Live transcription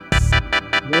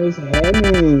What's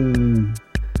happening?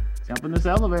 Jump in this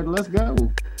elevator. Let's go.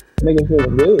 Nigga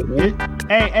feeling good, man.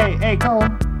 Hey, Cole.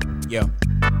 Yeah.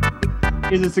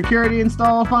 Is the security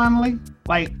installed finally?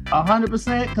 Like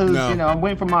 100%? Because No. I'm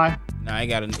waiting for my. Nah, I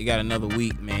got another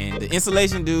week, man. The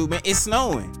installation, dude, man, it's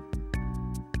snowing.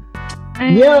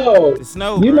 Yo, It's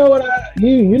snow. you bro. know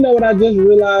what I just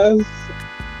realized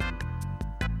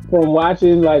from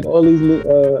watching like all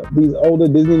these older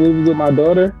Disney movies with my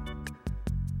daughter.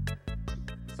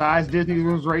 Besides Disney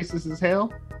was racist as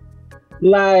hell.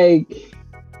 Like,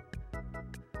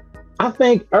 I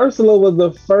think Ursula was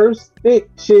the first thick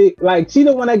chick. Like, she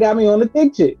the one that got me on the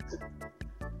thick chicks.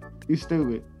 You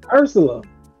stupid. Ursula.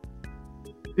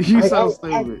 You Like, so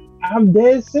stupid. I'm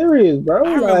dead serious, bro.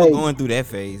 I remember Like, going through that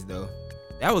phase though.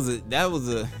 That was a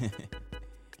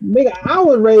nigga, I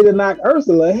was ready to knock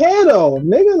Ursula head off,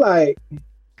 nigga. Like,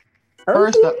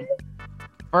 First Ursula?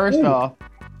 First off,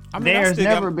 I mean, there's I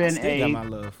never got been my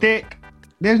love for thick.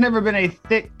 There's never been a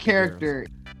thick character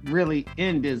really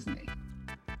in Disney.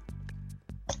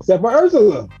 Except for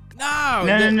Ursula.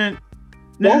 No.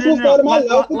 That's what started my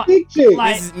love for thick chicks.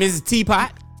 like- Mrs.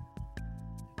 Teapot.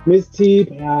 Miss T,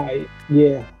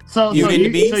 yeah. So You so in the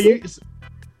you beast?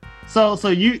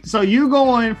 so you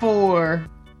going for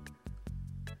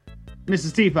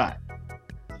Mrs. Teapot?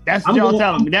 That's what I'm y'all going-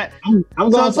 telling me. That I'm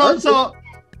going for Ursula.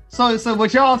 so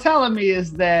what y'all telling me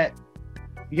is that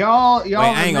y'all Wait,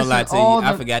 I ain't gonna lie to you. all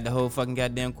I the- forgot the whole fucking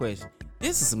goddamn question.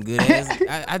 This is some good ass.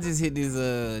 I just hit this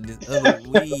other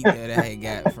weed that I had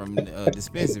got from the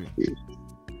dispensary,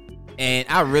 and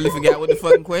I really forgot what the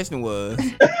fucking question was.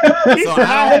 So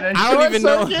I don't even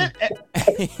know.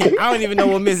 I don't even know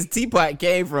where Mrs. Teapot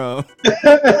came from.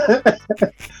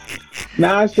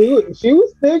 Nah, she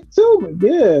was thick too, but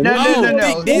yeah. No,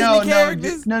 thick Disney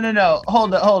characters? No.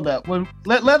 Hold up.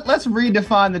 Let's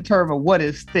redefine the term of what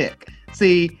is thick.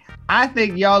 See, I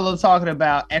think y'all are talking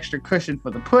about extra cushion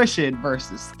for the pushing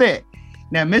versus thick.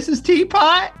 Now, Mrs.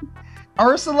 Teapot,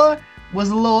 Ursula was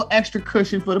a little extra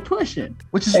cushion for the pushing,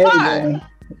 which is fine. Man.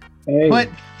 Hey. But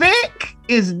thick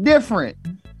is different.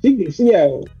 Yeah,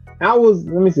 I was.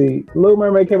 Let me see. Little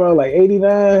Mermaid came out like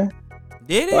 89.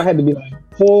 Did So I it? had to be like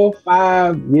 4,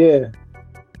 5. Yeah.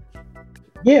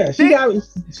 Yeah, she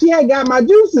had got my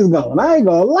juices going. I ain't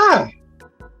gonna lie.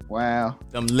 Wow.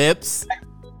 Them lips.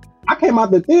 I came out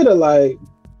the theater like,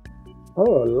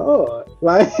 oh Lord,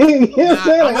 like you know what I'm Nah,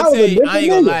 saying? I'm Like, gonna tell you, I ain't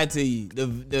gonna different lie to you.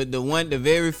 The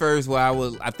very first where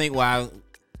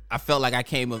I felt like I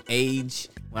came of age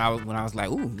when I was like,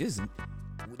 ooh, this is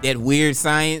that weird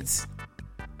science.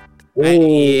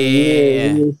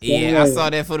 nigga. Yeah. I saw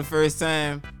that for the first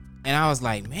time, and I was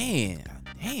like, man,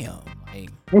 damn. Like,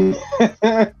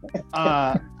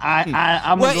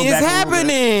 I'm what gonna go is back a little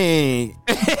bit.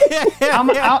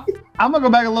 happening? I'm gonna go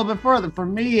back a little bit further. For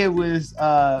me, it was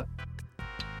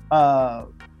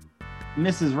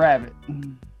Mrs. Rabbit.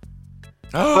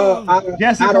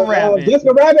 Jessica Rabbit.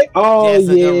 Jessica Rabbit. Oh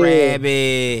Jessica yeah.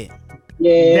 Rabbit.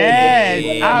 Yeah.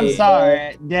 Yeah. I'm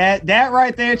sorry. That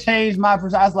right there changed my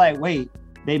perspective. I was like, wait,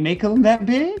 they make them that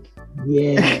big?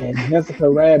 Yeah, Jessica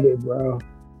Rabbit, bro.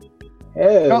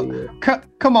 Hell yeah.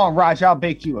 Come on, Raj, I'll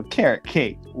bake you a carrot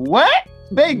cake. What?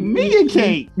 Bake me a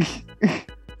cake? You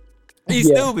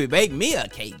Yeah. stupid. Bake me a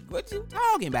cake. What you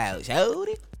talking about,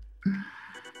 Shody?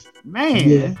 Man.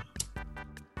 Yeah.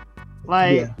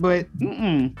 Like, Yeah. but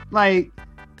like,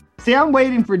 see, I'm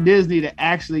waiting for Disney to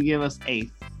actually give us a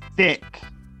thick,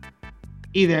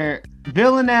 either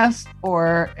villainess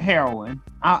or heroine.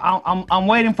 I'm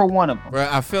waiting for one of them. Bro,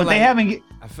 I feel But like they haven't.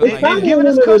 I feel It's like They've probably given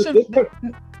us one of the-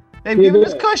 cushion. They've Yeah, given go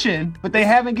us ahead. cushion, but they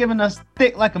haven't given us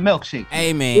thick like a milkshake.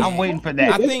 hey man, I'm waiting for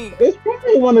that. I think It's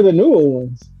probably one of the newer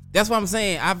ones. that's what I'm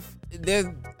saying. This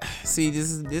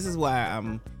is why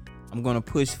I'm gonna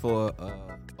push for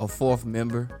a fourth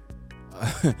member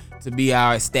to be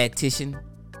our statistician.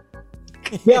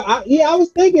 I was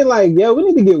thinking like, yeah, we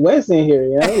need to get Wes in here,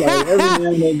 you know?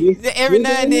 Like Every now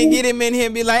and then get him in here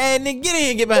and be like, hey nigga, get in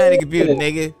here, get behind the computer,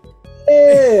 nigga.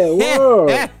 Yeah, whoa.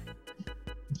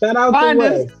 Shout out to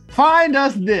Wes. Find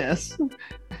us this.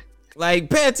 Like,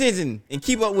 pay attention and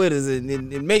keep up with us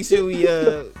and make sure we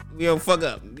don't fuck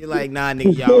up. Be like, nah,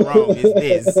 nigga, y'all wrong.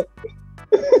 It's this.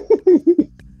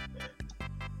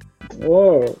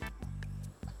 Whoa.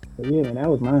 But yeah, man, that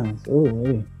was mine. Oh,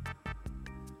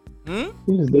 yeah.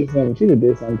 She just did something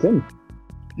to me.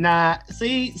 Nah,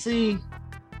 see.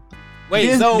 Wait,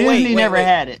 Disney never wait.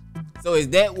 had it. So is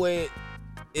that where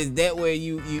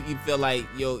you feel like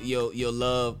your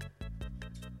love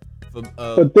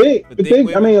For thick,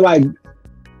 I mean, like,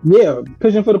 yeah,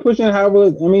 pushing for the pushing, however,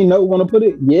 I mean, no want to put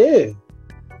it. Yeah,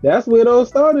 that's where it all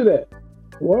started at.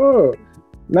 Whoa.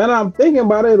 Now that I'm thinking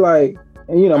about it, like,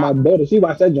 and my daughter, she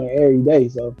watch that joint every day,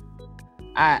 so.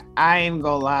 I ain't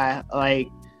gonna lie, like,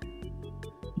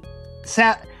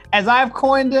 as I've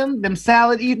coined them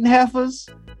salad eating heifers.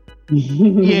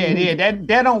 yeah, that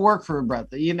don't work for a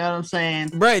brother. You know what I'm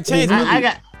saying? Bro, it changed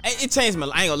it changed my.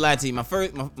 I ain't gonna lie to you. My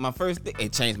first thing,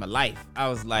 it changed my life. I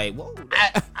was like, whoa,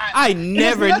 I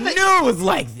never knew it was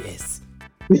like this.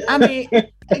 I mean,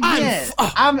 again,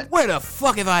 where the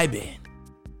fuck have I been?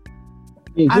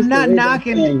 I'm not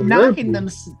knocking them.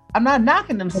 I'm not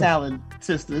knocking them salad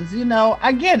sisters. You know,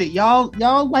 I get it. Y'all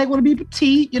like want to be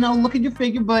petite. You know, look at your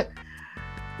figure, but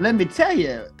let me tell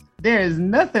you, there is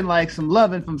nothing like some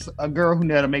loving from a girl who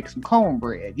know how to make some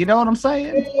cornbread. You know what I'm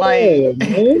saying? Like,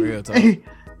 real talk.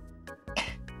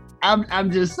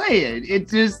 I'm just saying.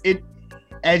 It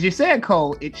as you said,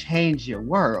 Cole. It changed your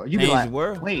world. You be like,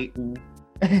 wait,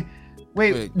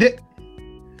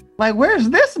 like, where's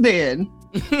this been?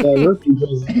 Like,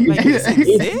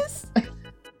 this?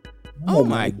 Oh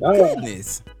my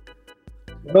goodness!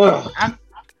 Boy, I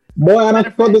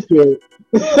don't fuck this spirit.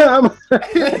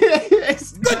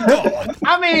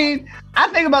 I mean, I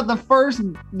think about the first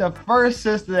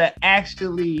sister that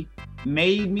actually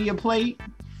made me a plate.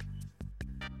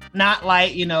 Not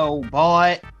like,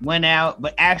 bought, went out,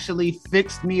 but actually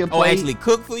fixed me a plate. Oh, actually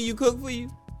cook for you?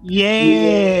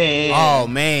 Yeah. Oh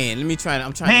man, I'm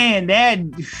trying.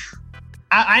 Man,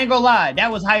 I ain't gonna lie,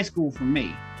 that was high school for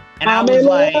me. And I'm in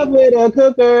love with a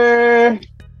cooker.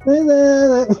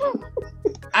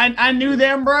 I knew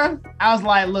them, bro. I was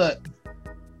like, look,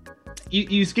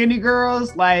 you skinny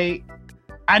girls, like,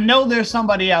 I know there's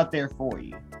somebody out there for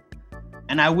you,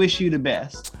 and I wish you the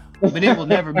best, but it will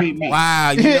never beat me.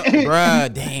 Wow,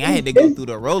 bruh, dang, I had to go through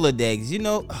the Rolodex,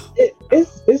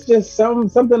 It's just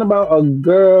something about a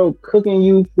girl cooking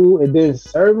you food and then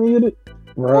serving you the,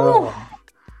 bro.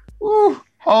 Ooh.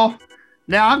 Oh,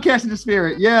 now I'm catching the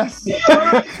spirit. Yes.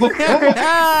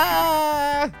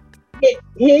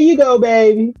 Here you go,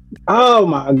 baby. Oh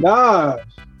my gosh.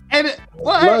 And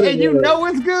you know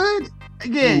it's good.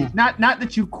 Again, not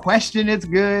that you question it's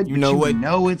good. You know what?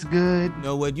 Know it's good. You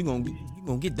know what? You gonna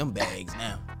get them bags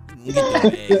now. You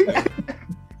gonna get them bags.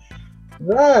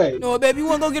 Right. You know what, baby? You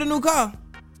wanna go get a new car?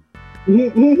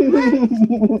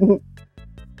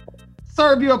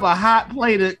 Serve you up a hot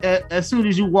plate as soon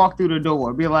as you walk through the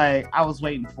door. Be like, I was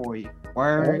waiting for you.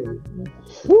 Word.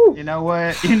 You know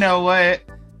what?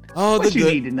 What you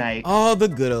need tonight? All the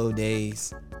good old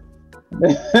days.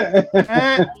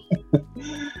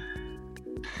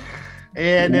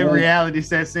 And then reality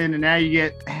sets in, and now you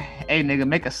get, hey nigga,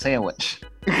 make a sandwich.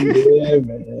 Yeah,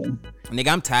 man. Nigga,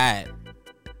 I'm tired.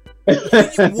 What?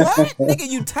 Nigga,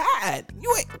 you tired?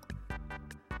 You ain't.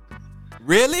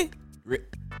 Really?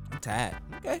 I'm tired.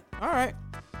 Okay, all right.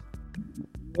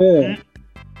 Yeah.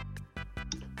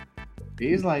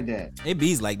 Bees like that. It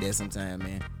bees like that sometimes,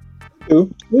 man.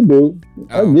 We do.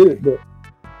 I get it, but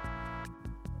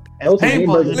as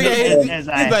painful as he's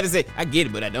about to say, I get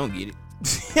it, but I don't get it.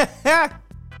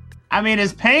 I mean,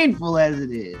 as painful as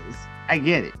it is, I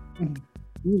get it.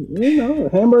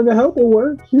 Hamburger helper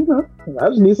works. I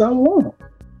just need something warm.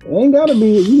 It ain't gotta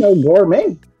be, gourmet.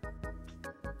 You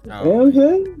know what I'm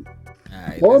saying?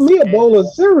 Right, or me a bowl of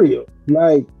cereal.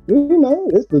 Like,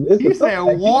 it's the You said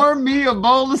warm me a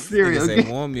bowl of cereal. Nigga say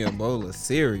warm me a bowl of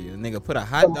cereal. Nigga put a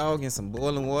hot dog in some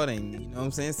boiling water and, you know what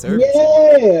I'm saying? Serve it.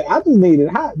 Yeah, I just need it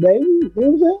hot, baby. You know what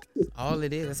I'm saying? That's all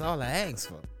it is. That's all I ask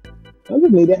for. I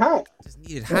just need it hot. Just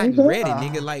need it hot and ready,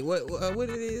 nigga. Like, what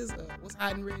it is? What's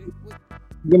hot and ready?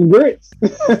 Them grits.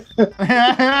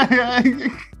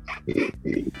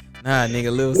 Nah,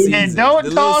 nigga, Little Caesars. And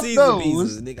don't toss those.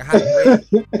 Pizzas, nigga, hot and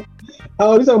ready.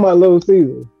 Oh, you talking about Little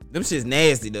Caesars? Them shit's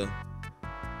nasty, though.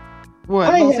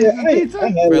 What? Little Caesars pizza?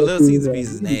 Bro, Little Caesars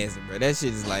pizza is nasty, bro. That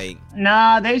shit is like...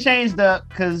 Nah, they changed up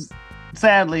because,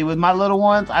 sadly, with my little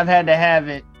ones, I've had to have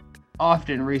it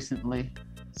often recently.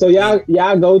 So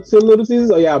y'all go to Little Caesars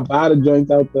or y'all buy the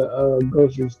joints out the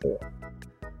grocery store?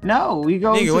 No, we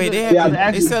go nigga, to wait,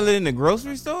 they sell it in the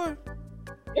grocery store?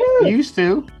 Yeah. Used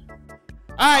to.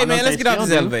 All right, man, let's get off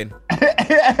this elevator.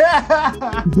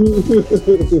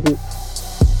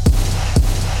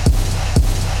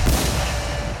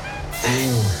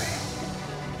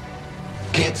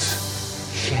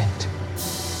 Gets shit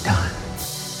done.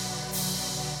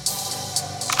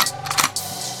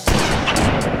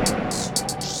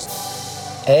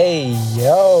 Hey,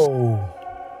 yo.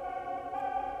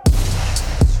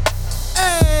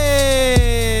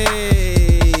 Hey,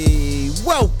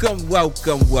 welcome.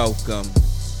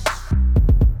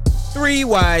 Three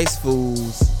Wise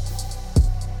Fools,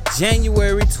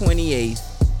 January 28th,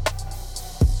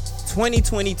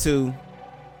 2022.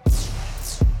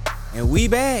 And we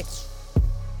back.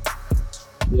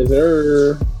 Yes,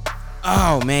 sir.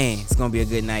 Oh man, it's gonna be a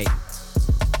good night.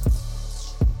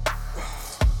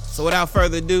 So without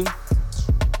further ado,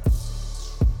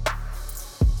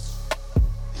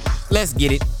 let's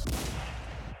get it.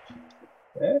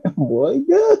 Yeah, boy,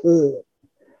 good.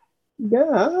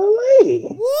 Golly.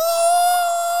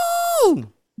 Woo!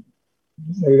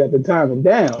 This nigga got the timing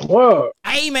down. Whoa.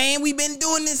 Hey man, we been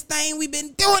doing this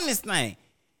thing.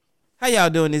 How y'all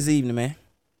doing this evening, man?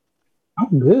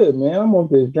 I'm good, man. I'm off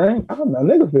this drink. I don't know,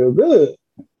 nigga feel good.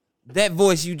 That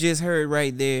voice you just heard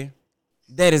right there,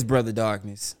 that is Brother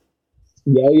Darkness.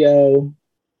 Yo.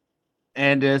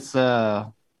 And it's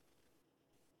a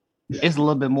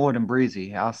little bit more than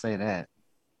breezy. I'll say that.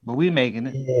 But we making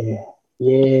it.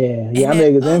 Yeah. And I that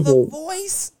make his other input.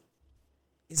 voice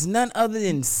is none other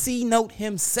than C-Note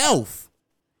himself.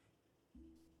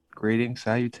 Greetings,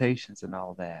 salutations, and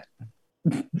all that.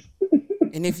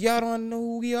 And if y'all don't know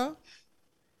who we are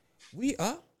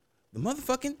the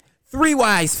motherfucking Three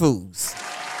Wise Fools.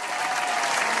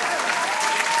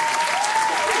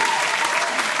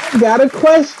 Got a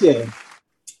question.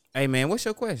 Hey man, what's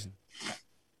your question?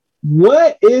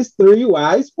 What is Three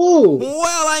Wise Fools?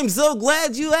 Well, I'm so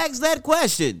glad you asked that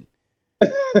question.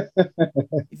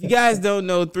 If you guys don't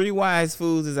know, Three Wise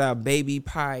Fools is our baby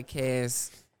podcast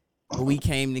where we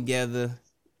came together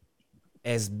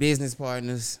as business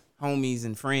partners, homies,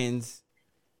 and friends,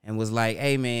 and was like,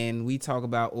 hey man, we talk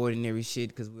about ordinary shit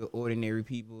because we're ordinary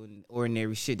people and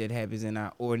ordinary shit that happens in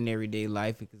our ordinary day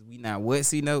life because we not what,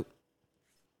 C-Note?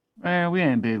 Man, we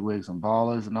ain't big wigs and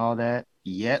ballers and all that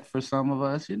yet for some of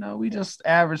us. You know, we just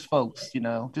average folks, you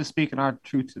know, just speaking our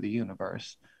truth to the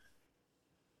universe.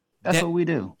 That's what we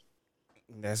do.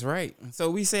 That's right. So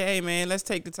we say, hey man, let's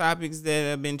take the topics that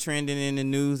have been trending in the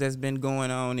news that's been going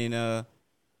on and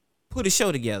put a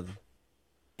show together.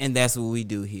 And that's what we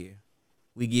do here.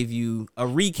 We give you a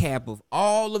recap of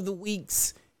all of the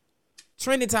week's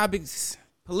trending topics,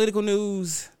 political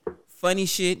news, funny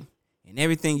shit, and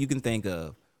everything you can think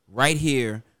of right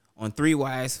here on Three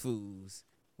Wise Fools,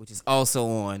 which is also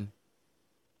on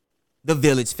the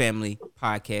Village Family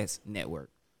Podcast Network.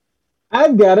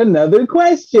 I've got another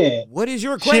question. What is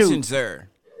your question, sir?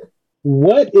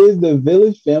 What is the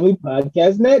Village Family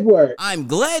Podcast Network? I'm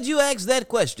glad you asked that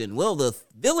question. Well, the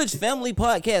Village Family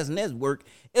Podcast Network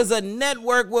is a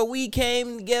network where we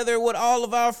came together with all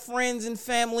of our friends and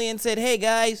family and said, hey,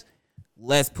 guys,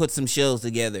 let's put some shows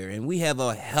together. And we have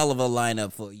a hell of a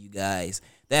lineup for you guys.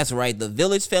 That's right. The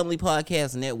Village Family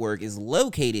Podcast Network is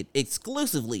located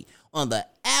exclusively on the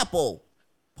Apple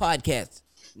Podcast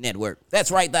Network. That's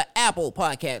right, the Apple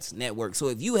Podcast Network. So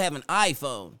if you have an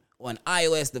iPhone or an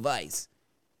iOS device,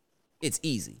 it's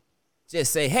easy.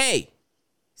 Just say, hey,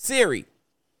 Siri,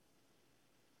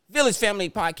 Village Family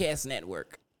Podcast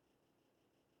Network.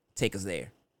 Take us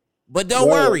there. But don't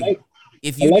worry.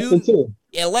 If you do,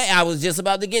 I was just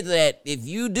about to get to that. If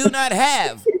you do not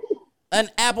have an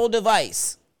Apple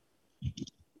device,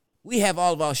 we have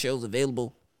all of our shows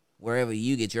available wherever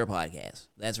you get your podcast.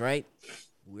 That's right.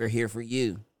 We're here for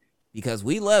you because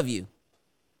we love you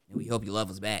and we hope you love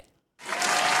us back.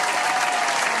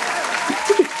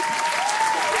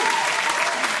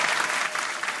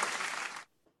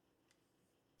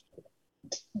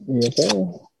 Yes,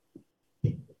 sir.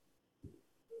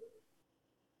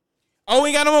 Oh,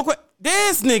 we got no more questions.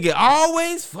 This nigga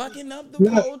always fucking up the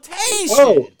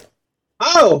quotation.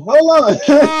 Oh, hold on.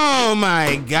 Oh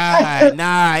my God.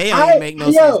 Nah, it don't make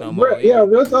no sense no more. Yeah,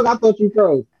 real talk, I thought you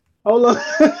froze. Hold on.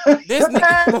 This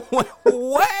nigga,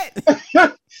 what?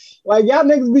 Like, y'all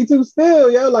niggas be too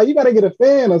still, yo. Like, you gotta get a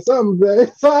fan or something, bro.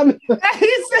 He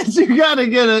said you gotta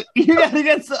get a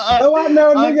I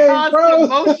know, nigga ain't froze.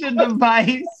 motion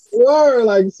device. Word,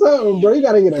 like something, bro. You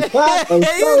gotta get a clock or You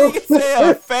something. nigga say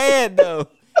a fan though.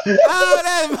 Oh,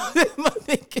 that my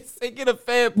nigga say get a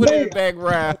fan, put it in the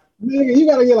background. Nigga, you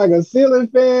gotta get like a ceiling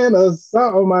fan or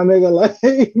something, my nigga.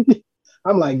 Like,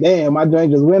 I'm like, damn, my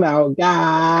drink just went out.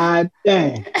 God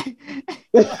damn.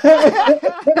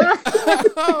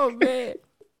 Oh man.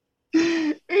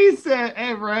 He said,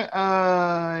 hey,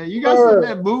 bro, you got some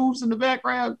that moves in the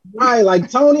background? Right, like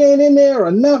Tony ain't in there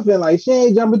or nothing. Like, she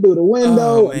ain't jumping through the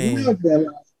window or nothing.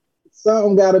 Like,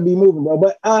 something gotta be moving, bro.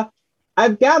 But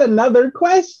I've got another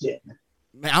question.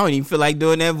 Man, I don't even feel like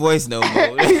doing that voice no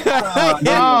more.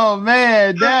 Oh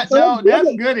man, that's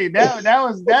goodie.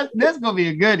 That's gonna be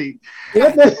a goodie.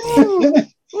 I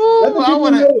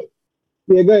wanna.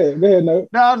 Yeah, go ahead, no.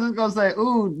 No, I was just gonna say,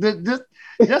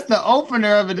 just the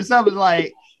opener of it is something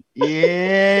like,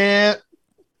 yeah,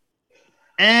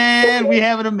 and we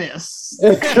having a miss.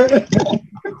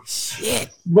 Shit.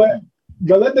 But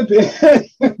But let the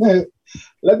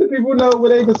let the people know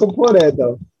where they can support at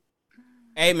though.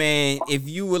 Hey man, if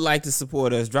you would like to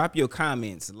support us, drop your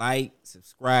comments, like,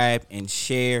 subscribe, and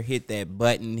share. Hit that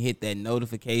button, hit that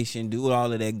notification, do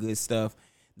all of that good stuff.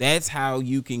 That's how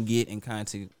you can get in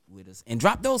contact with us. And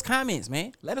drop those comments,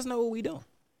 man. Let us know what we doing.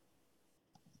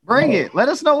 Bring it. Let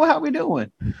us know how we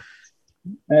doing.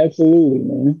 Absolutely,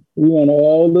 man. We want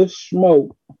all the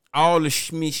smoke. All the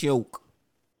shmishoke.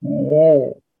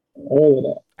 All of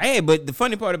that. Hey, but the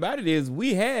funny part about it is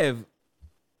we have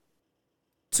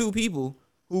 2 people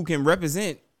who can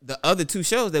represent the other 2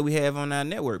 shows that we have on our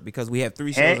network because we have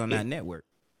 3 shows on our network.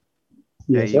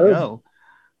 There Yes, you sir. go.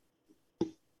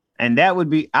 And that would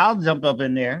be, I'll jump up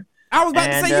in there. I was about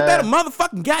to say, you better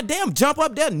motherfucking goddamn jump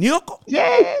up there, nickel.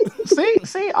 Yeah.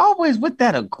 see, always with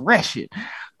that aggression.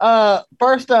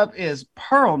 First up is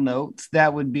Pearl Notes.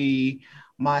 That would be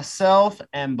myself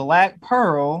and Black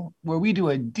Pearl, where we do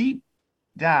a deep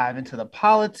dive into the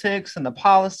politics and the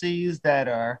policies that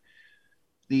are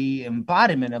the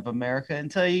embodiment of America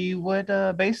and tell you what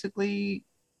basically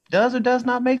does or does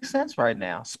not make sense right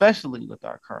now, especially with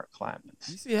our current climates.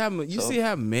 You see how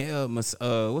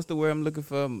what's the word I'm looking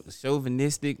for?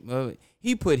 Chauvinistic.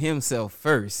 He put himself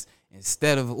first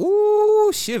instead of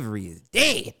chivalry is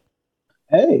dead.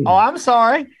 Hey. Oh, I'm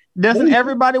sorry. Doesn't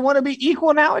everybody want to be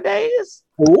equal nowadays?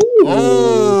 Ooh.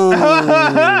 Oh.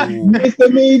 Mr.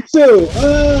 Me Too.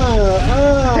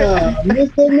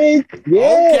 Mr. Me.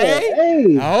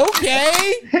 Yeah.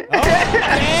 Okay.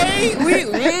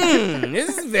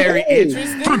 This is very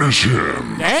interesting. Finish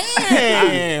him.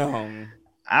 Damn.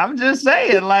 I'm just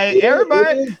saying, like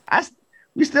everybody,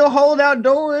 we still hold out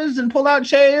doors and pull out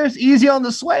chairs, easy on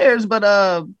the swears, but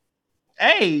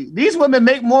hey, these women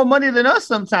make more money than us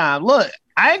sometimes. Look,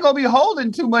 I ain't gonna be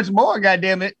holding too much more,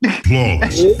 goddammit.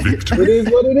 It is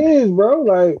what it is, bro.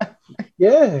 Like,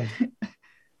 yeah.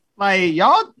 Like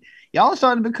y'all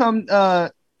starting to become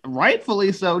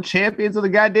rightfully so champions of the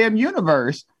goddamn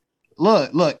universe.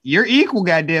 Look, you're equal,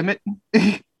 goddammit.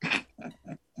 Yeah,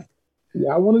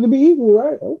 I wanted to be equal,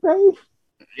 right? Okay.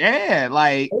 Yeah,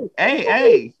 like,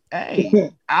 hey.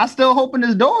 I still open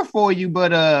this door for you,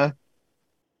 but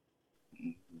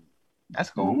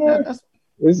that's cool. Yeah.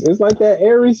 It's like that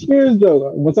Aries Spears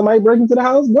joke. When somebody breaks into the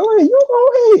house, go ahead.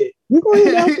 You go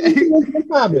ahead. What's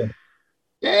popping?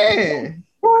 Yeah.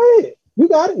 Go ahead. You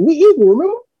got it. We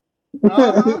equal,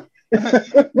 remember?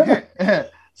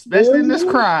 Especially in this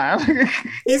crime.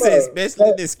 He said, especially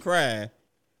in this crime.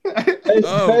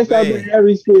 Fast out to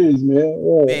Aries Spears, man.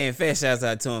 Yeah. Man, fast shouts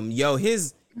out to him. Yo,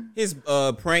 his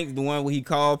prank, the one where he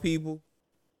called people.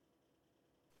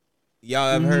 Y'all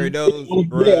ever heard those? Yeah, on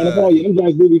the phone. Them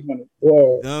guys really funny.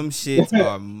 Whoa. Them shits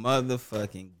are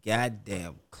motherfucking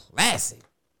goddamn classic.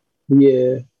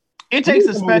 Yeah. It takes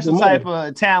a special type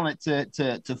of talent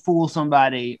to fool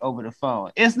somebody over the phone.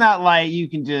 It's not like you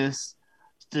can just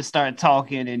start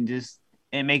talking and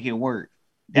make it work.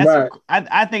 That's right.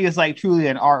 I think it's like truly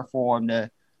an art form to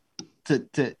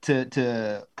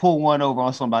pull one over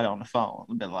on somebody on the phone.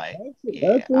 Be like,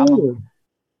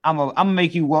 I'm gonna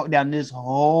make you walk down this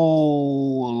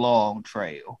whole long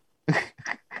trail.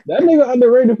 That nigga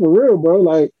underrated for real, bro.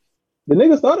 Like the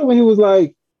nigga started when he was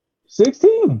like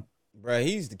 16. Bro,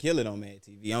 he used to kill it on Mad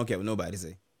TV. I don't care what nobody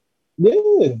say.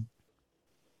 Yeah.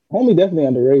 Homie definitely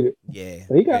underrated. Yeah.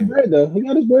 But he got bread though. He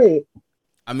got his bread.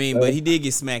 I mean, but he did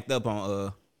get smacked up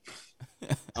on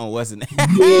on what's it name?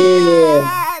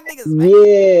 Yeah.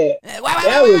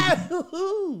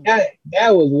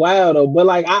 That was wild though. But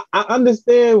like I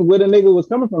understand where the nigga was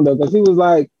coming from though, because he was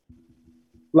like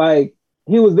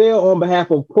he was there on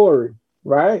behalf of Corey,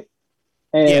 right?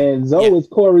 And Zoe is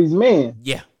Corey's man.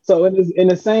 Yeah. So in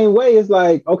the same way, it's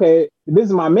like, okay, this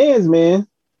is my man's man.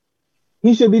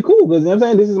 He should be cool because you know what I'm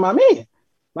saying, this is my man.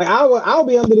 Like I'll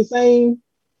be under the same,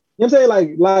 you know what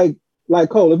I'm saying? Like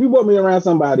Cole, if you brought me around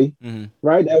somebody,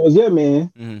 right, that was your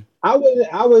man, I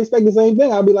would expect the same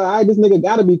thing. I'd be like, all right, this nigga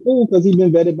gotta be cool because he's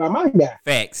been vetted by my guy.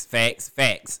 Facts.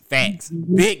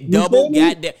 Big double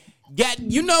goddamn.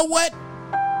 You know what?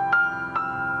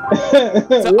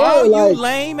 To all you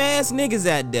lame ass niggas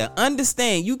out there,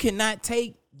 understand you cannot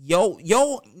take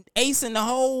your ace in the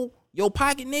hole, your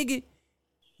pocket nigga.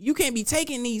 You can't be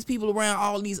taking these people around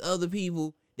all these other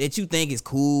people that you think is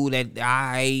cool, that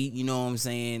you know what I'm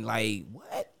saying? Like,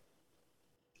 what?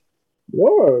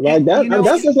 Lord, like that,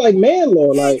 that's just like man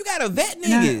law. Yeah, like you gotta vet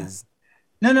niggas.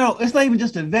 No, it's not even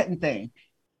just a vetting thing.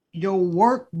 Your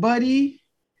work buddy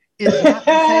is not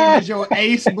the same as your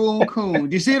ace boon coon.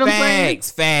 Do you see what I'm saying?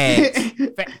 Facts.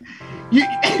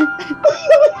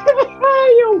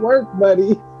 Your work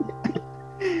buddy.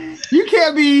 You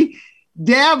can't be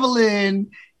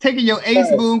dabbling taking your Ace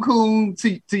Boon Coon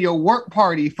to your work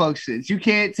party functions. You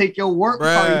can't take your work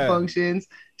party functions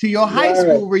to your high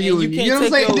school reunion. You know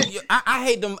what I'm saying? I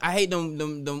hate them. I hate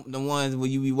them ones where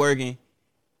you be working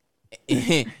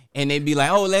and they be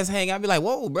like, "Oh, let's hang out." I be like,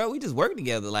 "Whoa, bro, we just work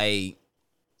together." Like,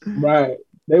 right?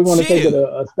 They want to take it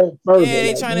a step further. Yeah,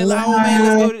 they trying to like, "Oh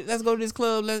man, let's go to this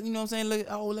club." You know what I'm saying?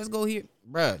 Let's go here,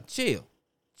 bro. Chill.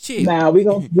 Now we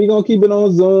gonna keep it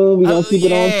on Zoom. We gonna keep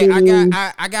it on Teams.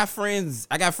 I got friends.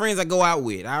 I go out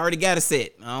with. I already got a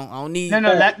set. I don't need.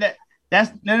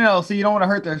 No. So you don't want to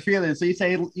hurt their feelings. So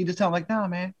you just tell them like, "Nah,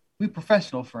 man, we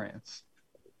professional friends."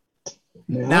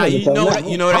 Now you know what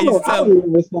I used to tell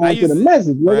them. Respond to the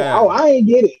message. Oh, I ain't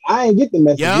get it. I ain't get the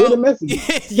message. Get the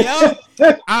message. Yo,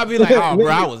 I'll be like, "Oh, bro,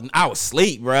 I was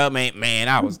asleep, bro. Man,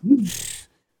 I was."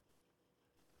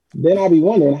 Then I'll be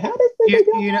wondering how this thing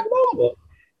got my number.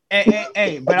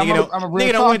 Hey, but I'm a real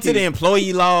nigga went to the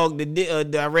employee log, the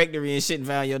directory and shit and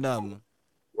found your number.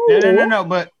 No.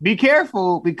 But be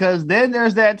careful because then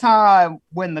there's that time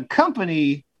when the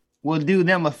company will do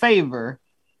them a favor,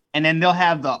 and then they'll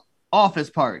have the office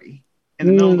party in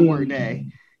the middle of the work day.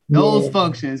 Those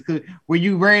functions where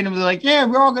you randomly like, yeah,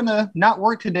 we're all gonna not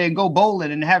work today and go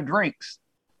bowling and have drinks.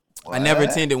 What? I never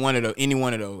attended any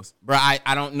one of those, bro.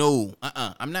 I don't know.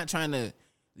 I'm not trying to.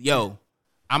 Yo.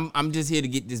 I'm just here to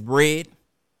get this bread.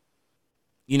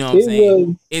 You know what I'm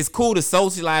saying? It's cool to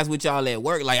socialize with y'all at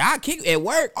work. Like, I kick at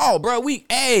work. Oh, bro,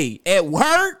 at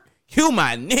work, you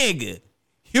my nigga.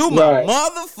 You my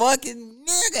motherfucking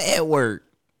nigga at work.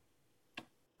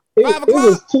 5 o'clock. It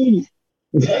was too.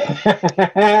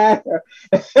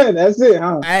 That's it,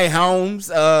 huh? Hey, Holmes.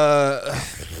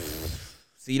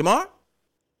 See you tomorrow?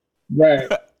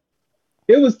 Right.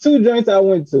 It was 2 joints I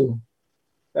went to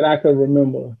that I could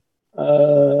remember.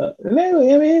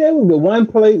 It was the one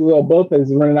place. Well, both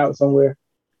places running out somewhere.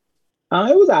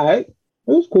 It was alright. It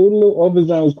was cool. The little office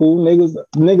joint was cool.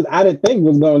 Niggas I didn't think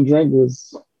was gonna drink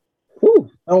was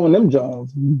throwing them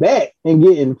Jones back and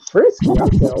getting frisky. I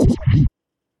said,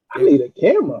 I need a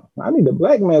camera. I need to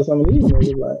blackmail some of these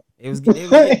niggas. Like it was getting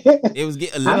let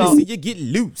me see you get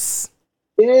loose.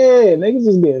 Yeah, niggas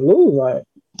was getting loose. Like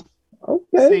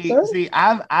okay. See,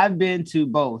 I've been to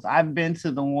both. I've been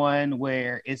to the one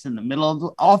where it's in the middle of the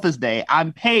office day.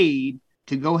 I'm paid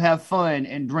to go have fun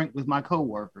and drink with my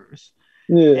coworkers.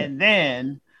 Yeah. And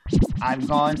then I've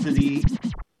gone to the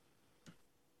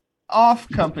off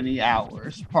company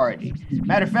hours party.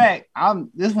 Matter of fact,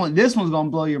 this one's gonna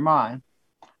blow your mind.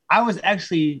 I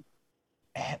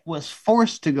was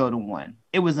forced to go to one.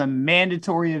 It was a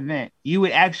mandatory event. You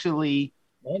would actually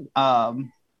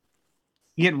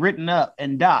get written up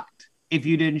and docked if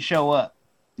you didn't show up.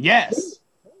 Yes.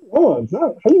 Oh,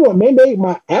 how you gonna mandate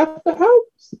my after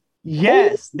house?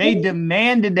 Yes, they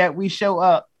demanded that we show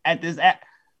up at this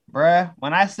bruh.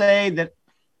 When I say that,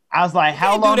 I was like,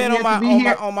 "How long do you have to be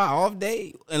here on my off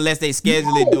day?" Unless they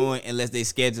schedule it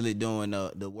during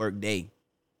the work day.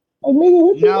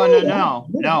 No.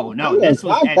 This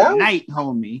was at night,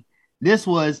 homie. This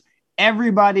was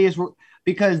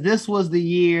because this was the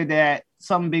year that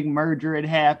some big merger had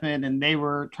happened and they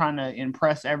were trying to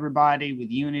impress everybody with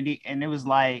unity. And it was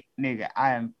like, nigga,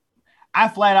 I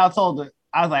flat out told her,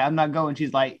 I was like, I'm not going.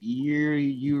 She's like,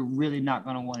 you're really not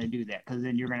going to want to do that because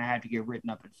then you're going to have to get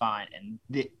written up and fined. And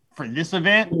for this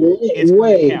event, it's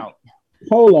going to count.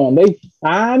 Hold on. They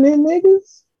fining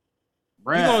niggas?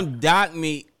 Bruh. You going to dock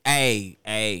me? Hey,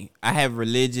 I have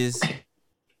religious.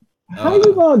 How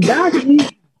you going to dock me?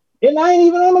 And I ain't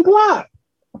even on the clock.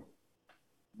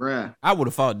 Bruh. I would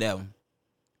have fought that one.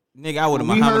 Nigga, I would have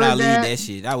Muhammad Ali that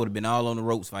shit. I would have been all on the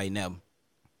ropes fighting that one.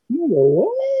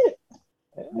 What?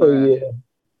 Hell yeah.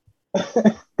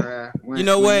 Bruh. You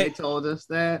know what? They told us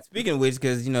that. Speaking of which,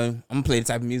 because I'm gonna play the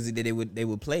type of music that they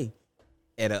would play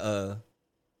at a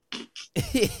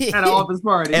at an office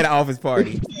party. At an office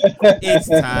party. It's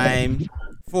time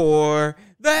for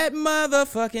that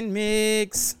motherfucking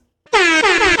mix.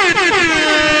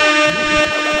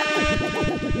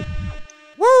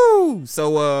 Woo!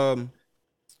 So I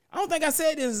don't think I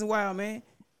said this in a while, man.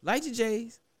 Light your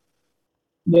J's.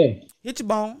 Yeah. Hit your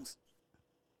bones.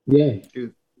 Yeah.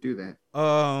 Do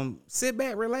that. Sit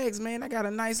back, relax, man. I got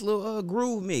a nice little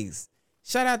groove mix.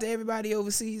 Shout out to everybody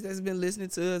overseas that's been listening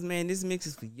to us, man. This mix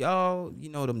is for y'all. You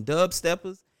know, them dub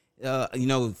steppers.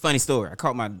 Funny story. I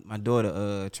caught my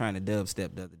daughter trying to dub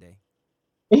step the other day.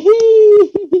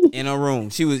 In her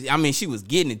room. She was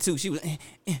getting it too. She was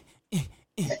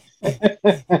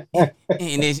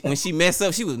and then when she messed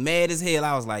up, she was mad as hell.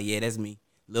 I was like, yeah, that's me.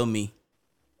 Little me.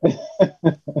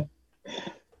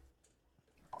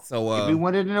 So if we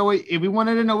wanted to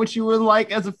know what you were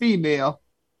like as a female,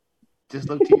 just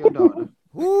look to your daughter.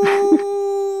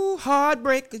 Ooh,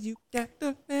 heartbreaker, you got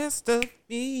the best of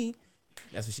me.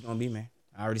 That's what she gonna be, man.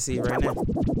 I already see it right now.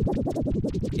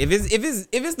 If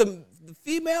it's the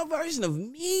female version of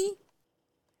me,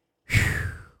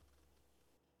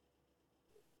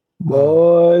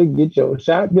 Boy, get your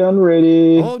shotgun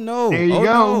ready. oh no, There you oh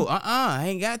go. no, I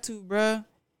ain't got to, bruh.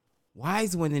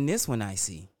 Wise one in this one I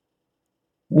see.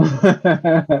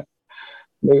 Nigga,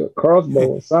 crossbow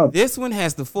or something. This one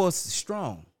has the force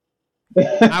strong.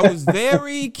 I was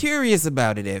very curious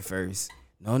about it at first.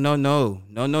 No,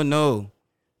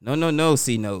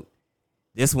 C note.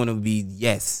 This one will be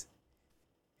yes.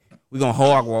 We're gonna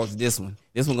Hogwarts this one.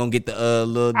 This one gonna get the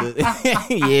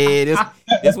yeah,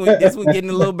 this one getting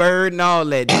a little bird and all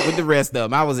that with the rest of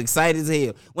them. I was excited as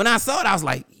hell. When I saw it, I was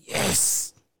like,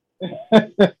 yes.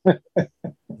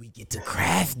 We get to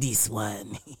craft this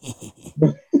one.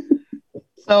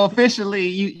 So officially,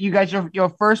 you got your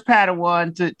first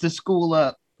Padawan to school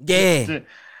up. Yeah.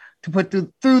 To put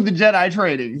through the Jedi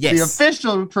training. Yes. The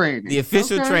official training. The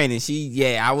official Okay. training.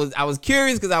 I was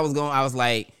curious because I was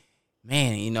like,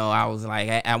 man, you know, I was like,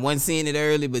 I wasn't seeing it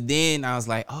early, but then I was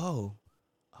like, oh,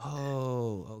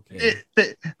 okay.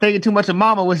 Thinking too much of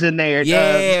Mama was in there.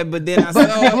 Yeah, but then I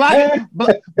said,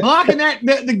 blocking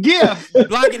the gift.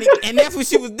 blocking it, and that's what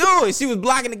she was doing. She was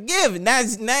blocking the gift, and now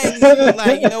she was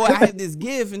like, you know what, I have this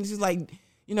gift, and she's like,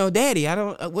 you know, Daddy, I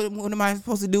don't. What am I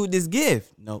supposed to do with this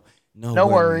gift? No worries. No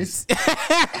worries.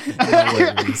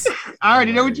 I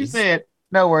already know what you said.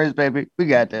 No worries, baby. We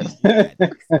got this.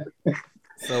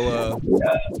 So Yeah,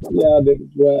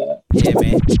 niggas, right. yeah,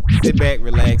 man. Sit back,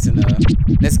 relax, and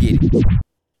let's get it.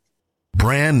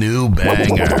 Brand new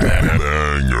banger.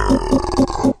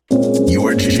 You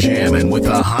are jamming with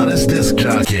the hottest disc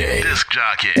jockey.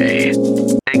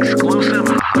 Exclusive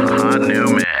hot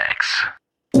new mix.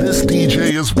 This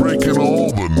DJ is breaking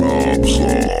all the knobs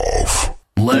off.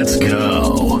 Let's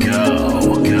go.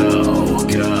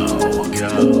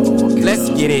 Let's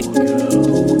get it.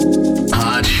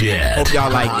 Hot shit. Hope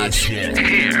y'all like Hot this. shit.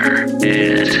 Here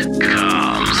it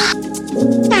comes.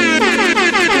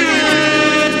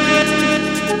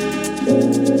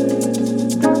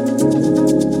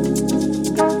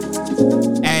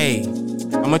 Hey, I'm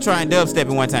gonna try and dubstep it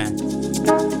one time.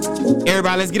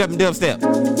 Everybody, let's get up and dubstep.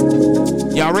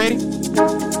 Y'all ready?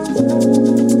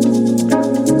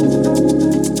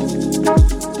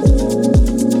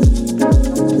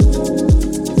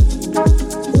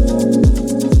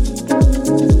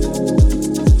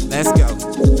 Let's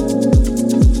go.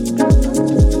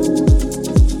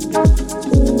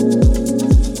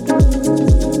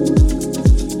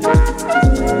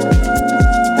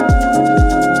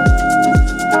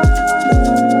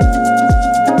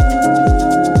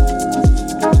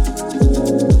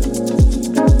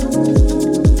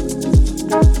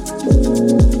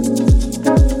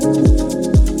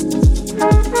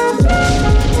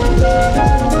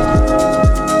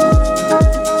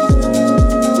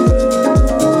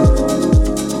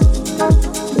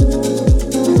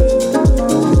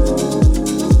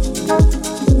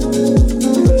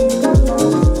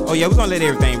 Oh yeah, we're gonna let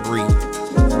everything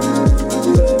breathe.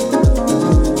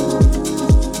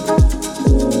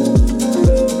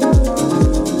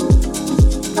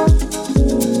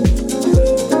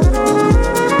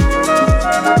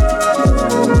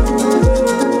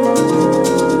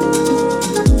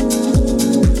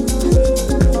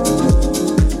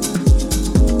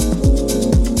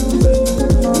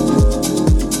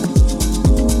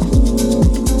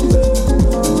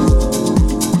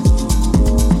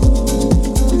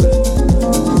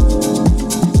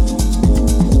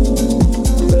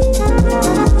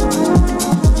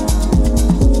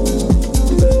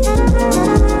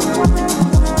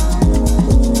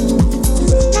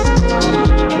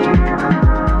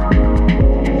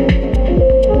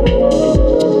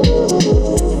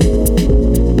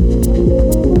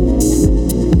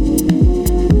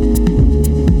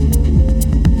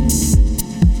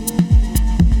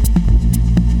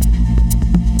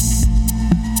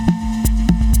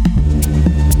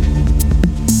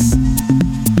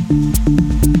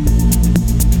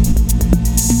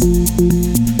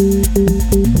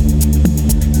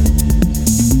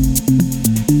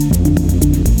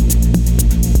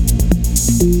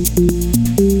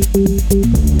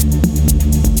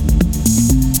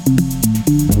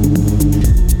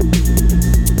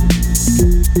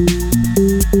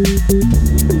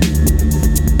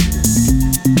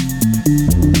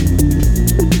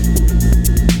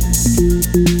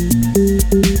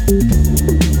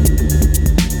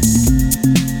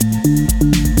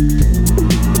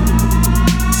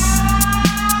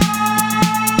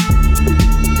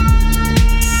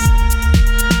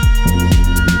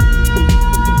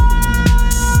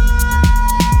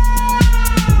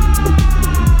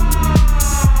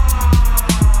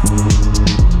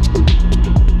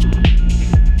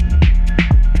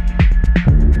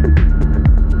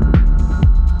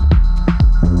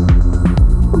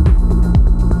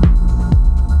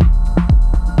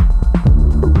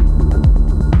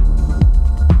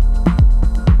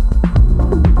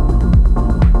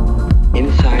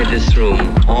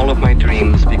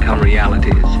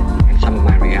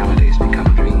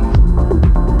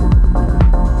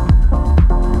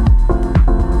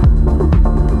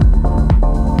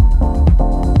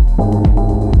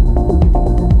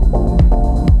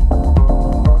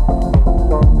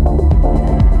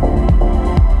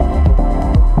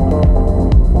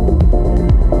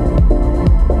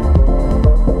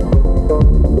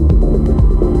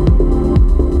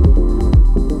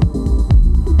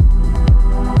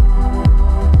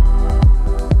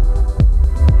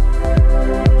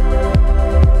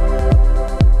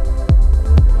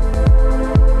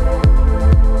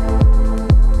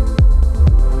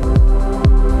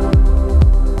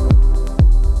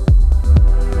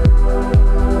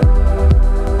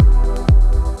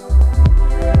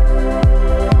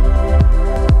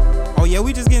 Yeah,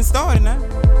 we just getting started now.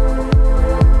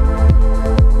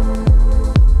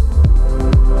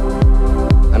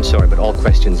 I'm sorry, but all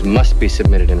questions must be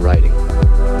submitted in writing.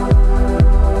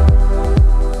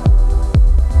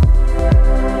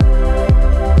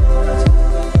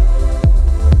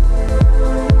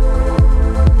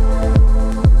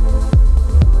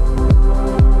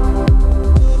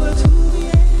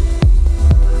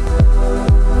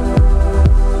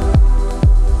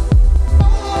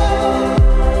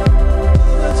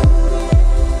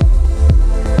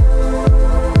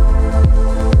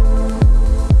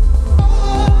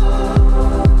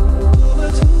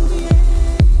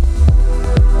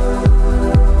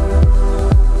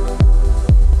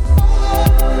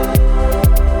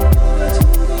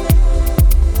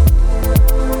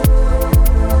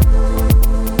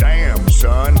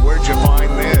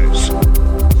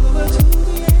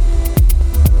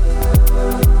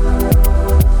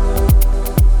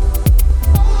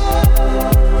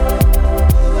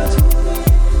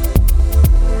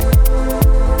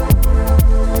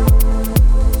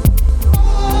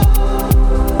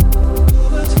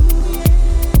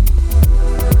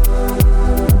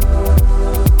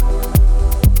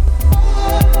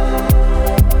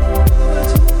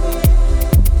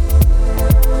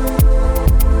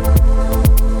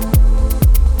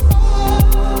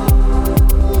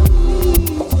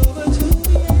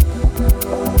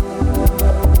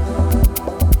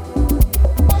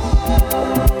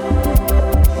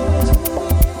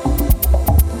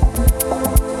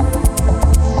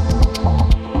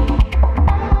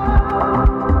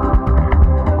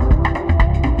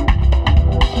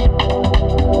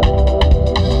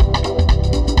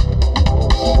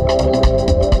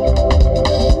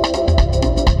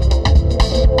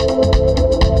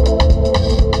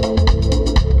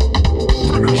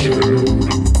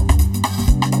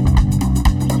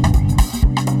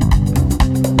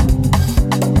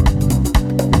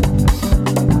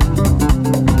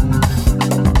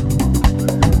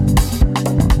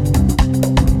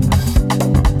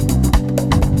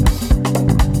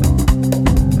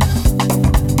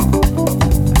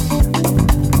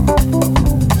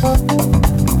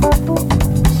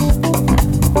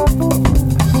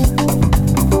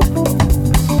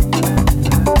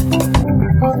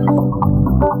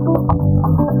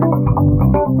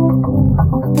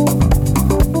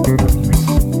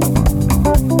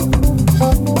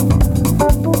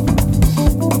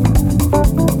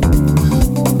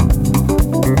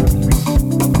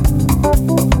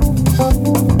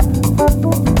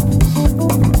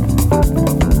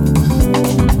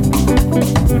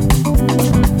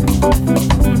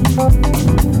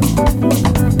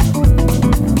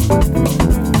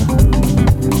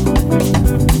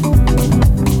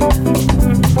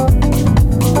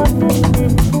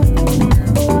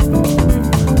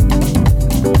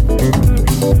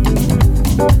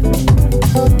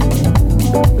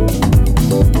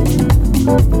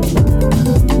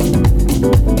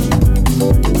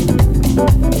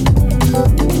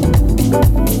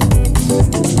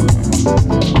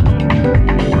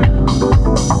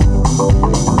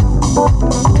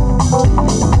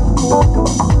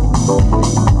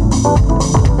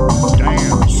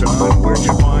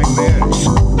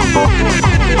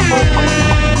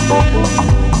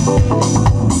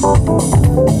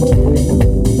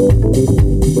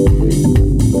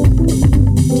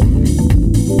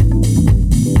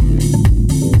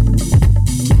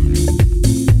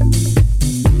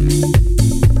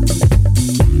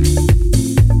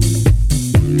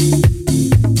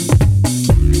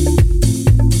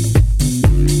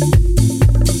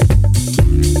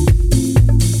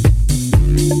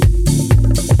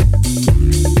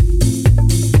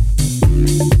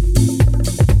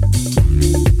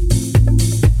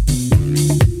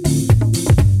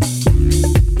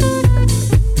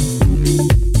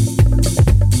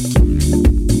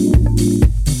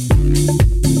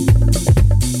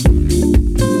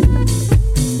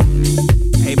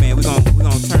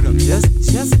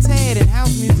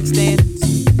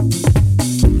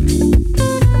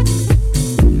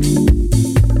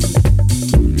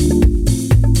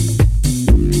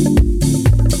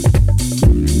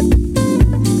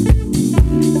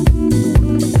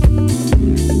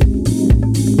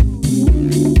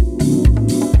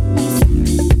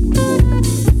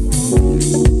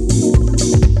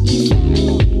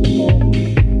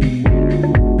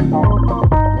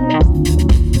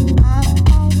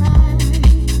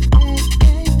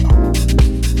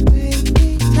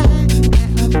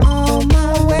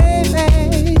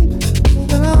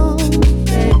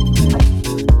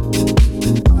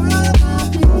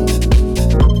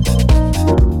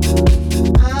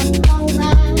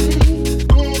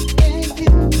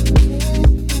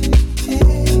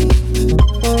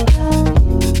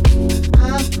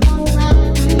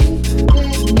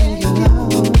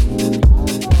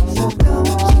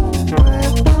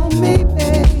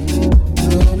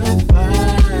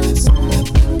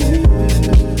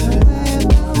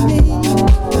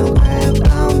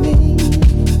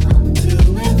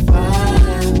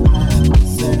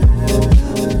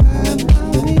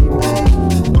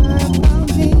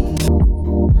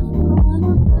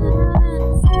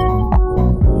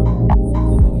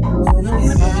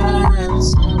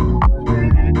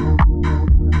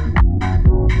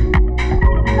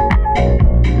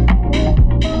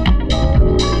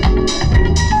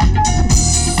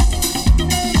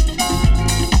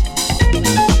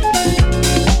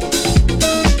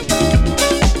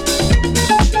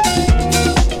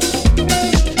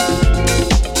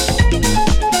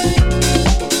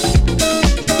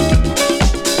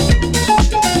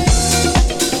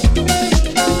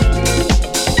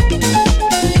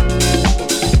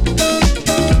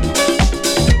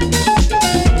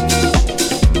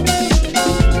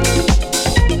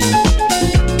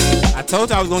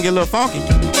 was gonna get a little funky.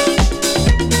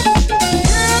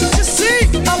 Can't you see?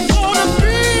 I wanna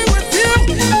be with you,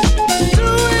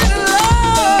 doing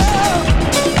love.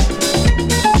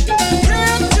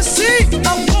 Can't you see?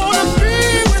 I wanna be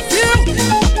with you,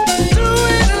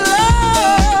 doing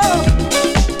love.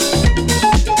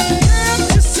 Can't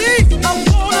you see? I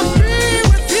wanna be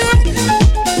with you,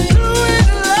 doing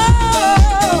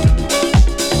love.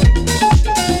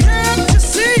 Can't you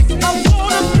see? I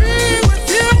wanna be with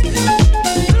you,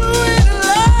 doing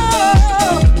love.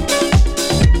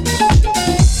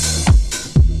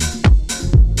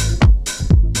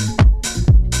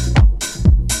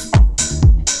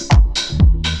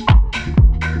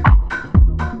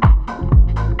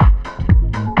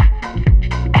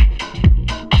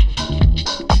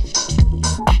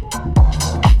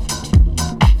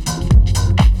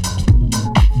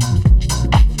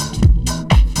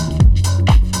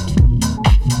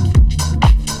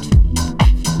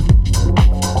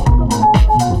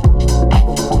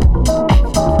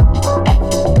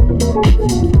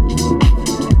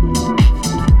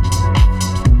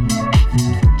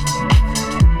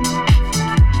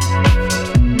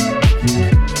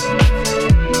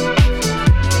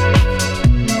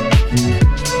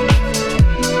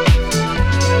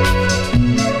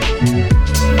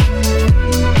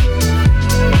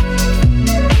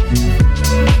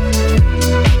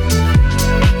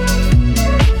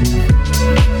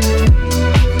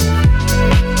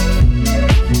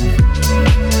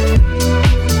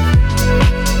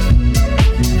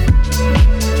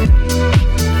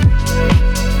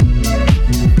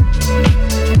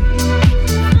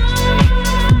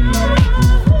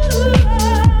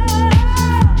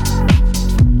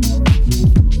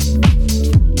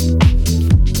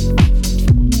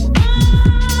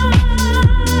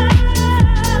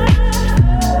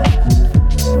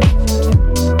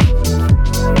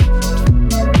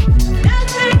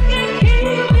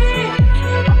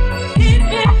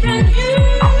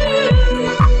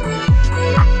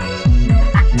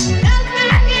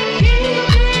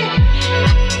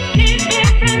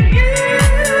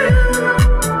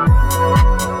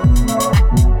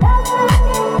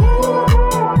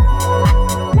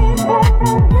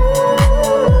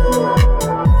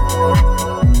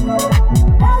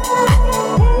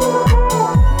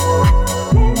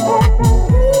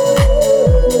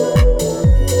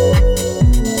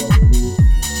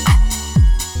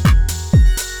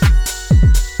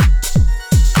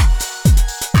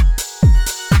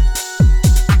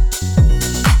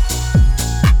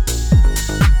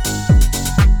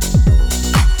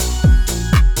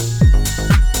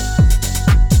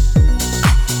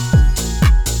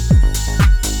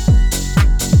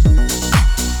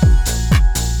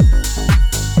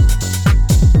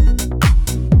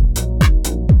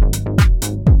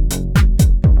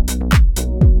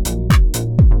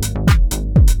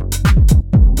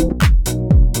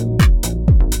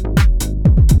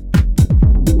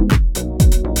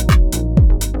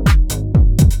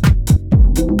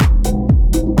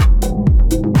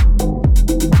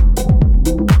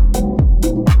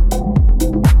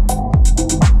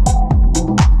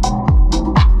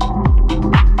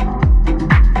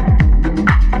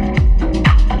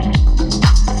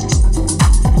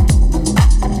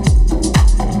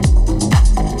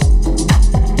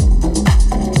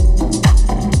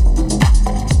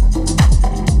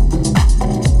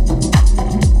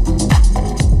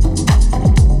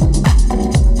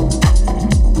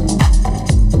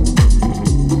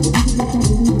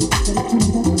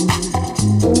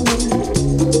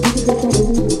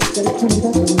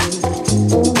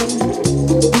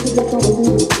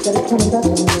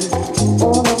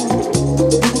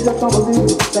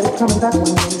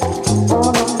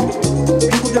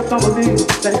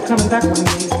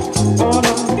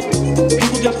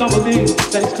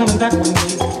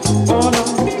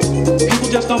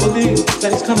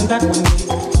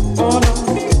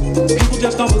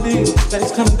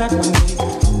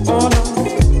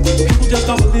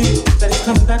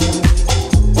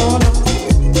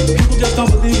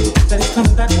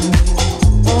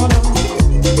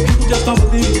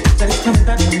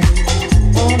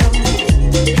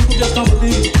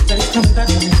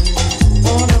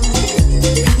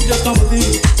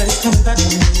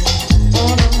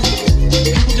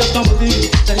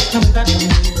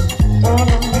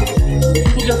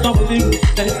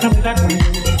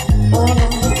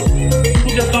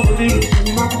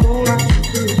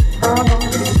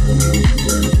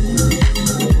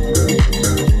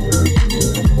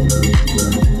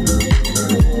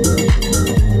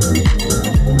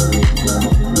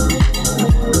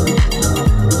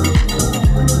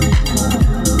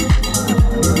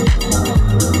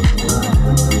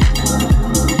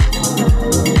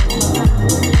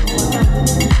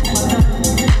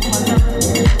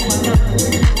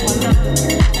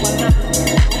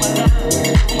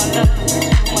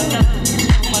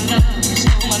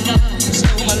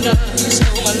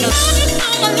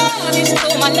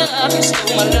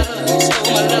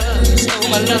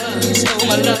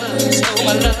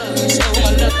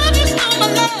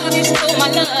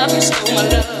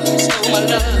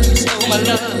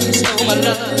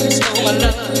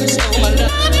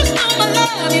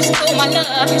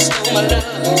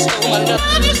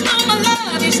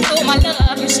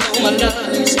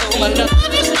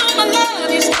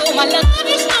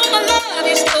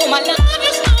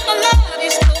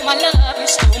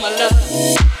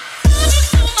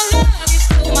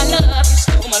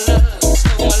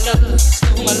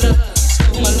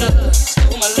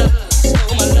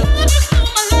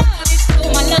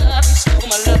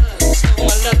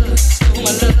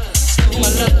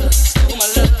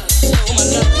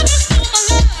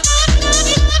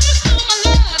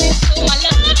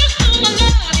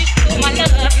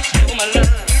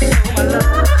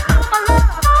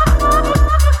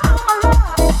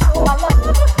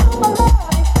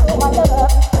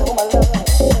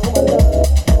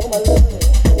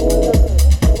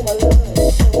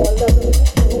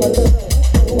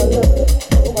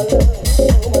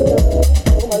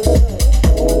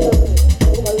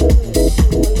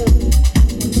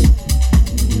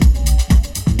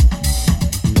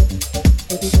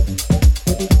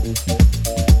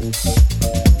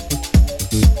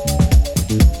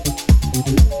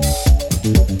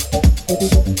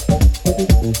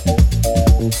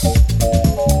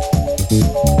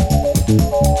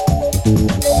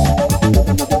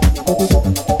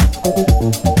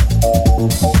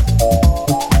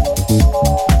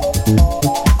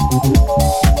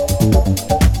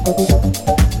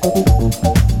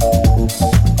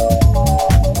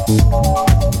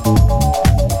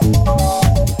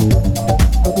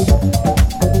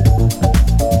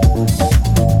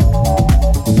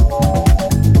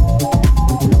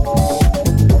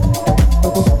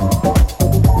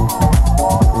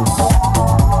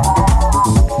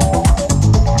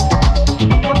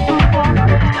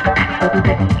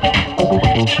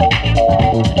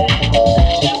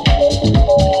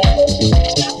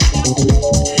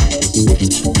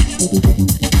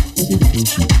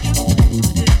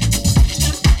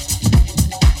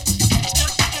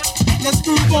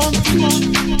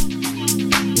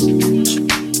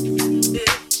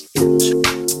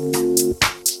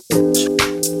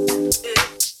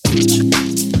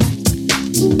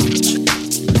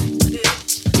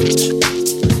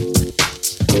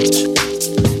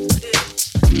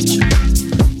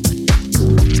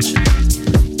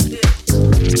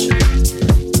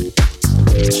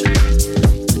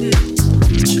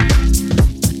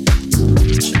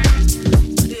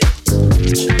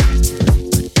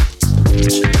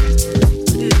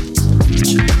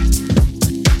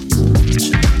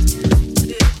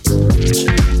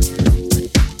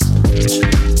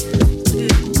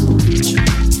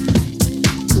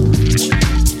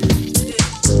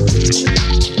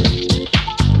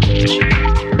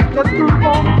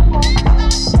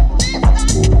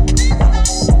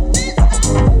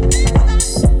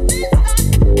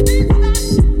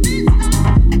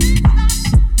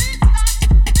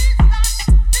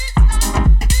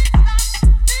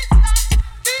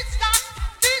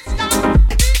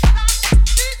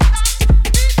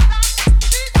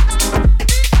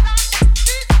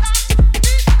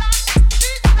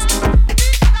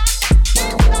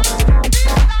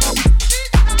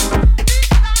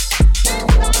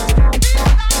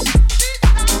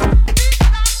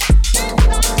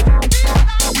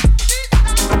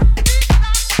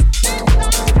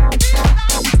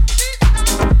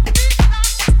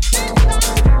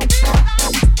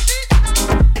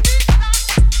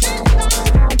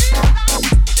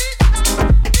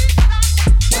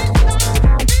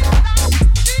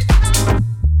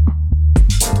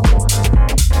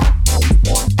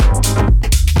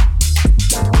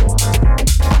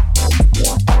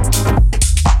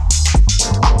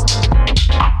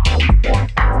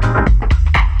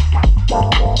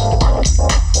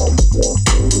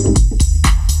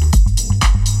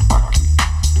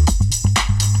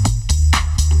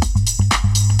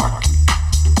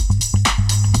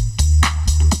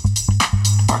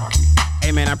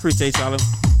 appreciate y'all. I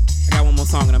got one more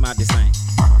song and I'm out this thing.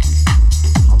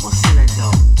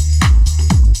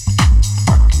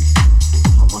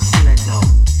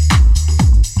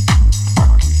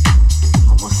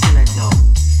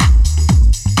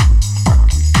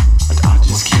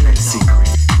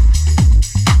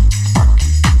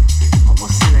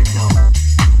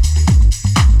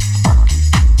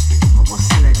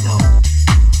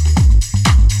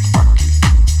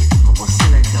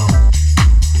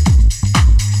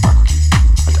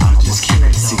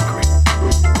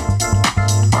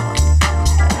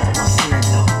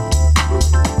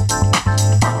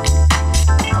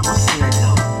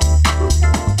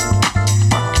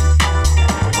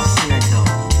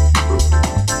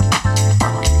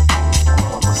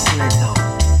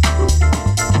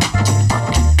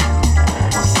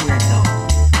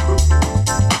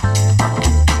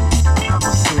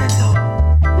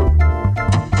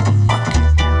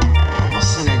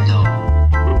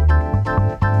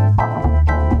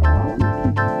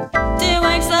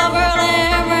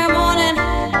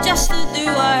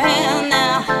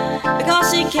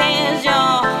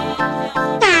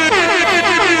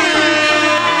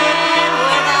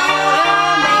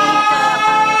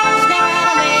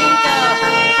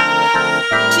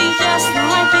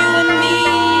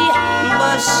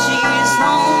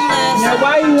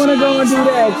 gonna do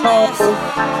that, Cole?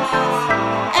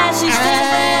 And she stands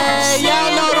there. Hey,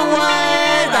 y'all know the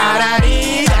words.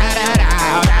 Da-da-dee,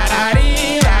 da-da-dow,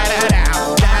 da-da-dee,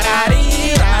 da-da-dow,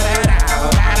 da-da-dee,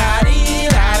 da-da-dow,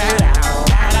 da-da-dee, da-da-dow,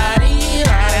 da-da-dee,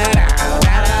 da-da-dow,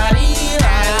 da-da-dee,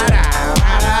 da-da-dow,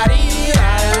 da-da-dee,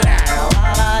 da-da-dow.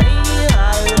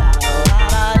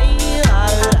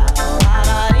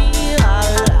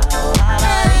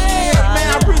 Hey, man,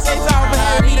 I appreciate y'all for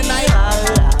having me tonight.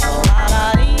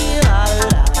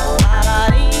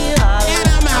 And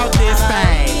I'm out this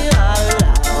thing.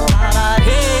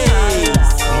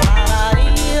 Peace.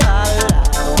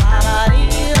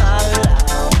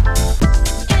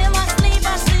 In my sleep, I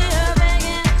see her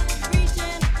begging,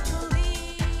 preaching,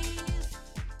 please.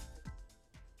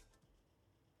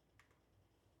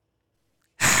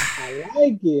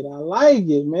 I like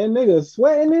it, man. Niggas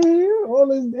sweating in here, all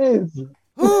this dancing.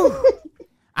 Whew.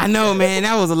 I know, man.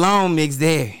 That was a long mix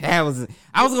there. I was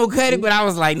gonna cut it, but I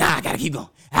was like, nah, I gotta keep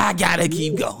going.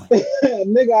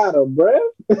 Nigga out of breath.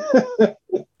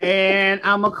 And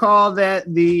I'm gonna call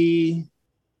that the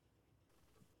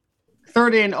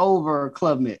 30 and over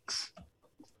club mix.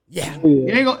 Yeah. You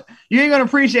ain't gonna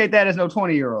appreciate that as no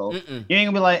 20-year-old. Mm-mm. You ain't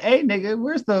gonna be like, hey nigga,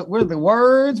 where's the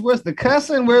words? Where's the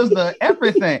cussing? Where's the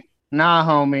everything? Nah,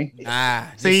 homie.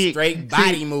 Nah, just See- straight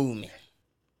body movement.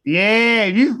 Yeah,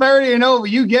 if you 30 and over,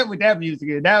 you get what that music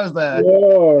is. That was the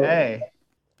Whoa. hey.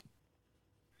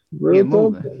 Real Get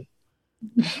moving.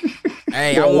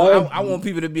 Hey, Yeah, I want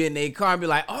people to be in their car and be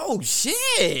like, oh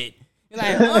shit. You're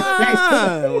like,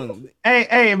 Hey,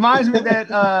 it reminds me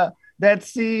of that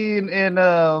scene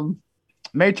in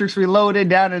Matrix Reloaded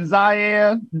down in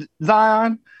Zion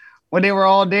when they were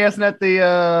all dancing at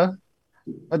the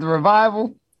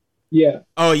revival. Yeah.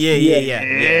 oh yeah.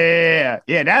 Yeah.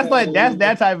 That's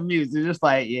that type of music. It's just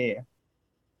like, yeah,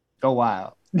 go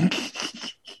wild.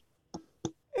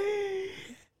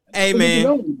 Hey What you man,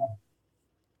 doing?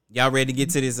 y'all ready to get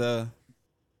to this Yeah,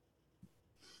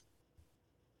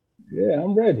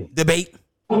 I'm ready. debate?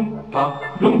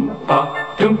 Oompa,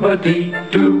 loompa,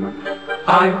 doompa-dee-doo.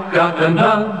 I've got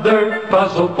another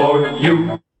puzzle for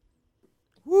you.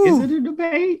 Is it a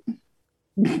debate?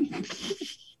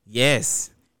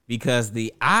 Yes, because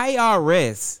the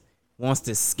IRS wants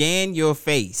to scan your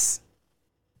face.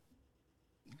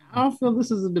 I don't feel this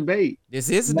is a debate. This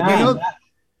is a Nah, debate.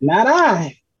 not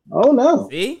I. Oh no.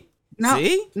 See? No,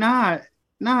 See? nah,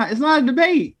 it's not a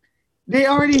debate. They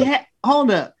already had.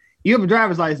 Hold up. You have a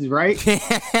driver's license, right? They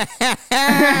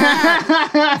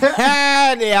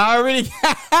already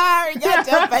got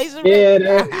your face. Yeah,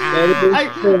 that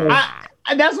is true.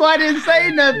 That's why I didn't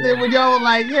say nothing when y'all were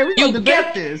like, "Yeah, we gonna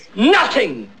debate this."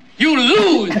 Nothing. You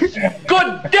lose.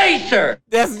 Good day, sir.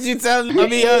 That's what you telling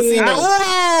me. See,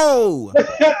 whoa!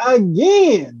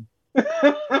 Again.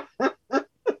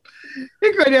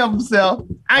 He couldn't help himself.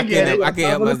 I get it. I can't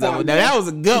help myself. Now, that was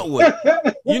a good one.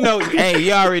 You know, hey,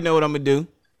 you already know what I'm gonna do.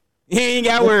 You ain't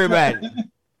got to worry about it.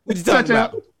 What you talking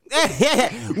about?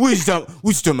 What you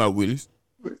talking about, Willis?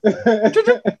 But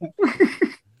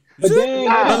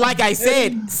like I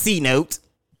said, C note.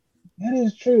 That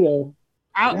is true though.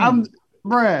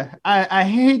 I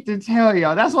hate to tell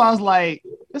y'all. That's why I was like,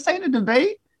 this ain't a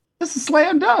debate. This is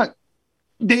slam dunk.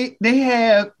 They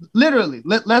have literally.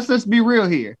 Let's just be real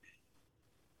here.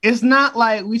 It's not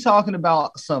like we talking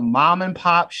about some mom and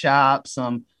pop shop,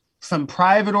 some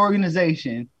private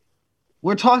organization.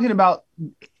 We're talking about,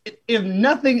 if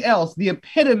nothing else, the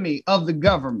epitome of the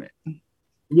government.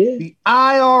 Yeah. The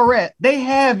IRS.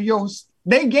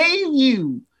 They gave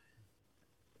you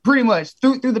pretty much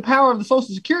through the power of the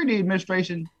Social Security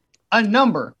Administration a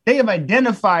number. They have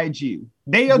identified you.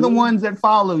 They are the ones that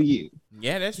follow you.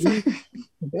 Yeah, that's true.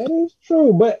 That is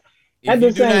true. But If at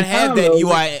you the do not same have time, that, though, you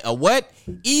are a what?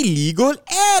 Illegal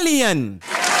alien.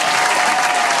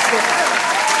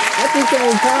 at the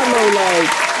same time though, like,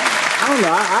 I don't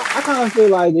know. I kind of feel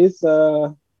like it's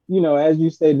as you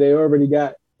said, they already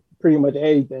got pretty much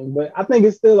everything. But I think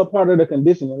it's still a part of the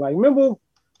conditioning. Like, remember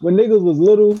when niggas was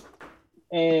little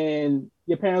and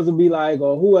your parents would be like,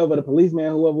 or whoever, the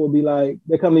policeman, whoever would be like,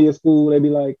 they come to your school, they'd be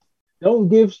like, don't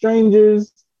give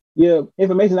strangers your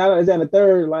information out of that and the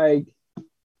third. Like,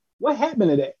 what happened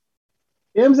to that?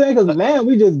 You know what I'm saying? Because now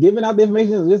we just giving out the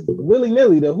information just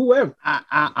willy-nilly to whoever.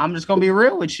 I'm just gonna be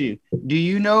real with you. Do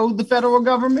you know the federal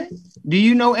government? Do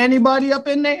you know anybody up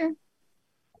in there?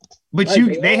 But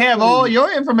they have all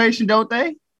your information, don't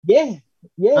they? Yeah.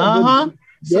 Uh-huh.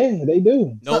 Yeah, they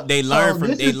do. Nope, they learn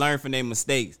from their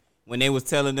mistakes. When they was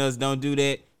telling us don't do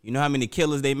that, you know how many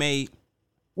killers they made?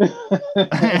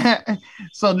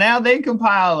 So now they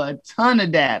compile a ton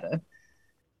of data.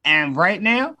 And right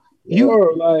now,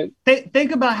 Or like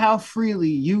think about how freely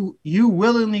you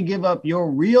willingly give up your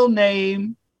real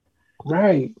name,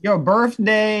 right, your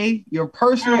birthday, your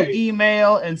personal right.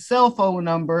 email and cell phone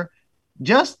number,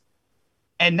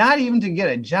 and not even to get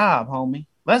a job, homie.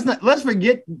 Let's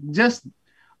forget just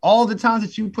all the times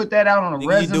that you put that out on a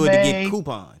resume. You do it to get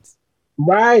coupons.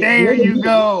 Right. There you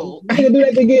go. You can do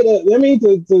that to get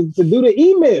to do the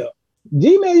email.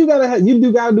 Gmail, you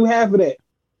gotta do half of that.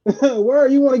 Where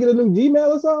you want to get a new Gmail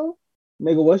or something?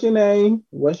 Nigga, what's your name?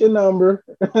 What's your number?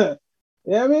 You know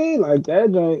what I mean? Like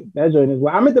that joint is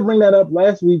well. I meant to bring that up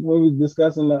last week when we was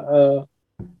discussing the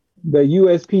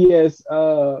USPS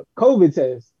COVID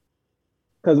test.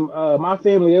 Because my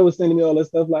family, they was sending me all this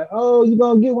stuff like, oh, you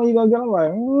gonna get one, you gonna get one. I'm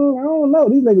like, I don't know.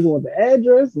 These niggas want the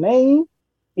address, name,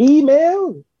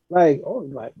 email. Like,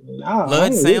 nah.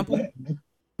 Blood sample?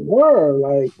 Word,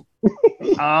 like.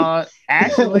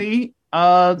 Actually,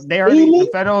 the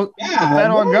federal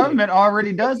government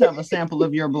already does have a sample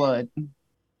of your blood.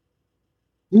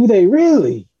 Do they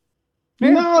really? Yeah.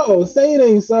 No, say it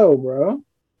ain't so, bro.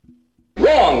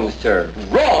 Wrong, sir.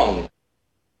 Wrong.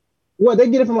 What, they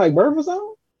get it from like birth or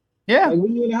something? Yeah. Like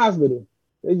when you in the hospital.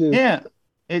 They just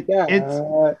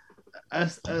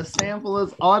it's a sample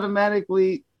is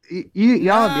automatically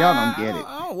y'all don't get it.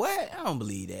 What? I don't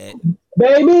believe that.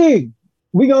 Baby,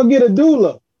 we gonna get a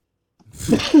doula.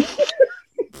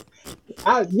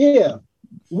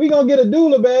 We gonna get a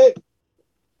doula, babe.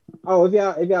 Oh, if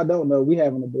y'all don't know, we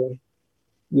having a boy.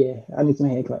 Yeah, I need some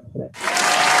hand claps for that.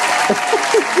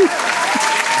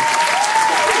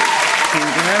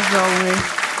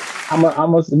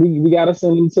 We gotta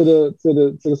send him to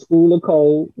the school of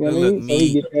code. You know what I mean? So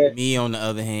he get that. Me on the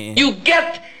other hand. You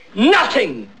get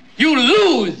nothing. You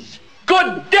lose.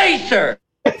 Good day, sir.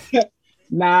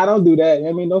 Nah, don't do that.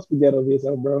 I mean, don't forget over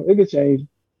yourself, bro. It could change.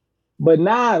 But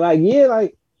nah, I'm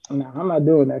not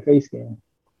doing that face scan.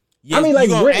 Yes, I mean, like,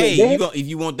 if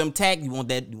you want them tagged, you want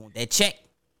that check.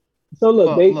 So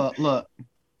look.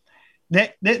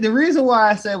 The reason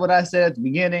why I said what I said at the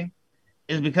beginning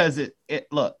is because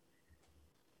look,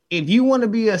 if you want to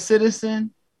be a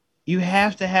citizen, you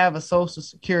have to have a social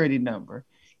security number.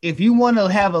 If you want to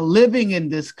have a living in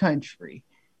this country,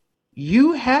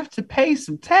 you have to pay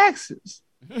some taxes.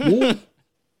 Yeah.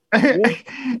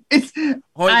 It's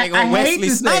I hate to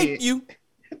say it. You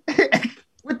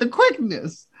with the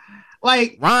quickness,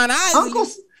 like Ron Isley.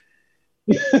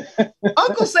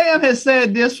 Uncle Sam has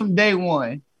said this from day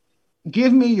one.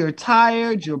 Give me your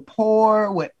tired, your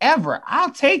poor, whatever.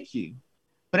 I'll take you.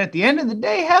 But at the end of the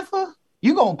day, heifer,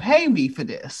 you gonna pay me for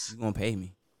this. You gonna pay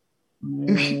me.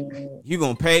 You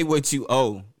gonna pay what you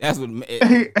owe. That's what.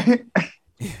 If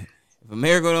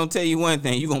America don't tell you one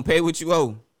thing, you gonna pay what you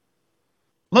owe.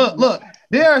 Look.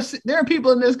 There are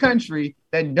people in this country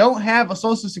that don't have a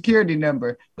social security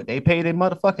number, but they pay their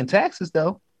motherfucking taxes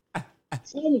though.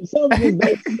 Some don't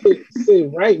sit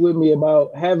right with me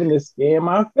about having to scan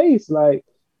my face. Like,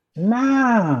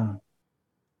 nah.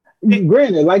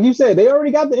 Granted, like you said, they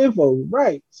already got the info,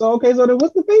 right? So then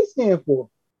what's the face scan for?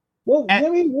 What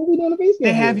we doing the face scan?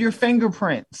 They have your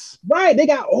fingerprints, right? They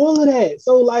got all of that.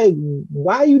 So like,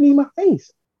 why you need my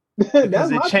face?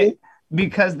 That's my thing.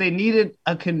 Because they needed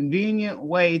a convenient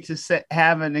way to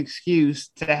have an excuse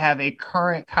to have a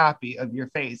current copy of your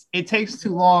face. It takes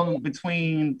too long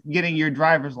between getting your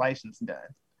driver's license done.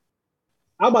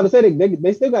 I'm about to say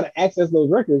they still got to access those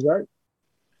records, right?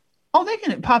 Oh, they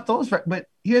can pop those, but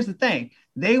here's the thing.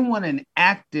 They want an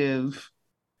active,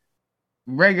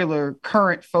 regular,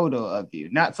 current photo of you,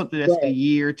 not something that's a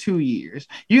year, 2 years.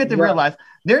 You have to realize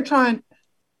they're trying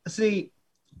to see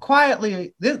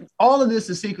quietly. All of this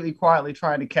is secretly, quietly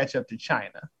trying to catch up to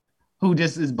China, who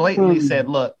just is blatantly said,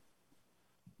 look,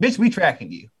 bitch, we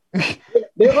tracking you.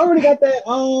 They already got that,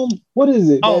 what is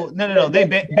it? Oh, no. They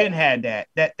been had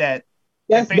that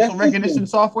facial recognition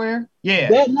software. Yeah.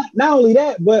 That not only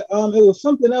that, but it was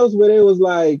something else where it was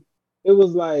like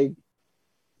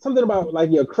something about like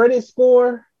your credit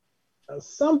score,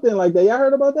 something like that. Y'all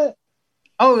heard about that?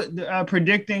 Oh,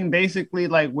 predicting basically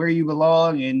like where you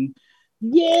belong and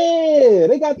yeah,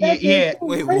 they got that. Yeah.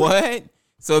 Wait, what?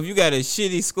 So if you got a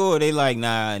shitty score, they like,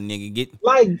 nah, nigga, get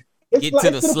to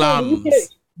the slums.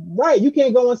 Right, you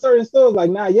can't go in certain stores like,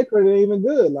 nah, your credit ain't even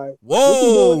good. Like,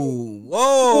 whoa.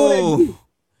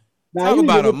 Talk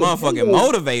about a motherfucking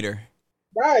motivator.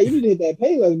 Right, you need to hit that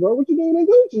Payless, bro. What you doing in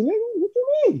Gucci, nigga? What you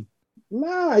mean?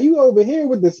 Nah, you over here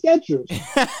with the Skechers.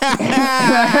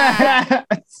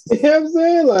 You know what I'm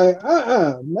saying? Like,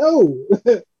 no.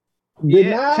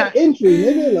 Denied entry,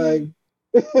 nigga.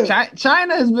 Like,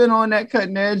 China has been on that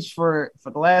cutting edge for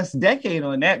the last decade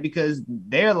on that because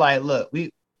they're like, look,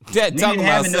 we talking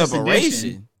about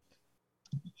separation.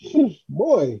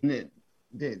 Boy.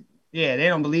 Yeah, they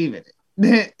don't believe in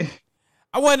it.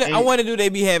 I wonder do they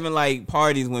be having like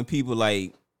parties when people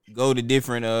like go to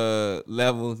different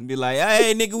levels and be like,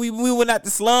 hey nigga, we went out the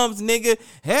slums, nigga.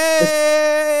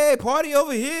 Hey, party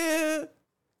over here.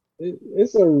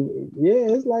 It's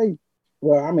like,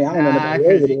 well, I mean, I don't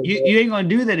know. You ain't gonna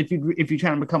do that if you're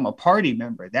trying to become a party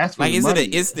member. That's what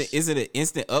like, is it an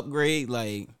instant upgrade?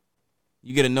 Like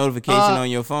you get a notification on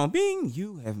your phone, bing,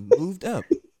 you have moved up.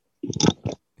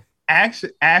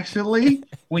 Actually,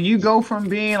 when you go from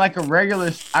being like a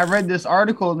regular, I read this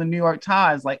article in the New York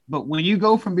Times, but when you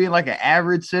go from being like an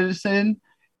average citizen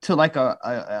to like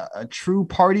a true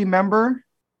party member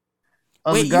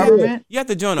of the government, you have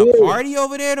to join a party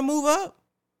over there to move up.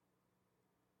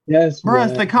 Yes, bro,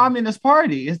 it's the Communist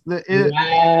Party.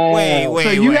 Wait. So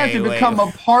you have to become a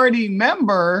party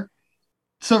member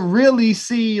to really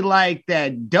see like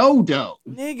that dodo.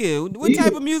 Nigga, what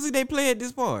type of music they play at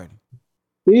this party?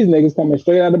 These niggas coming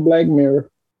straight out of Black Mirror.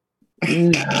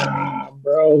 Nah,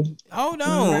 bro. Hold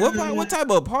on. What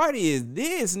type of party is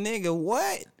this, nigga?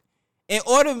 What? In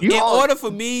order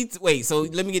for me to wait, so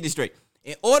let me get this straight.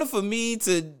 In order for me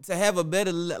to have a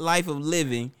better life of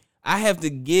living, I have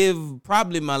to give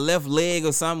probably my left leg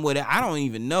or something with it. I don't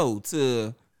even know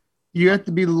to. You have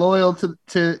to be loyal to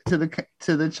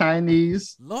the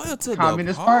Chinese loyal to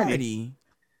Communist the Party.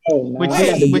 Oh, no.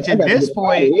 Which at this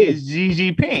point is Xi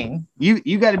Jinping.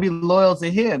 You got to be loyal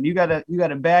to him. You got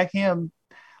to back him.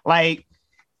 Like,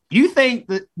 you think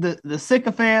the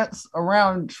sycophants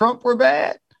around Trump were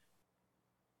bad?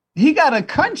 He got a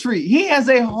country. He has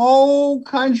a whole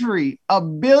country,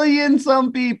 1 billion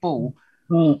some people,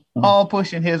 all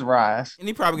pushing his rise. And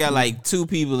he probably got like 2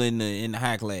 people in the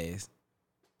high class.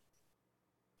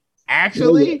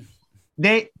 Actually,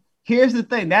 here's the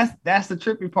thing. That's the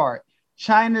trippy part.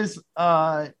 China's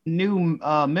new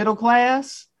middle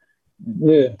class,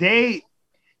 they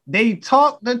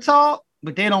talk the talk,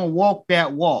 but they don't walk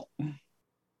that walk.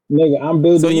 Nigga, I'm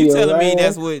building. So you telling me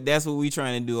that's what we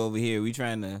trying to do over here? We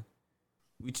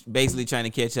basically trying to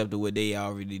catch up to what they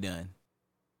already done.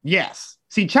 Yes.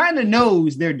 See, China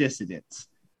knows they're dissidents,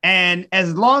 and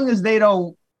as long as they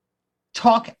don't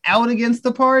talk out against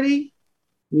the party,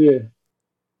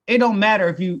 it don't matter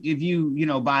if you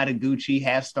buy the Gucci,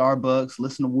 have Starbucks,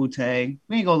 listen to Wu-Tang.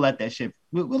 We ain't gonna let that shit.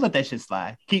 We'll let that shit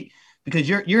slide. Because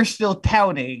you're still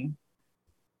touting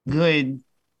good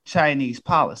Chinese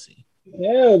policy.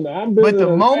 Yeah, but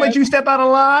the moment you step out of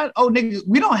line, oh nigga,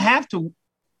 we don't have to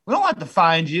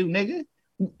find you, nigga.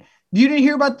 You didn't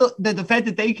hear about the fact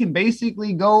that they can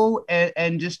basically go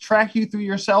and just track you through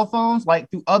your cell phones, like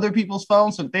through other people's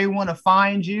phones. So if they want to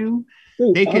find you,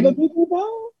 they can. Other people's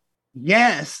phones?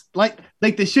 Yes, like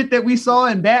the shit that we saw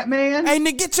in Batman. Hey,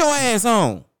 nigga, get your ass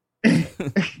on. Nah,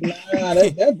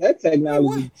 that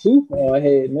technology too far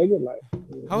ahead, nigga. Like,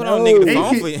 hold on, nigga.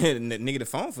 The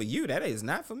phone for you. That is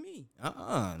not for me.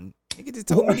 Nigga just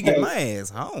told me to get my ass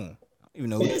home. I don't even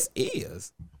know who this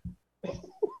is.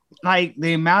 Like,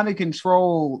 the amount of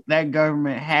control that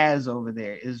government has over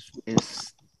there is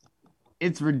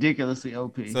it's ridiculously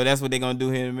OP. So that's what they're gonna do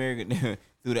here in America.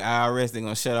 Through the IRS, they're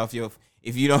gonna shut off your.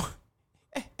 If you don't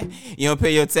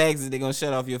pay your taxes, they're gonna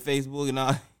shut off your Facebook and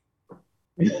all.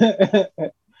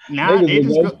 Nah, they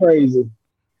just go crazy.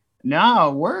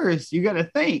 No, worse. You got to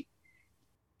think.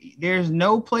 There's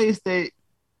no place that.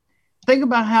 Think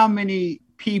about how many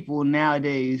people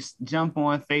nowadays jump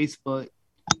on Facebook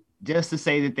just to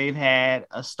say that they've had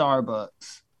a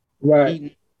Starbucks, right?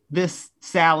 Eating this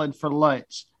salad for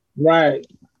lunch, right?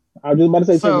 I was just about to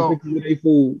say taking pictures of their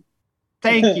food.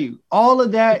 Thank you. All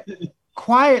of that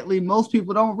quietly, most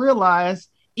people don't realize.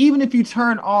 Even if you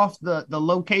turn off the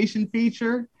location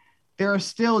feature, there are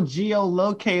still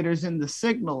geolocators in the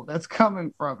signal that's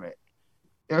coming from it.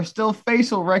 There's still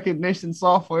facial recognition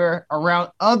software around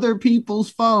other people's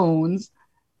phones.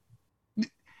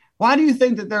 Why do you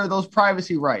think that there are those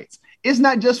privacy rights? It's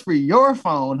not just for your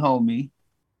phone, homie.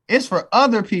 It's for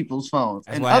other people's phones.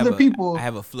 That's and other people. I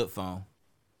have a flip phone.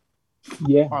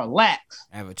 Yeah. Are lax.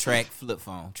 I have a track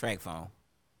phone.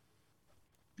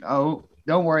 Oh,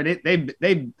 don't worry.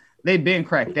 They been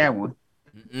cracked that one.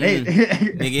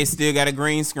 Nigga, it still got a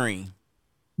green screen.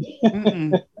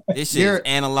 This shit is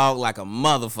analog like a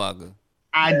motherfucker.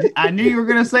 I knew you were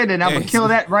gonna say that. I'm gonna kill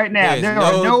that right now. There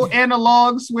are no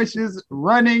analog switches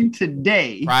running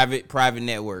today. Private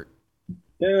network.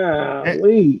 Yeah, a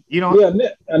nigga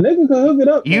can hook it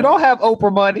up. You don't have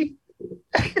Oprah money.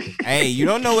 Hey, you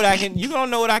don't know what I can. You don't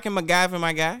know what I can MacGyver,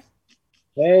 my guy.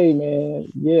 Hey man,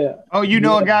 yeah. Oh, you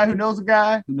know a guy who knows a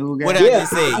guy who knows a guy. What I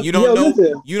just said. You don't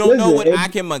know. You don't know what I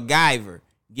can MacGyver.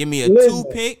 Give me a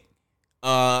toothpick,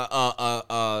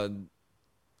 a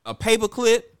paper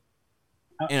clip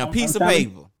and a piece of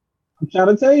paper. I'm trying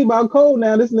to tell you about Cole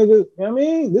now. This nigga, you know what I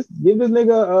mean, give this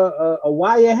nigga a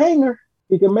wire hanger.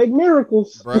 He can make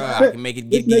miracles. Bro, I can make it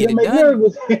get it done.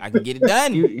 Miracles. I can get it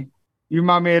done. You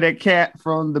remind me of that cat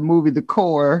from the movie The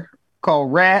Core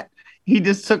called Rat. He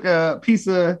just took a piece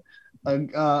of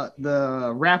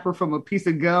the wrapper from a piece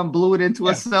of gum, blew it into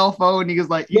a cell phone. He was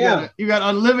like, you got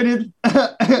unlimited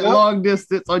long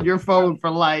distance on your phone for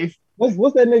life.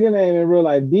 What's that nigga name in real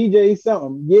life? DJ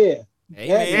something. Yeah.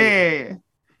 Yeah.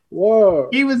 Whoa.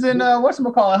 He was in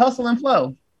whatchamacallit, Hustle and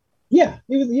Flow. Yeah,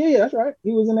 he was. Yeah, that's right.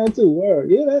 He was in that too.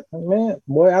 Word. Yeah, that man,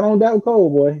 boy. I don't doubt Cole,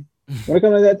 boy. When it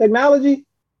comes to that technology,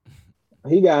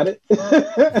 he got it.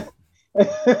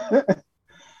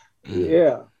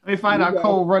 Yeah. Let me find out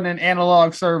Cole running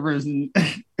analog servers and.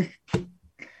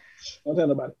 Don't tell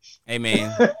nobody. Hey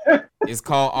man, it's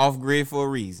called off grid for a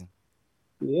reason.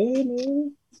 Yeah,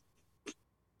 man.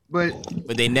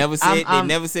 But they never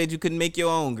said you couldn't make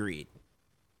your own grid.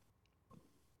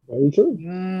 Very true.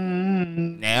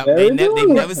 Now they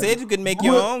never said you could make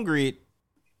your own grid.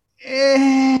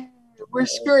 We're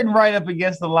skirting right up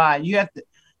against the line. It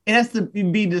has to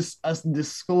be a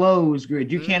disclosed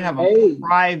grid. You can't have a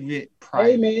private.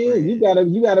 Hey man, grid.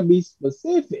 you gotta be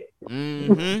specific.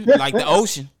 Like the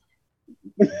ocean.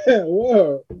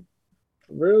 Whoa,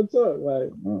 real talk, like.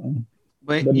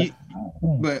 But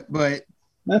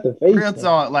not the face. Real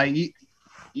talk, like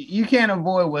you can't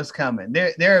avoid what's coming.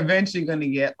 They're eventually going to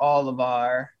get all of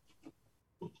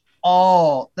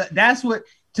that's what,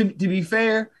 to be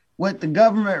fair, what the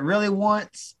government really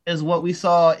wants is what we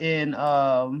saw in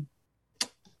that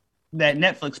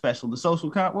Netflix special, the social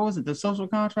what was it, the social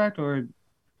contract, or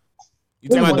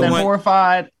the one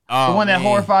that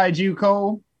horrified you,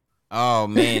 Cole? Oh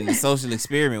man, the social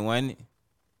experiment, wasn't it?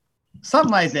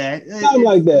 Something like that. Something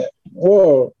like that.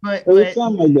 Whoa. But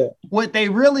something like that. What they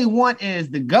really want is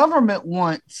the government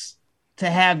wants to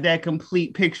have that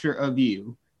complete picture of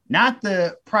you, not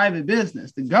the private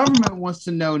business. The government wants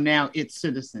to know now its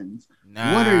citizens.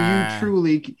 What are you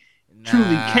truly capable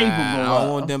of? I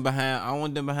want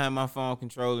them behind my phone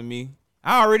controlling me.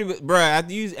 I already, bro.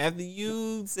 After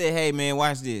you said, "Hey man,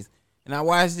 watch this," and I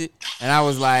watched it, and I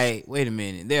was like, "Wait a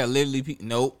minute, there are literally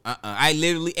nope." I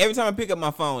literally every time I pick up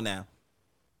my phone now,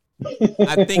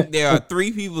 I think there are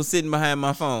 3 people sitting behind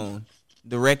my phone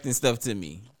directing stuff to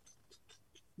me.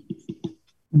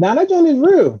 Now that joint is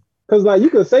real, cause like you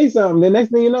could say something, the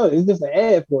next thing you know, it's just an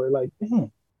ad for it. Like,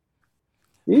 damn.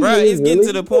 Bro, it's getting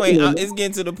to the point.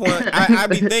 I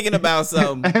be thinking about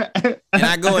something, and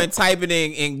I go and type it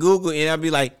in Google, and I be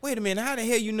like, "Wait a minute, how the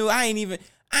hell you knew? This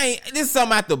is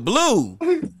something out the blue,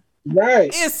 right?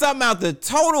 It's something out the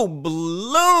total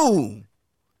blue,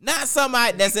 not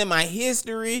something that's in my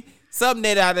history, something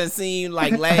that I done seen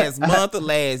like last month or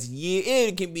last year.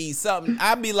 It can be something.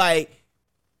 I'd be like,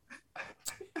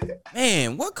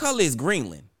 man, what color is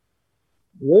Greenland?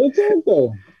 Real talk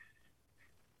though.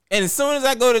 And as soon as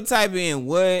I go to type in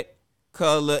what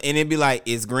color, and it be like,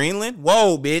 it's Greenland?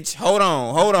 Whoa, bitch. Hold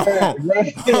on. Hold up,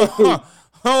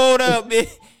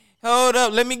 bitch. Hold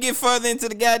up. Let me get further into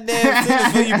the goddamn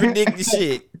sentence before you predict the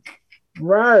shit.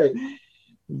 Right.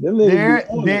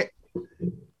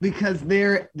 Because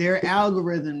their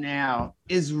algorithm now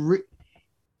is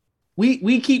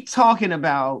we keep talking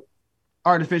about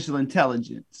artificial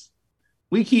intelligence.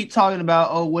 We keep talking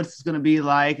about what's it's going to be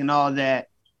like and all that.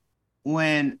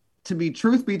 When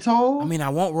truth be told, I mean, I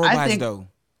want robots though.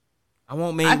 I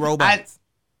want made robots.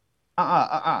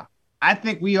 I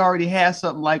think we already have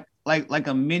something like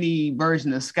a mini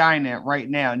version of Skynet right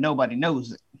now. Nobody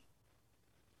knows it.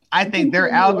 I think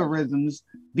their algorithms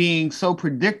being so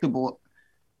predictable.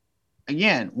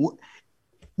 Again,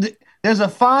 there's a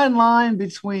fine line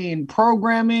between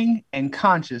programming and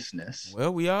consciousness.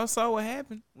 Well, we all saw what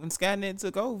happened when Skynet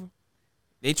took over.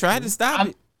 They tried to stop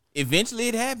it. Eventually,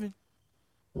 it happened.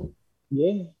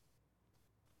 Yeah.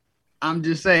 I'm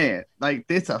just saying, like,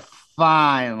 it's a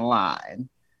fine line.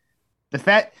 The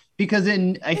fact, because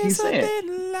like you said,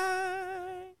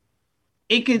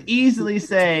 it could easily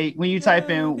say when you type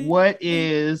in what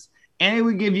is, and it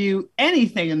would give you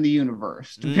anything in the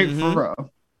universe to pick from.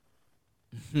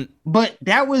 But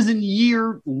that was in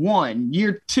year 1,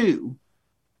 year 2.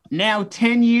 Now,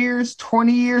 10 years,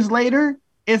 20 years later,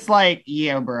 it's like,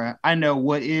 yeah, bro, I know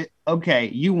what it. Okay,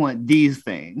 you want these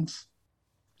things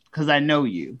because I know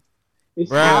you.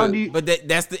 Bro, but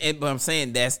but I'm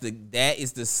saying that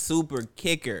is the super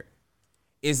kicker.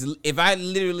 Is if I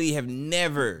literally have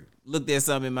never looked at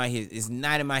something in my history, it's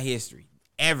not in my history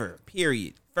ever.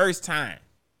 Period. First time.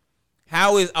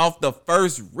 How is off the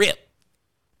first rip?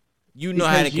 You know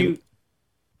how to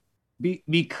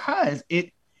because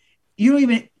you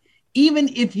don't even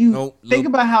if you think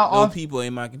about how often people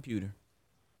in my computer.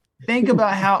 Think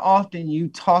about how often you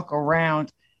talk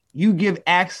around, you give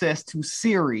access to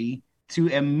Siri to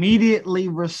immediately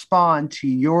respond to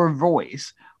your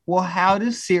voice. Well, how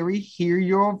does Siri hear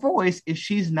your voice if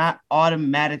she's not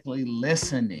automatically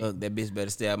listening? Look, that bitch better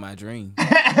stay out my dream.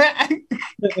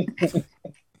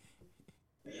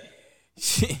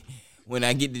 When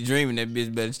I get to dreaming, that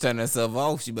bitch better turn herself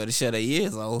off. She better shut her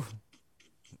ears off.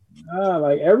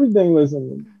 Like everything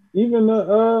listening. Even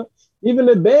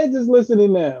the beds is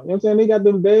listening now. You know what I'm saying? They got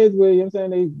them beds where, you know what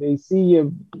I'm saying, they see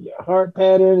your heart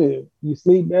pattern and you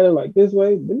sleep better like this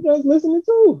way. Them guys listening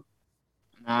too.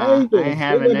 Nah, I ain't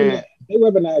having that. They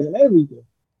weaponizing everything.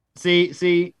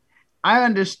 See, I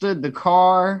understood the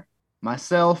car, my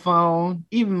cell phone,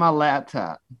 even my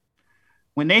laptop.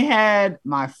 When they had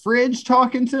my fridge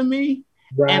talking to me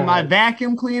and my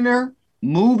vacuum cleaner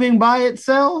moving by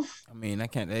itself, I mean, I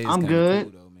can't. I'm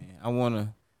good. Cool though, man. I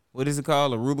wanna. What is it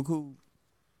called? A Rubik's?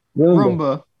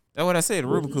 Roomba. That's what I said. A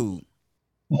Rubik's.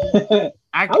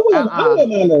 I wouldn't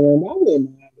mind a Roomba. I wouldn't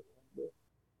mind it.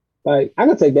 Like I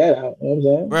could take that out. You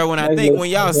know what I'm saying? Bro, when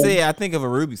y'all say it, I think of a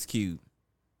Rubik's cube.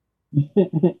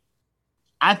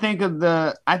 I think of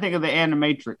the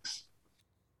Animatrix.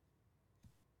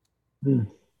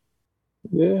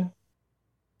 Yeah.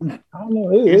 I don't know.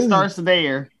 It starts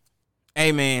there.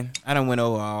 Hey man, I done went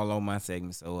over all on my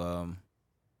segments, so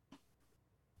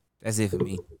that's it for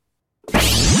me. I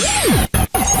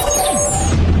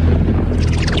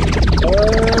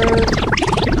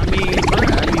mean,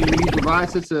 you provide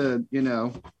such a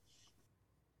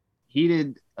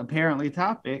heated apparently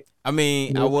topic. I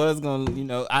mean, I was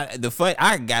gonna,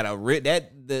 I got a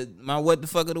my what the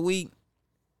fuck of the week.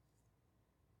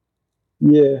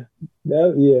 Yeah,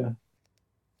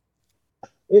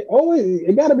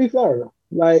 It gotta be Florida.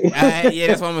 Like, yeah,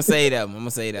 that's what I'm gonna say.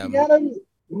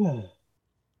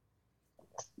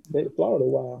 Florida,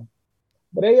 wow.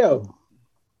 But hey, yo,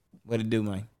 what it do,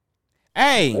 man?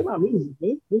 Hey, play my music,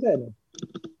 man. What's happening?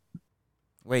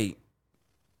 Wait,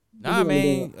 nah,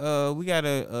 man. We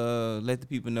gotta let the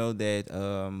people know that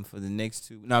for the next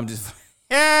two. No, I'm just.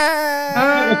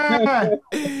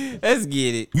 Let's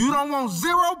get it. You don't want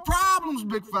zero problems,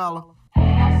 big fella.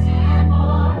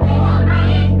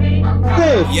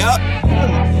 Yup.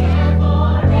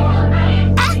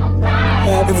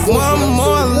 If one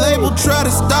more label try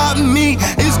to stop me,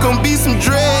 it's gonna be some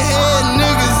dreadhead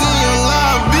niggas in your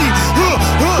lobby.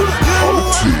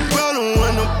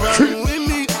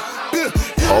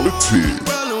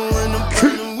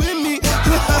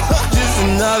 Just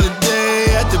another day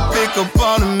at the pick up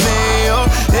on the mail.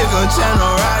 They gon'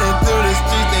 channel riding through the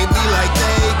streets, they be like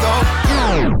they go.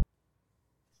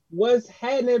 What's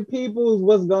happening, peoples?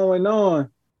 What's going on?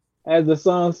 As the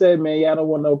song said, man, y'all don't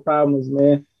want no problems,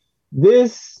 man.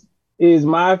 This is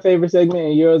my favorite segment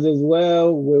and yours as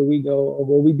well, where we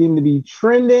deem to be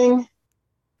trending.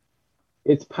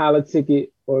 It's Politic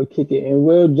It or Kick It. And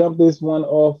we'll jump this one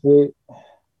off with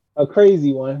a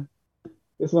crazy one.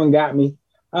 This one got me.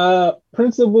 A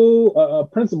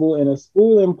principal and a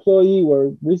school employee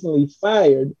were recently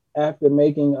fired after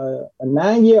making a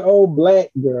 9-year-old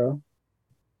black girl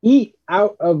eat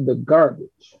out of the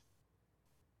garbage.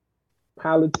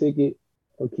 Politic it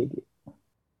or kick it.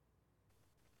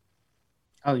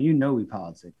 Oh, we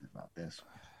politic about this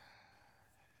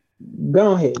one.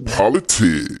 Go ahead.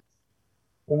 Politic.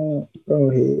 Go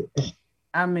ahead.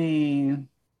 I mean,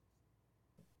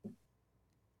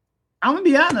 I'm gonna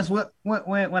be honest.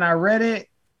 When I read it,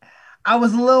 I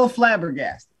was a little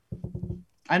flabbergasted.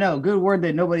 I know, good word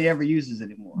that nobody ever uses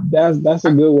anymore. That's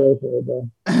a good word for it, bro.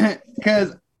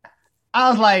 Because I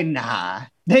was like, nah,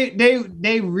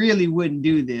 they really wouldn't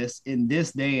do this in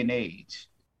this day and age.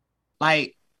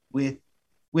 Like with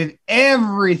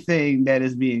everything that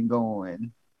is being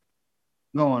going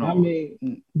on. I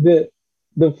mean, the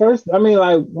first, I mean,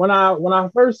 like when I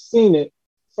first seen it,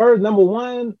 number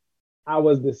one, I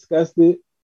was disgusted.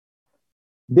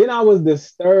 Then I was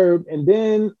disturbed, and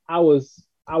then I was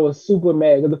super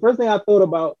mad because the first thing I thought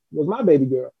about was my baby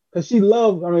girl because she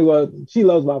loves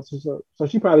lobsters, so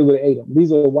she probably would have ate them.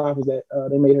 These are the waffles that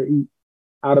they made her eat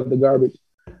out of the garbage.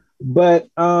 But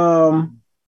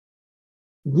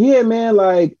yeah, man,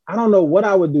 like I don't know what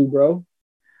I would do, bro.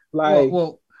 Like,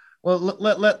 well,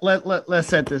 let's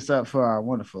set this up for our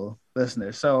wonderful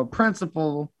listeners. So, a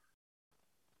principal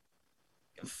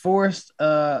forced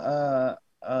a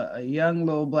young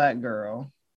little black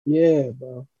girl, yeah,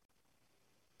 bro,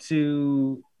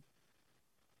 to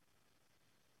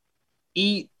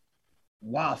eat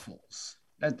waffles.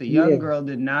 that the young girl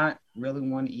did not really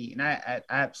want to eat. And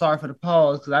I'm sorry for the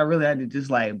pause because I really had to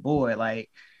just like, boy, like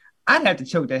I'd have to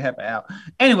choke that heifer out.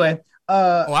 Anyway,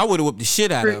 I would have whooped the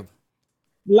shit out of her.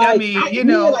 Like, I mean,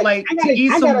 to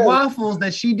eat some waffles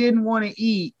that she didn't want to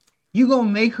eat, you gonna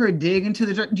make her dig into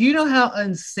the dirt. Do you know how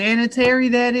unsanitary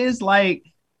that is? Like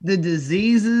the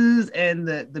diseases and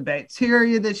the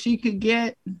bacteria that she could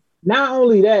get. Not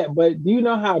only that, but do you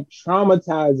know how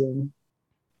traumatizing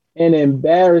and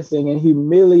embarrassing and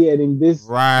humiliating this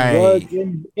was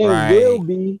and will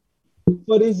be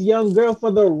for this young girl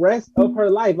for the rest of her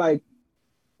life? Like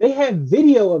they have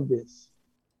video of this.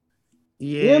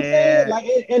 Yeah, you know what I'm saying? Like,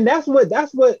 and that's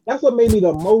what made me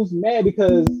the most mad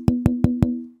because,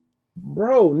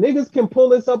 bro, niggas can pull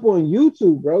this up on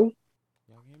YouTube, bro.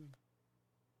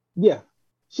 Yeah,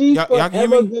 she's y'all can hear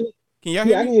me? Gonna... Can y'all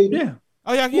hear me? Yeah.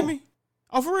 Oh, y'all can hear me?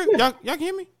 Oh, for real? Y'all can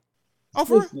hear me? Oh,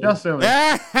 for real? Y'all silly.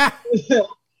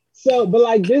 So, but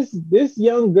like this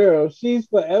young girl, she's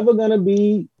forever gonna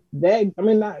be that. I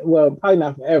mean, probably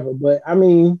not forever, but I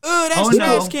mean, that's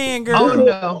trash can girl. Oh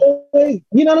no, always,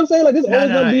 you know what I'm saying? Like this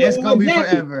it's gonna be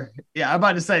forever. Yeah, I'm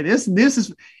about to say this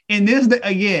is in this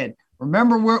again.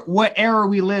 Remember what era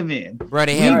we live in, bro?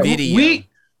 They have video.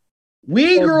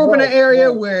 We grew up in an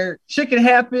area where shit can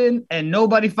happen and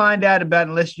nobody find out about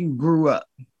it unless you grew up.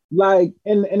 Like,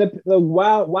 and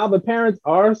while the parents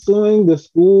are suing the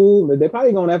school, they're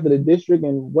probably going after the district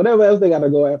and whatever else they got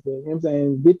to go after. You know what I'm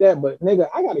saying? Get that, but nigga,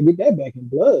 I got to get that back in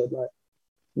blood. Like,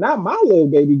 not my little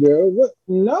baby girl. What?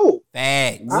 No.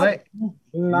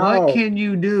 What can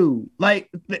you do?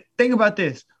 Like, think about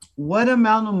this. What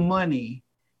amount of money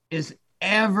is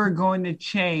ever going to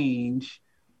change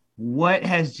what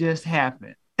has just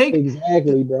happened?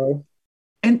 Exactly, bro.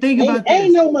 And think about this.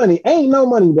 Ain't no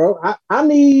money, bro. I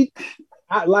need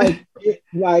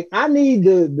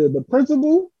the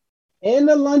principal and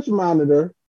the lunch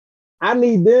monitor. I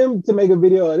need them to make a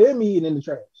video of them eating in the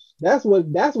trash. That's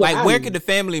what. Like, where could the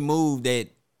family move? That,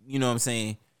 you know what I'm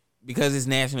saying? Because it's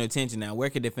national attention now.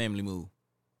 Where could the family move?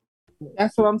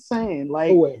 That's what I'm saying.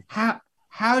 Like, how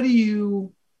do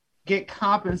you get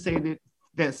compensated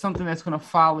that something that's going to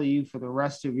follow you for the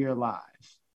rest of your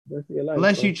lives?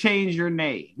 Unless you change your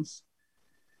names.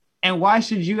 And why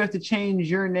should you have to change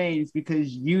your names because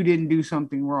you didn't do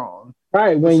something wrong?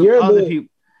 Right. When you're other people,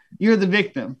 you're the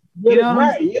victim. You're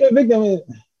the victim.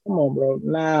 Come on, bro.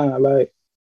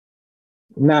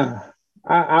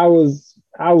 I was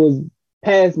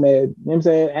past mad. You know what I'm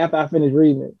saying? After I finished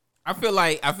reading it. I feel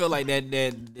like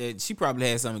that she probably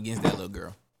had something against that little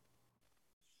girl.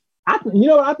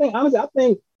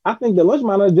 I think the lunch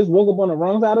monitor just woke up on the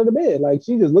wrong side of the bed. Like,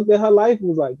 she just looked at her life and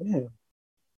was like, damn,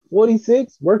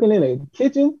 46, working in a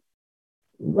kitchen,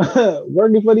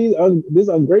 working for this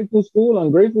ungrateful school,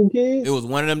 ungrateful kids. It was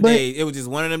one of them days. It was just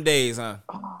one of them days, huh?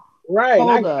 Right.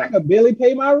 I could barely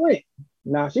pay my rent.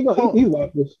 Nah, she gonna eat these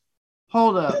waffles.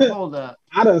 Hold up.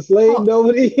 I done slaved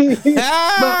over these. You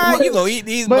gonna eat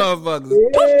these motherfuckers.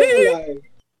 Yeah,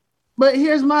 but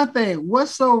here's my thing.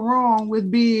 What's so wrong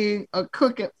with being a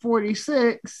cook at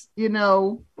 46, you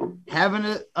know, having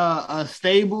a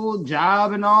stable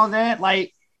job and all that?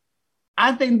 Like,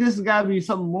 I think this has got to be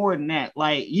something more than that.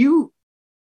 Like, you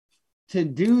to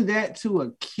do that to a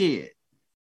kid.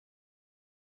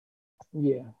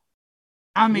 Yeah.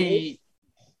 I mean,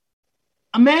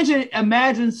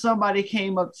 imagine somebody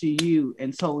came up to you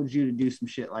and told you to do some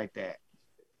shit like that.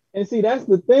 And see, that's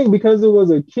the thing, because it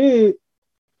was a kid.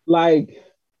 Like,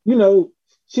 you know,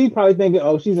 she's probably thinking,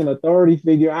 oh, she's an authority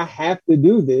figure. I have to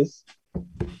do this.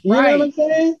 You know what I'm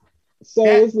saying? So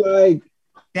it's like,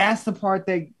 that's the part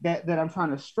that I'm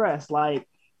trying to stress. Like,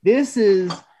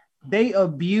 they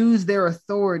abuse their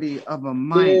authority of a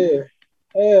minor.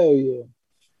 Yeah. Hell yeah.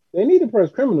 They need to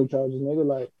press criminal charges, nigga.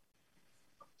 Like,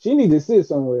 she needs to sit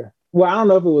somewhere. Well, I don't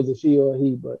know if it was a she or a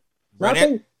he, but I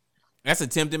think that's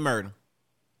attempted murder.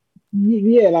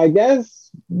 Yeah, like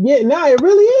it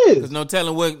really is. There's no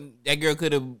telling what that girl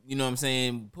could have, you know what I'm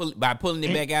saying, by pulling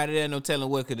it back out of there, no telling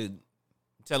what could have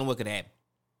happened.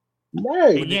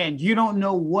 Right. Again, you don't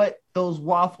know what those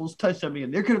waffles touched up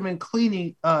in. There could have been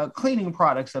cleaning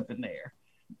products up in there.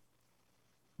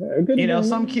 You know,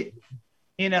 some kid,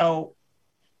 you know,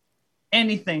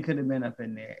 anything could have been up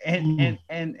in there, and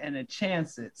a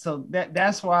chance it. So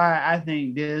that's why I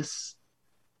think this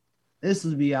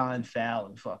is beyond foul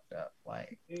and fucked up.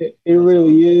 Like, it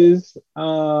really is.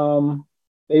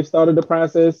 They've started the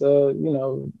process of, you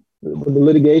know, with the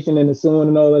litigation and the suing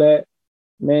and all of that.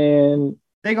 Man,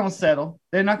 they're gonna settle.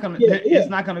 They're not gonna. It's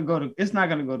not gonna go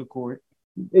to court.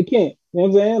 They can't. You know what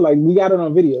I'm saying? Like, we got it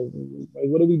on video. Like,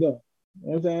 what are we doing? You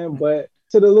know what I'm saying? But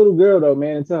to the little girl though,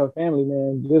 man, and to her family,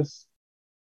 man, just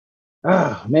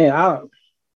Man, Our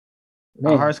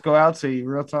man, hearts go out to you,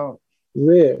 real talk.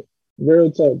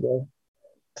 real talk, bro.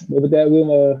 But with that,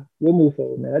 we'll move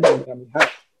forward, man. That just got me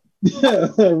hot.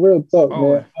 Real talk,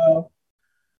 man.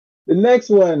 The next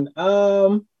one,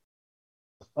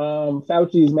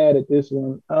 Fauci is mad at this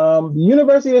one. The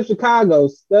University of Chicago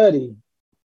study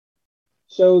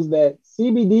shows that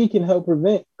CBD can help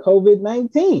prevent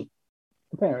COVID-19.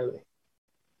 Apparently,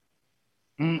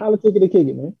 politics to kick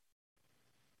it, man.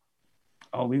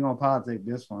 Oh, we gonna politic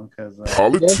this one because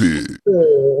politics.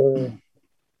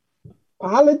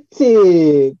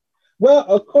 Politics. Well,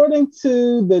 according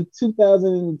to the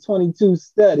 2022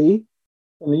 study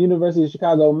from the University of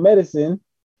Chicago Medicine,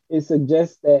 it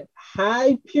suggests that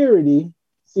high purity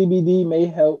CBD may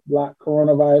help block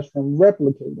coronavirus from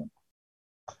replicating.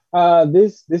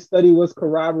 This study was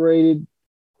corroborated.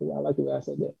 I like the way I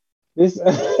said that. This,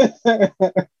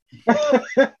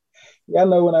 y'all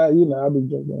know when I'll be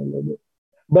joking a little bit,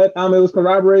 but it was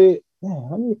corroborated.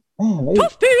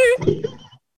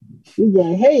 He's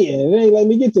going, hey, and it ain't let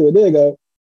me get to it. There you go.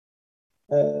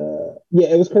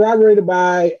 It was corroborated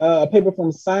by a paper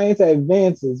from Science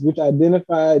Advances, which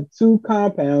identified two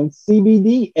compounds,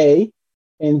 CBDA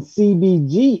and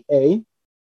CBGA,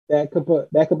 that could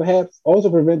perhaps also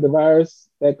prevent the virus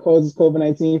that causes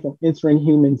COVID-19 from entering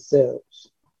human cells.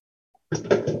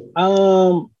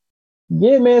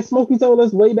 Yeah, man, Smokey told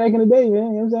us way back in the day, man. You know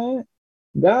what I'm saying?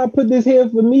 God put this here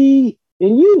for me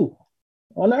and you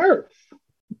on the earth.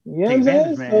 You know what I'm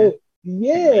saying? Man. So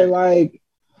yeah, like,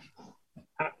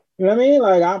 you know what I mean?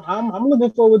 Like, I'm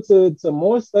looking forward to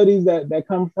more studies that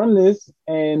come from this,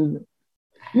 and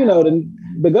you know,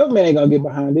 the government ain't gonna get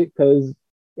behind it because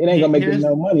it ain't gonna make them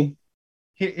no money.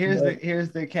 Here's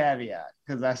the caveat,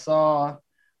 because I saw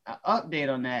an update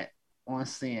on that on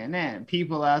CNN.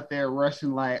 People out there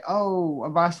rushing like, oh, I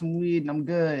buy some weed and I'm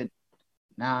good.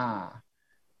 Nah,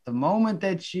 the moment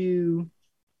that you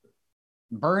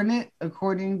burn it,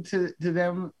 according to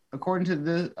them, according to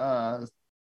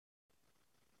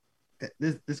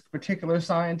this particular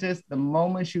scientist, the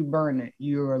moment you burn it,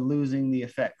 you are losing the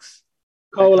effects.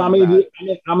 Cole, I'm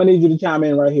gonna need you to chime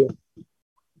in right here.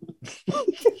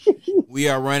 We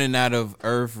are running out of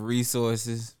Earth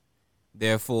resources.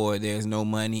 Therefore, there's no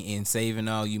money in saving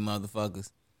all you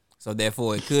motherfuckers. So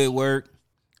therefore, it could work.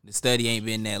 The study ain't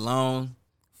been that long.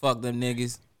 Fuck them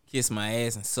niggas. Kiss my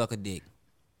ass and suck a dick.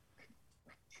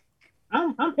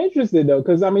 I'm interested though,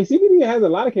 because I mean, CBD has a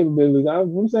lot of capabilities.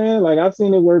 I'm saying, like, I've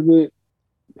seen it work with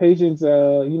patients, with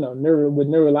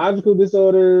neurological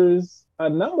disorders, a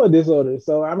number of disorders.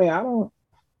 So I mean, I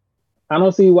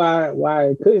don't see why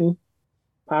it couldn't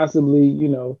possibly,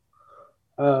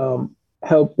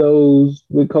 help those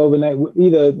with COVID-19,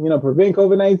 either prevent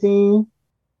COVID-19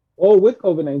 or with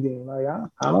COVID-19. Like,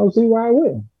 I don't see why it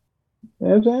wouldn't. You know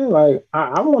what I'm saying? Like,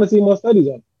 I want to see more studies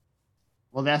on it.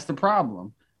 Well, that's the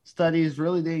problem. Studies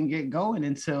really didn't get going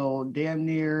until damn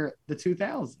near the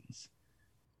 2000s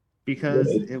because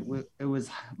it was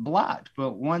blocked.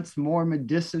 But once more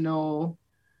medicinal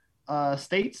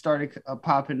states started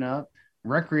popping up,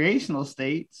 recreational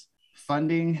states,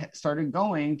 funding started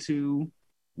going to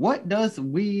what does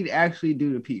weed actually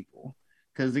do to people?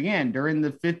 Because again, during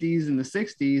the 50s and the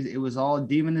 60s, it was all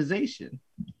demonization.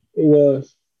 It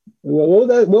was. What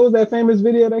was that famous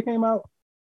video that came out?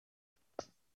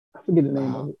 I forget the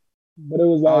name of it, but it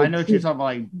was like, I know what you're talking about,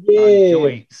 like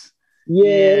joints.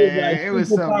 Yeah, it was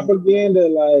some propaganda.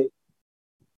 Like,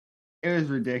 it was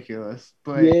ridiculous,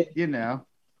 but they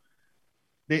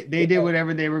did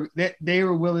whatever they were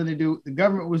willing to do. The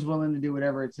government was willing to do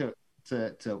whatever it took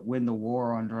to win the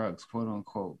war on drugs, quote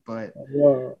unquote. But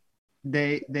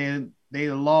they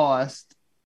lost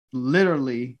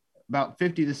literally about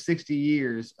 50 to 60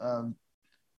 years of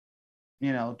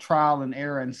trial and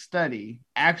error and study,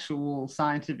 actual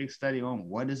scientific study on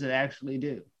what does it actually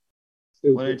do,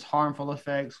 what are its harmful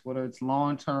effects, what are its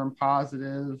long-term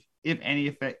positive, if any,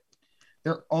 effect.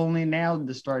 They're only now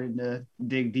just starting to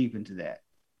dig deep into that.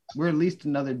 We're at least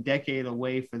another decade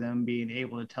away for them being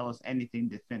able to tell us anything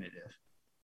definitive.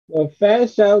 Well,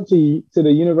 fast shout to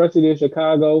the University of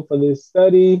Chicago for this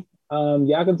study.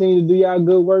 Y'all continue to do y'all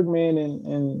good work, man, and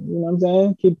you know what I'm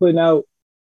saying? Keep putting out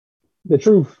the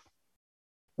truth.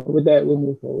 With that, we'll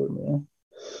move forward, man.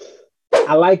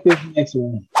 I like this next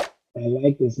one. You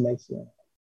know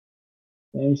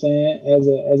what I'm saying?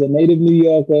 As a native New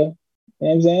Yorker, you know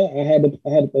what I'm saying? I had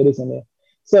to throw this in there.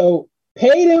 So,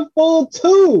 Paid in Full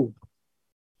 2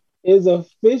 is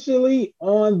officially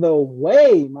on the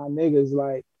way, my niggas.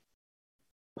 Like,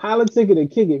 politic it or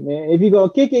kick it, man. If you're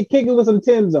gonna kick it with some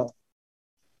Tim's on.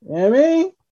 You know what I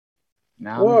mean?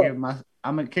 Now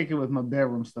I'm gonna kick it with my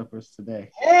bedroom slippers today.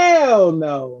 Hell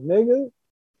no, nigga.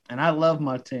 And I love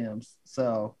my Timbs.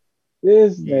 So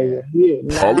this nigga here.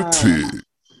 Politic.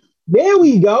 There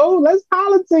we go. Let's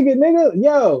politic it, nigga.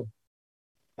 Yo,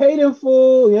 paid in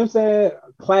full. You know what I'm saying?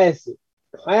 Classic,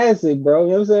 bro.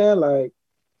 You know what I'm saying? Like,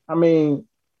 I mean,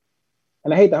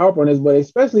 and I hate to harp on this, but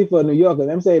especially for New Yorkers, you know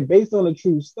what I'm saying, based on a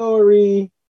true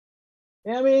story. You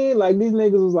know what I mean? Like, these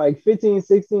niggas was like 15,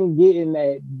 16 getting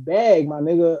that bag, my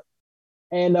nigga.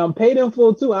 And paid in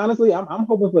full too. Honestly, I'm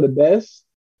hoping for the best.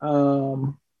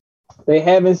 They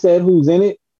haven't said who's in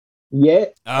it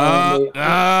yet.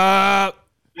 I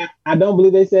don't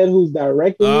believe they said who's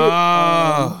directing it.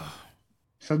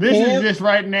 So this is just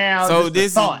right now. So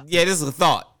this is a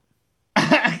thought.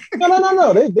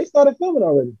 No. They started filming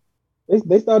already.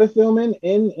 They started filming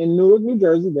in Newark, New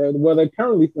Jersey. They're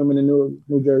currently filming in Newark,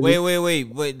 New Jersey. Wait.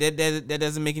 But that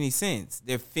doesn't make any sense.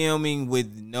 They're filming with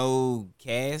no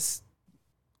cast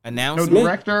announcement. No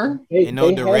director.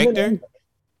 No director.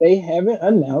 They haven't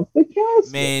announced the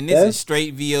cast. Man, this is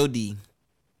straight VOD.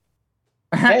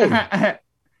 Hey.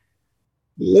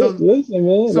 Listen,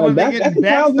 man. So like, that's the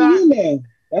time we in there.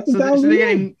 That's the time they're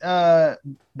getting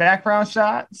background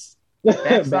shots.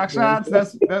 Backstock shots.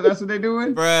 That's what they're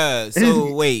doing, bruh.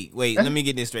 So wait. Let me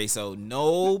get this straight. So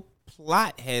no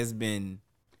plot has been,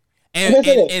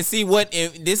 and see what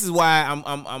this is why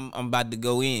I'm about to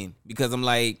go in, because I'm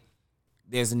like,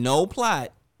 there's no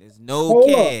plot, there's no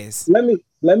cast. Let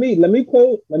me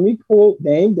quote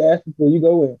Dame Dash before you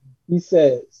go in. He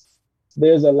says,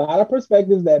 "There's a lot of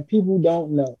perspectives that people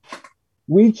don't know.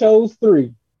 We chose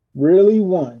 3, really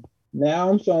 1. Now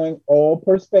I'm showing all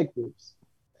perspectives."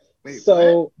 Wait,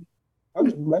 so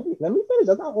let me finish.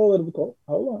 That's not all of the quote.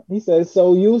 Hold on. He says,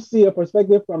 so you'll see a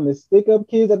perspective from the stick-up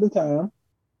kids at the time,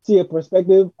 see a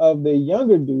perspective of the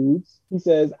younger dudes. He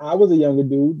says, I was a younger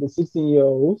dude, the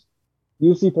 16-year-olds.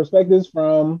 You'll see perspectives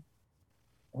from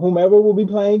whomever will be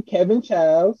playing Kevin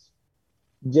Childs,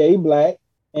 Jay Black,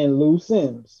 and Lou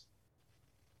Sims.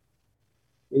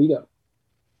 There you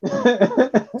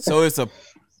go. So it's a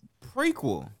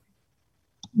prequel.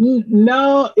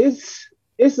 No, it's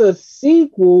a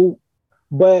sequel,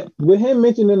 but with him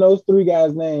mentioning those 3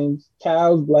 guys' names,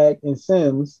 Childs, Black, and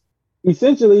Sims,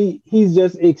 essentially he's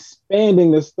just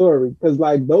expanding the story, because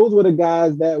like those were the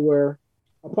guys that were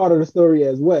a part of the story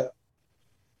as well.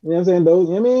 You know what I'm saying? Those,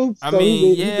 you know what I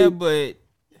mean? But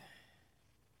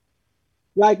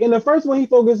like in the first one, he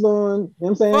focused on, you know what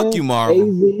I'm saying? Fuck you,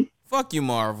 Marvel. AZ. Fuck you,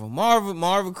 Marvel.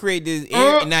 Marvel created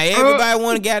this. Now everybody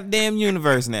want a goddamn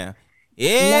universe now.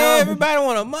 Yeah, everybody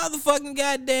want a motherfucking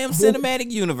goddamn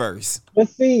cinematic universe. But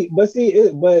this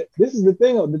is the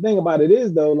thing. The thing about it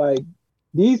is though, like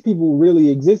these people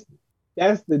really existed.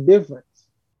 That's the difference.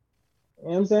 You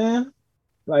know what I'm saying?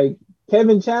 Like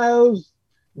Kevin Childs.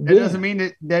 That doesn't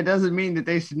mean that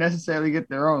they should necessarily get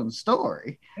their own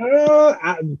story.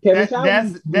 Kevin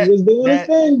Childs was doing his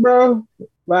thing, bro.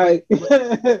 Like,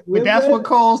 but that's what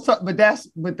Cole's. But that's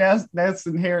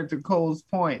inherent to Cole's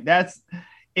point. That's.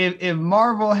 If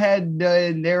Marvel had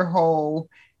done their whole,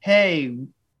 hey,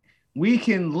 we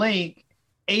can link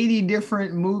 80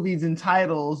 different movies and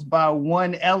titles by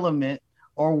one element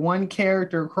or one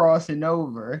character crossing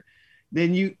over,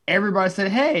 then everybody said,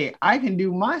 hey, I can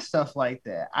do my stuff like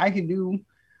that. I can do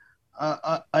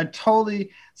a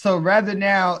totally. So rather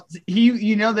now,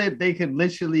 that they could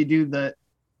literally do the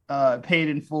paid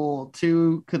in full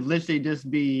 2 could literally just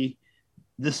be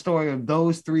the story of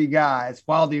those 3 guys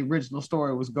while the original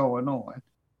story was going on,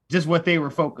 just what they were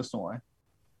focused on.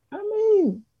 I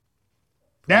mean,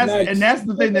 that's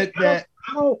the thing that I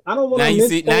don't want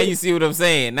to. Now you see what I'm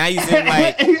saying. Now you see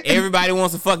like everybody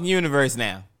wants a fucking universe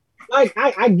now. Like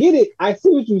I get it. I see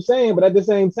what you're saying, but at the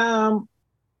same time,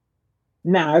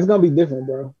 it's gonna be different,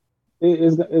 bro.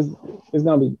 It's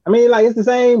gonna be. I mean, like it's the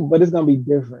same, but it's gonna be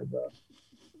different, bro.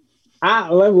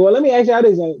 Let me ask y'all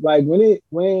this: like when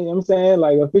I'm saying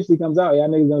like officially comes out, y'all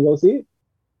niggas gonna go see it?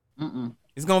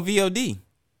 It's gonna VOD.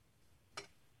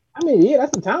 I mean, yeah, that's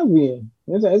the time we in.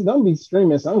 It's gonna be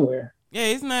streaming somewhere. Yeah,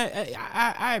 it's not.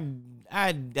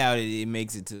 I doubt it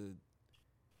makes it to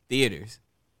theaters.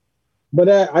 But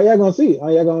are y'all gonna see it?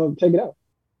 Are y'all gonna check it out?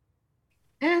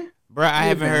 Bro, I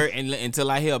haven't heard until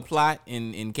I hear a plot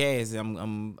in cast. I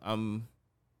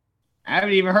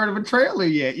haven't even heard of a trailer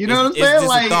yet. You know what I'm saying?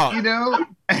 Like, you know,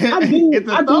 it's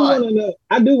a thought.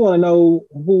 I do want to know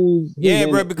who's yeah,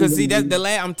 bro. Because see, that's the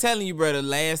last. I'm telling you, bro. The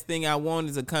last thing I want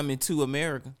is a Coming to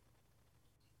America.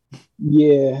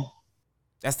 Yeah,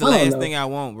 that's the last thing I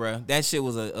want, bro. That shit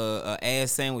was a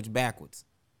ass sandwich backwards.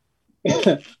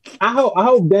 I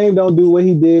hope Dame don't do what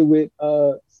he did with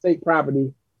State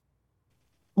Property.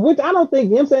 which I don't think, you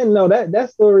know what I'm saying? No, that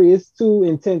story is too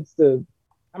intense to,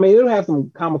 I mean, it'll have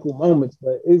some comical moments,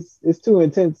 but it's too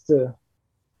intense to,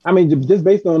 I mean, just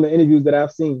based on the interviews that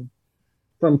I've seen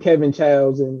from Kevin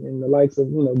Childs and the likes of,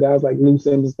 you know, guys like Lou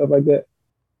Sims and stuff like that,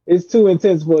 it's too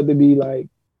intense for it to be like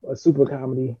a super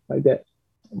comedy like that.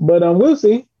 But we'll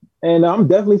see. And I'm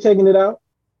definitely checking it out.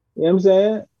 You know what I'm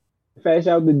saying? Fast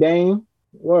out the Dame.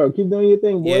 Word, keep doing your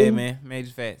thing, boy. Yeah, man.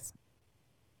 Major facts.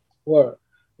 Word.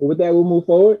 But with that, we'll move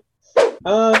forward.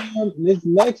 This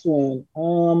next one,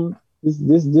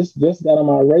 this just got on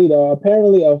my radar.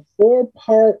 Apparently, a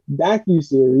 4-part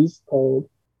docuseries called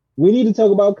 "We Need to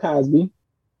Talk About Cosby"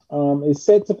 is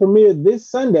set to premiere this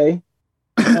Sunday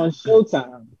on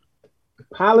Showtime.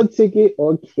 Politic it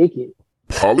or kick it.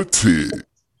 Politic.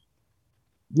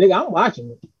 Nigga, I'm watching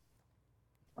it.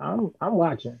 I'm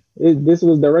watching. This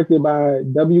was directed by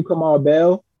W. Kamau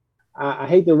Bell. I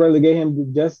hate to relegate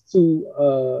him just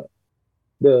to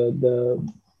the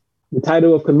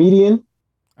title of comedian.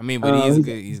 I mean, but he's a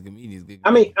comedian. He's a good.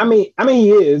 I mean, he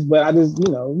is, but I just,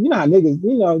 you know how niggas,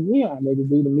 you know how niggas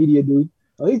do, the media do.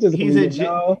 Oh, he's just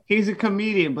he's a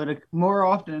comedian, but more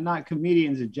often than not,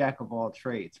 comedians are jack of all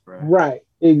trades, bro. Right,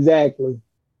 exactly.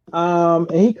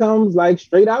 And he comes like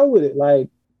straight out with it, like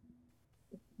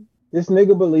this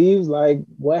nigga believes like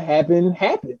what happened,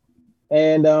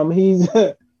 and he's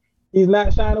he's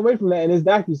not shying away from that in his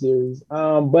docuseries.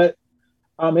 But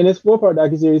in his 4-part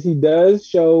docuseries, he does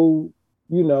show,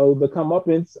 you know, the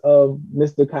comeuppance of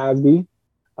Mr. Cosby,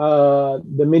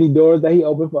 the many doors that he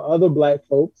opened for other Black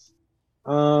folks.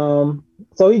 So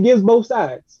he gives both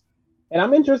sides, and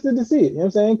I'm interested to see it. You know what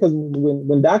I'm saying? Because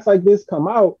when docs like this come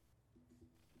out,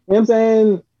 you know what I'm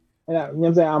saying, and you know what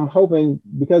I'm saying, I'm hoping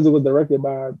because it was directed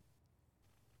by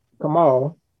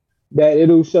Kamau that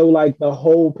it'll show like the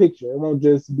whole picture. It won't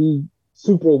just be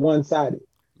super one-sided.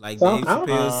 Like Dave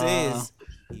Chappelle says,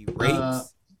 he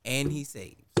rapes and he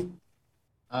saves.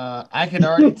 I can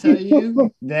already tell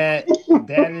you that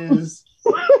is.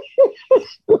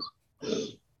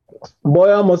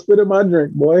 Boy, I'm gonna spit in my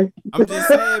drink, boy. I'm just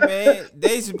saying, man.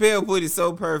 Dave Chappelle put it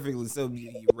so perfectly. So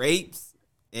he rapes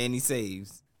and he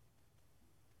saves.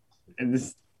 And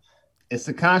it's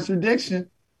a contradiction.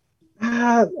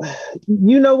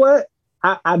 You know what?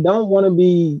 I don't want to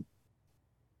be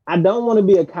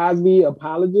a Cosby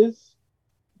apologist,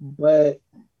 but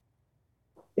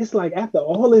it's like after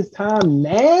all this time,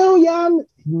 now y'all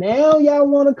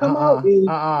want to come out.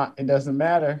 It doesn't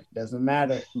matter.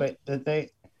 But the thing,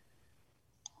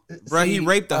 bro, he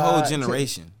raped a whole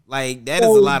generation. Like that is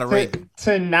a lot of raping.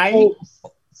 Tonight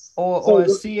or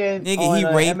seeing nigga, he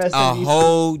raped a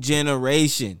whole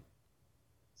generation.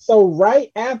 So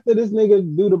right after this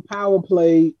nigga do the power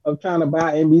play of trying to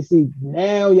buy NBC,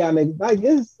 now y'all niggas like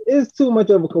it's too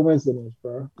much of a coincidence,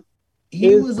 bro.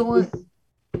 He was on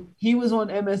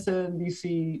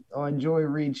MSNBC on Joy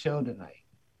Reid show tonight,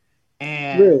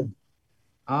 and really?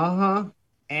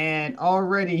 And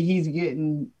already he's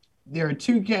getting. There are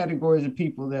 2 categories of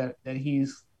people that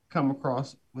he's come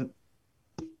across with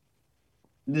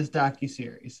this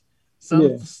docuseries.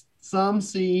 Some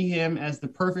see him as the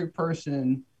perfect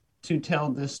person to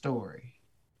tell this story,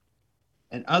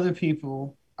 and other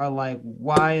people are like,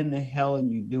 "Why in the hell are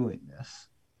you doing this?"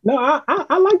 No,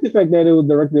 I like the fact that it was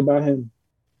directed by him.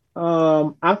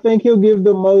 I think he'll give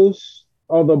the most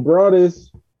or the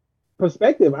broadest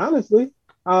perspective, honestly,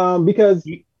 because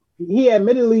he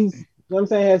admittedly, you know what I'm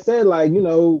saying, has said like, you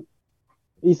know,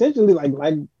 essentially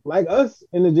like us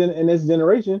in this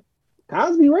generation,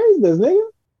 Cosby raised us,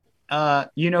 nigga.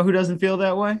 You know who doesn't feel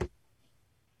that way?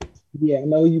 Yeah, I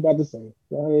know who you about to say.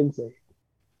 Go ahead and say it.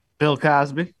 Bill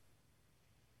Cosby.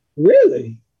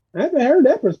 Really? I haven't heard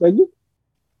that perspective.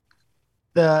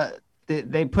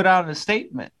 They put out a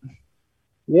statement.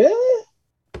 Yeah.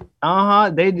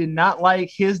 They did not like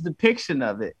his depiction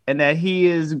of it, and that he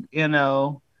is, you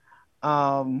know,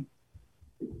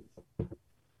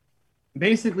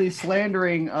 basically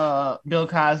slandering Bill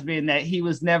Cosby, and that he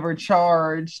was never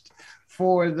charged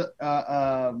for the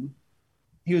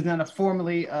he was not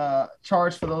formally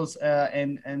charged for those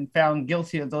and found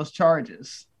guilty of those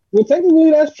charges. Well,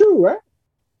 technically that's true, right?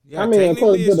 Yeah, I mean, of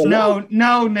course, no,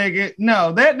 nigga,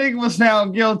 no. That nigga was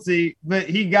found guilty, but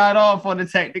he got off on the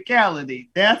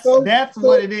technicality. That's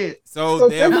what it is. So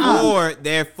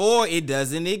therefore, it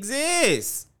doesn't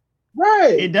exist.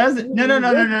 Right. It doesn't. No.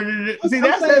 See,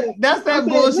 that's that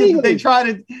bullshit that they try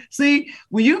to see.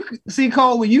 When you see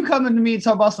Cole, when you come into me and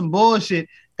talk about some bullshit,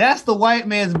 that's the white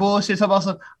man's bullshit. Talk about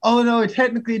some. Oh no, it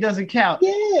technically doesn't count.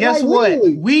 Yeah, guess what?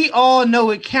 Really? We all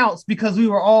know it counts because we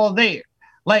were all there.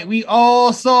 Like we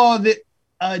all saw that.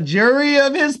 a jury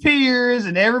of his peers,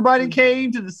 and everybody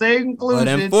came to the same conclusion.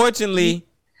 But unfortunately,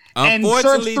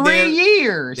 served 3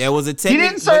 years. There was a He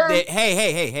didn't serve.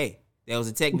 Hey. There was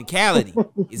a technicality.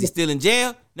 Is he still in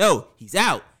jail? No, he's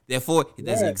out. Therefore, it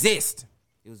doesn't exist.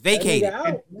 It was vacated. That nigga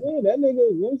out, man. That nigga,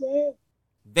 you know what I'm saying?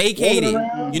 Vacated.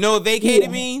 You know what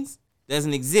vacated means?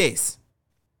 Doesn't exist.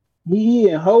 He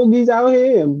and hoagies out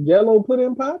here and Jello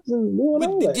pudding pops and doing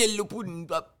all that. Jello pudding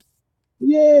pops.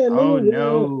 Yeah. Oh nigga,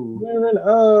 no.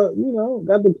 Wearing,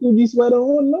 got the Coogee sweater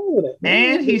on and all of that.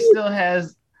 And he still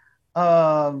has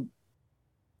Nigga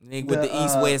with the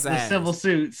East-West the eyes. civil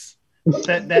suits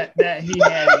that he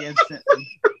had against him.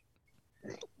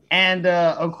 And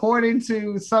according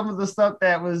to some of the stuff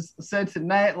that was said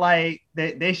tonight, like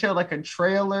they showed like a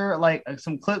trailer, like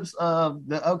some clips of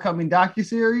the upcoming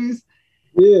docuseries.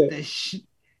 Yeah.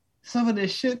 Some of the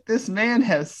shit this man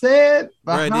has said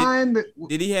behind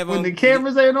did he have when on, the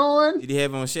cameras ain't on. Did he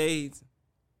have on shades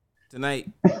tonight?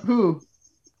 Who?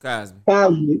 Cosby.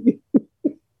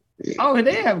 Oh,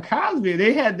 they have Cosby.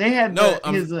 They had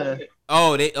his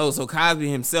so Cosby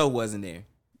himself wasn't there.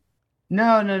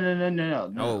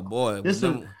 No. Oh boy. This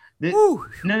was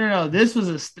no. This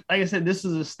was like I said, this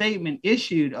was a statement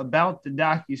issued about the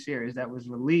docuseries that was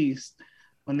released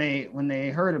when they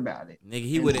heard about it. Nigga,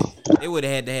 they would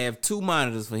have had to have 2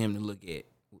 monitors for him to look at.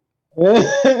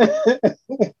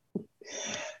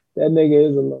 That nigga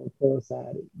is a little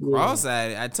cross-sided. Yeah.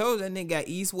 Cross-sided. I told you that nigga got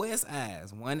East-West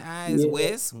eyes. One eye is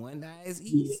west, one eye is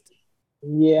east.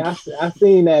 Yeah, I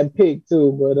seen that pic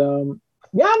too, but y'all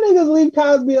niggas leave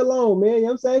Cosby alone, man. You know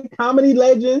what I'm saying? Comedy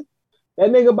legend. That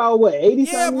nigga about what, 80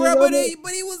 something? Yeah, bro, but he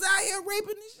was out here raping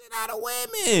the shit out of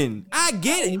women. I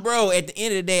get it, bro. At the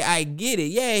end of the day, I get it.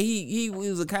 Yeah, he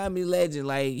was a comedy legend.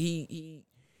 Like he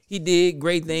did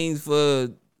great things for,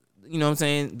 you know what I'm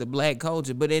saying, the black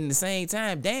culture. But at the same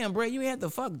time, damn, bro, you have to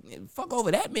fuck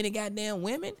over that many goddamn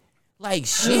women. Like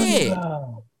shit.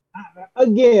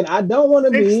 Again, I don't want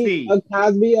to be a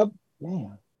Cosby up.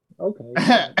 Damn. Okay.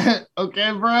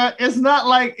 Okay, bro. It's not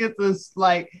like it's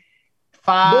like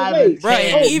 5 and 10.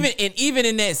 Right, and even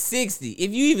in that 60,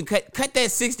 if you even cut that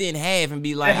 60 in half and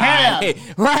be like,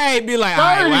 right, be like, all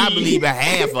right, well, I believe a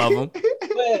half of them.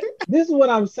 But this is what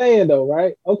I'm saying though,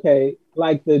 right? Okay,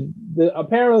 like the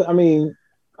apparently, I mean,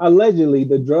 allegedly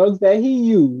the drugs that he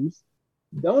used,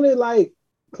 don't it like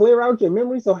clear out your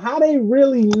memory? So how they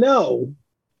really know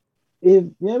if,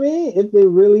 you know what I mean, if they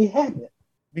really happened?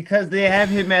 Because they have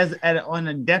him on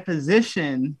a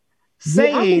deposition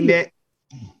saying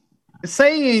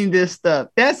this stuff.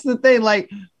 That's the thing. Like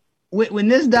when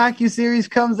this docuseries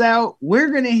comes out, we're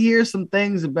gonna hear some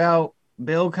things about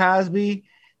Bill Cosby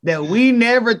that we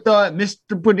never thought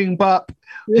Mr. Pudding Pop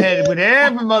would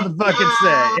ever motherfucking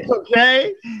say.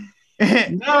 Okay.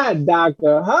 Not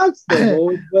Dr.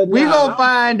 Huxtable, but we gonna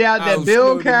find out that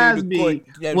Bill Cosby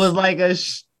was like a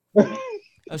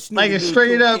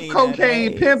straight up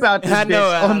cocaine pimp out this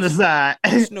bitch on the side.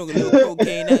 Snorting a little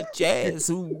cocaine out jazz.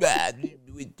 Who got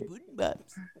with the pudding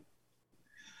pops?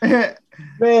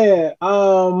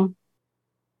 Man,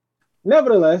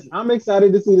 nevertheless, I'm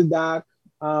excited to see the doc.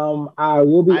 I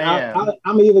will be.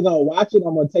 I'm either gonna watch it,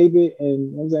 I'm gonna tape it,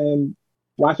 and you know what I'm saying,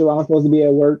 watch it while I'm supposed to be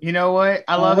at work. You know what?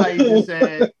 I love how you just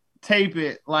said tape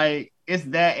it. Like it's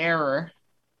that era.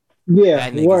 Yeah,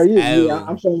 I'm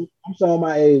showing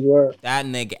my age. Word. That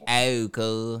nigga out,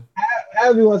 cool.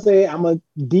 However you want to say it, I'm a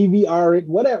DVR it,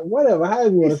 whatever. However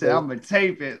you want to say it. I'm gonna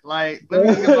tape it. Like let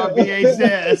me get my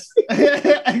VHS.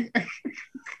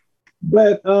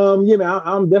 But yeah, man,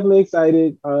 I'm definitely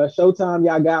excited. Showtime,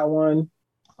 y'all got one.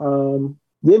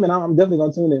 Yeah, man, I'm definitely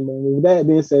gonna tune in, man. With that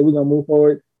being said, we're gonna move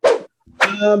forward.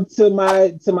 To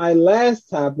my last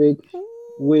topic,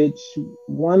 which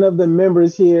one of the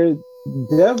members here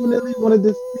definitely wanted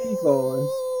to speak on.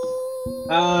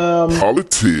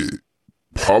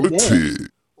 Politics.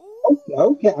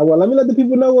 Okay. Well, let me let the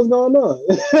people know what's going on.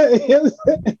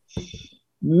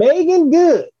 Megan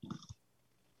Good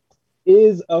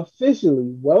is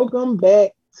officially welcome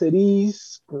back to these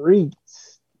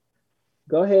streets.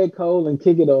 Go ahead, Cole, and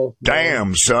kick it off.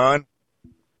 Damn, son.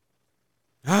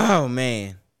 Oh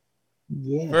man.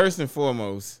 Yeah. First and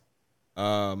foremost,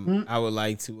 I would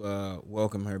like to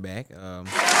welcome her back.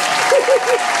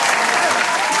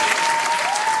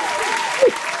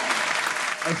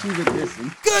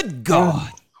 Good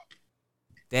God.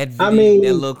 That video,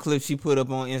 that little clip she put up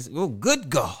on Instagram. Oh, good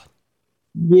God.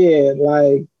 Yeah,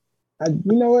 like, you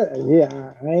know what?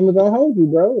 Yeah, I ain't even gonna hold you,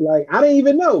 bro. Like, I didn't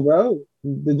even know, bro.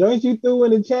 The joints you threw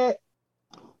in the chat.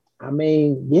 I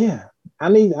mean, yeah, I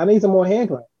need some more hand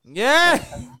claps. Yeah.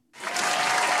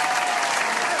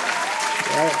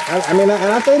 I mean, and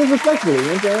I say this respectfully. You know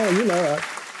what I'm saying? You know,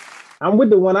 I'm with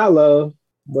the one I love,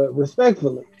 but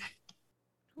respectfully.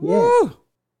 Yeah.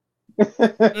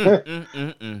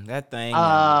 That thing.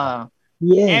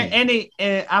 Yeah.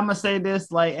 And I'm gonna say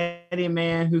this, like any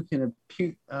man who can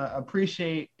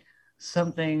appreciate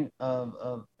something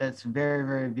of that's very,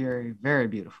 very, very, very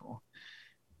beautiful.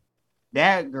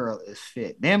 That girl is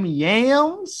fit. Them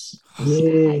yams.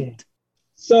 Yeah.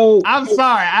 So I'm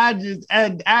sorry.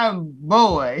 I'm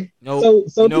boy. No.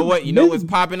 So you know what? You know what's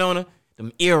popping on her?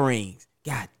 Them earrings.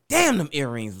 God damn, them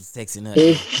earrings was sexing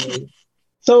her.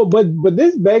 So, but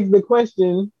this begs the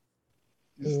question: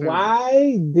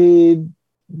 why did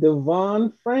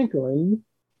Devon Franklin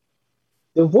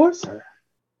divorce her?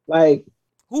 Like,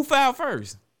 who filed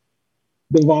first?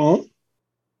 Devon.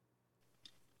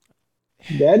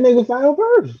 That nigga filed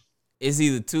first. It's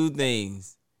either two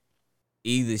things.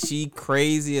 Either she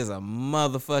crazy as a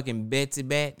motherfucking Betsy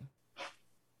Bat,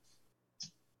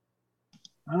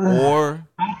 or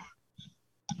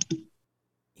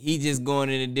he just going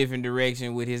in a different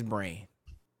direction with his brand.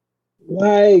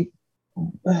 Like,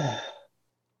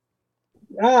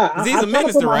 he's a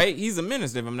minister, right? He's a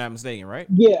minister, if I'm not mistaken, right?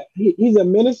 Yeah, he's a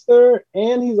minister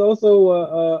and he's also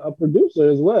a producer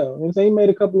as well. You know what I'm saying? He made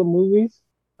a couple of movies.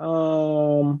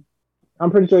 I'm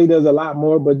pretty sure he does a lot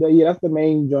more, but yeah, that's the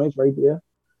main joints right there.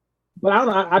 But I don't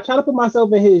know. I try to put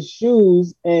myself in his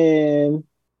shoes, and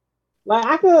like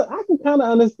I could kind of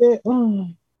understand.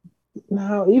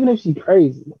 Now, even if she's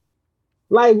crazy,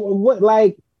 like what,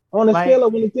 like on a scale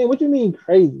of 1 to 10, what you mean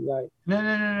crazy? Like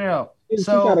no.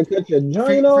 So gotta cut your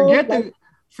joint off.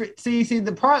 See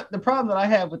the problem that I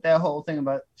have with that whole thing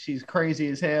about she's crazy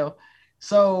as hell.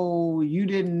 So you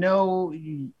didn't know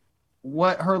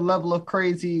what her level of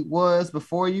crazy was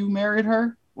before you married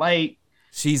her? Like,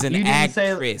 she's an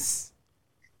actress.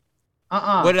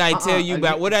 What did I tell you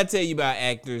about? What did I tell you about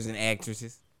actors and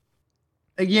actresses?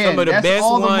 Again, some of the best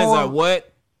ones are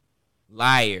what?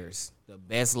 Liars. The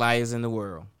best liars in the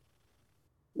world.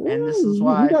 And this is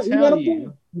why I tell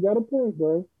you. You got a point,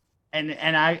 bro. And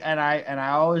I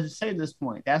always say this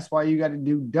point. That's why you got to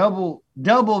do double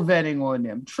vetting on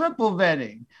them, triple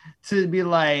vetting, to be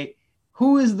like,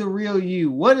 who is the real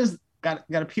you? What is got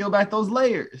to peel back those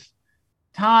layers?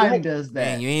 Time does that.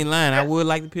 Man, you ain't lying. I would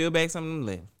like to peel back some of them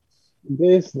layers.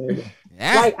 This nigga.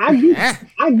 Like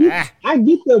I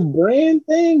get the brand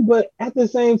thing, but at the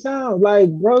same time, like,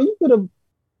 bro, you could have,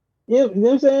 you know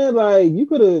what I'm saying? Like, you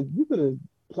could have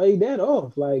played that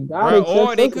off. Like, God,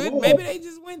 or they could, maybe they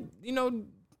just went, you know.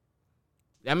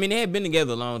 I mean, they had been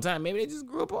together a long time. Maybe they just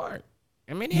grew apart.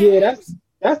 I mean, yeah,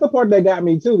 that's the part that got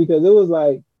me too, because it was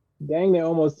like, dang near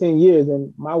almost 10 years,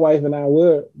 and my wife and I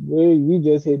we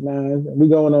just hit 9, and we're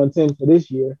going on 10 for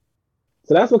this year.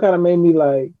 So that's what kind of made me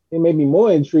like, it made me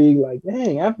more intrigued. Like,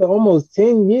 dang, after almost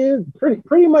 10 years,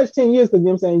 pretty much 10 years, because you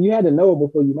know what I'm saying, you had to know it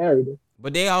before you married her.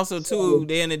 But they also too,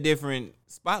 they're in a different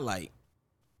spotlight.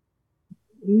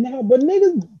 No, but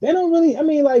niggas, they don't really. I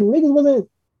mean, like, niggas wasn't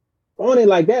on it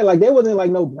like that. Like, they wasn't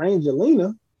like no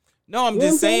Brangelina. No, I'm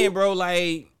just saying, bro.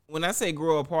 Like, when I say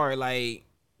grow apart, like,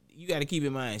 you got to keep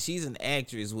in mind she's an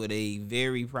actress with a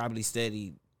very probably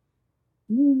studied.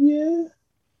 Yeah.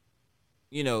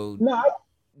 You know. No.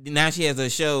 Now she has a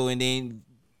show and then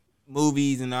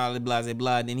movies and all the blah blah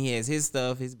blah. Then he has his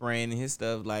stuff, his brand and his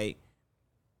stuff. Like,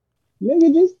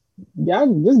 nigga,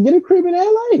 y'all just get a crib in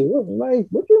LA. Like,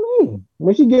 what you mean?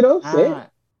 When she get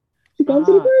upset, she comes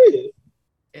to the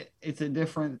crib. It's a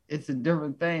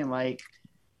different thing. Like,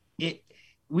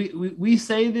 we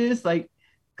say this like,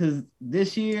 because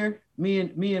this year, me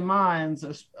and mines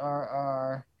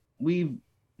are we've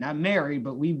not married,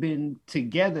 but we've been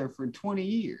together for 20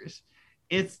 years.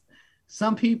 It's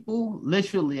some people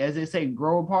literally, as they say,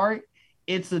 grow apart.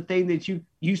 It's the thing that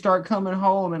you start coming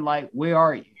home and like, where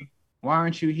are you? Why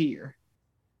aren't you here?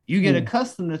 You get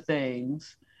accustomed to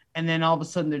things, and then all of a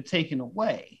sudden they're taken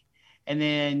away. And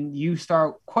then you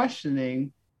start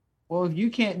questioning, well, if you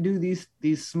can't do these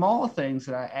small things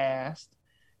that I asked,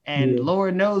 and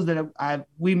Lord knows that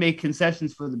we make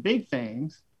concessions for the big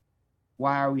things,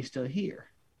 why are we still here?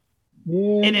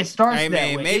 Yeah. And it starts that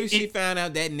way. Maybe she found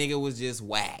out that nigga was just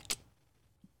whack.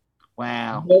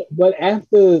 Wow. But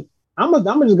after, I'm just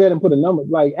go ahead and put a number.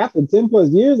 Like, after 10 plus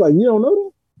years, like, you don't know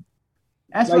that?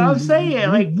 That's like, what I'm saying.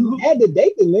 Like, you had to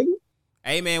date the nigga.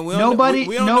 Hey, man, nobody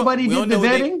did the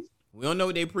vetting. We don't know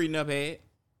what they prenup had.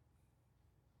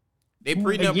 They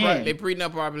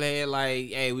prenup probably had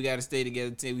like, hey, we got to stay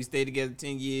together. We stay together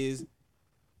 10 years.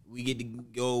 We get to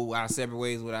go our separate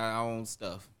ways with our own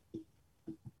stuff.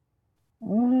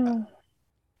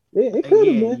 It could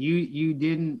have been. You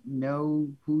didn't know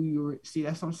who you were. See,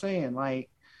 that's what I'm saying. Like,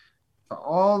 for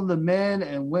all the men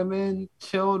and women,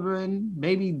 children,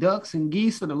 baby ducks and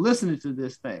geese that are listening to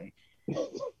this thing.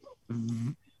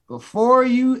 Before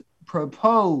you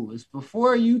propose,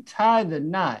 before you tie the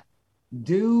knot,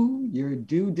 do your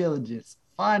due diligence.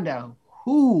 Find out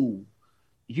who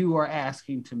you are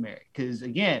asking to marry. Because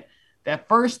again, that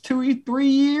first 2 or 3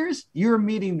 years, you're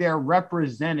meeting their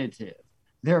representative,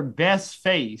 their best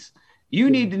face. You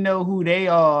need to know who they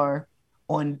are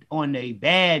on a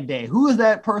bad day. Who is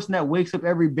that person that wakes up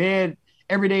every day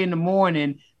in the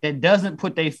morning that doesn't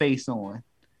put their face on?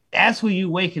 That's who you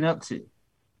waking up to.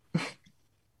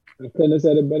 I couldn't have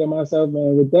said it better myself,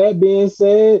 man. With that being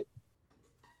said,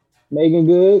 Megan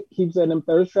Good, keep setting them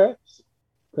thirst traps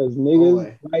because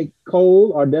niggas like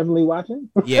Cole are definitely watching.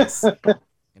 Yes. And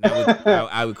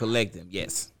I would collect them.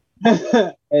 Yes.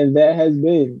 And that has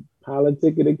been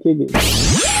Politic of the Kick It.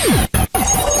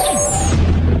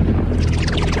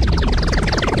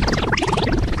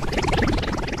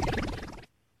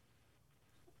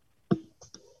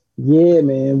 Yeah,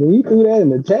 man. When you threw that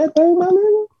in the chat though, my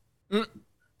nigga,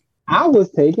 I was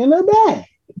taken aback.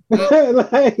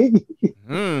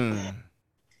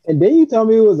 And then you told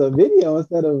me it was a video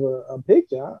instead of a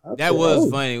picture. That was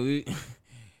funny.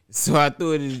 So I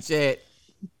threw it in the chat.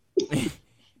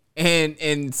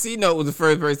 And C-Note was the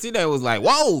first person. C-Note was like,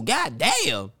 whoa,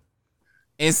 goddamn.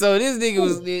 And so this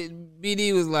nigga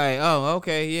BD was like, oh,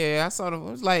 okay, yeah, I saw them.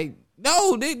 I was like,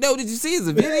 no, did you see it's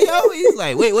a video? He's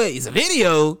like, wait, it's a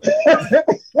video.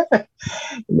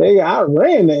 Nigga, I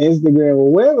ran to Instagram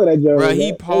or wherever that joke. Bro,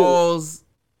 he paused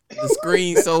the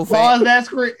screen so fast. Pause that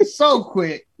screen so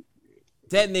quick.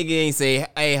 That nigga ain't say,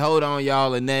 hey, hold on,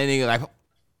 y'all. And that nigga like,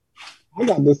 I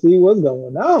got to see what's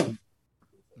going on.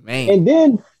 Man. And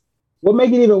then what make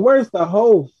it even worse,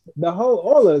 all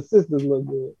the sisters look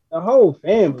good. The whole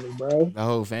family, bro. The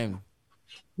whole family.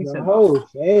 The whole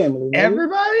family. Man.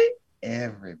 Everybody.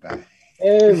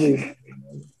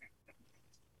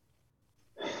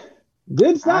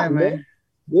 Good stuff, man.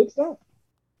 Good stuff.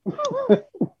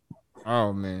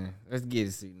 Oh man, let's get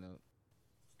a C-Note.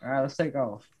 All right, let's take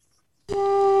off. You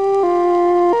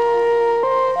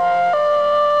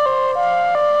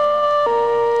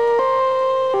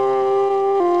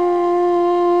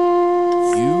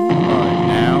are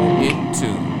now in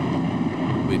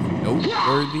tune with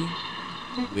Noteworthy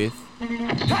with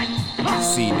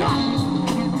C-Note.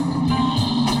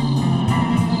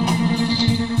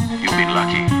 You've been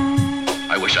lucky.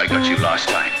 I wish I got you last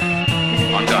time.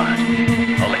 On guard.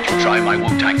 I'll let you try my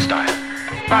Wu-Tang style.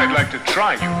 I'd like to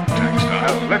try your Wu-Tang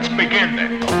style. Let's begin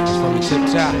then. From the tip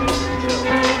top.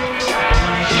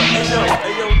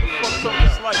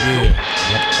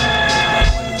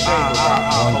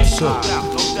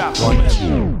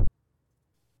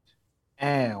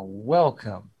 And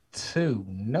welcome to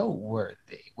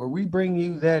Noteworthy, where we bring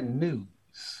you that news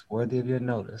worthy of your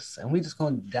notice. And we're just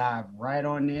going to dive right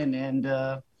on in and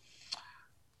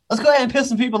let's go ahead and piss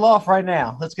some people off right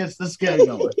now. Let's get it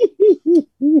going.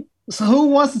 So who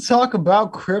wants to talk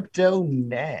about crypto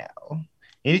now?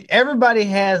 Everybody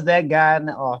has that guy in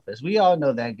the office. We all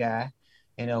know that guy.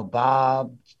 You know,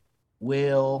 Bob,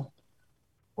 Will,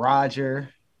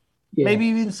 Roger, maybe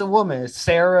even some women.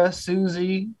 Sarah,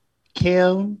 Susie,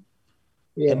 Kim.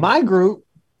 In my group,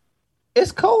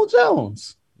 it's Cole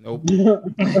Jones. Nope.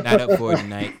 Not up for it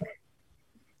tonight.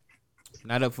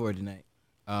 Not up for it tonight.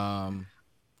 All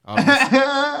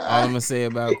I'm gonna say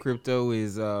about crypto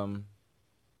is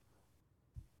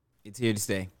it's here to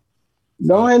stay.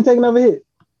 Go ahead and take another hit.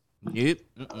 Yep.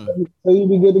 So you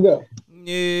be good to go.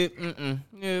 Yep.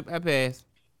 Yep. I passed.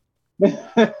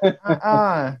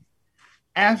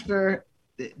 After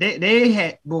they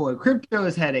had crypto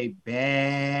has had a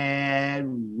bad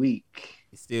week.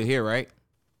 It's still here, right?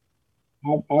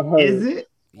 I've heard. Is it?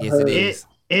 Yes, it is.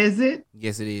 Is it?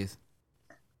 Yes, it is.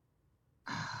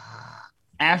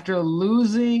 After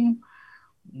losing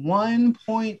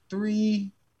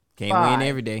 1.3 can't win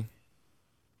every day.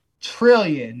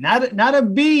 Trillion, not a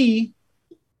B,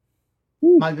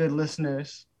 my good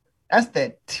listeners. That's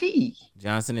that T.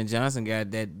 Johnson & Johnson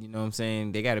got that, you know what I'm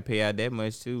saying? They got to pay out that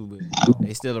much too, but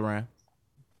they still around.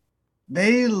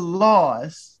 They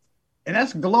lost, and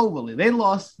that's globally. They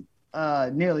lost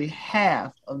nearly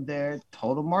half of their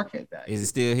total market value. Is it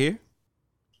still here?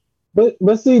 But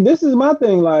see, this is my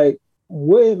thing.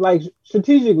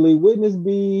 Strategically, wouldn't this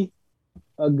be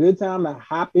a good time to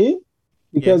hop in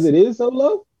because it is so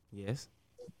low? Yes.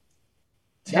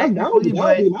 That would be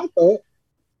my thought.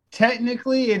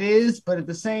 Technically, it is, but at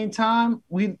the same time,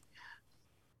 we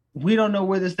don't know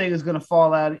where this thing is going to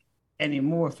fall out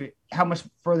anymore. How much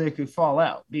further it could fall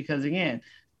out? Because again,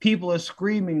 people are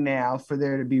screaming now for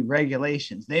there to be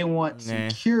regulations. They want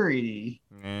security.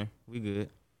 We good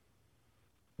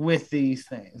with these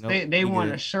things. Nope, they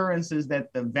want assurances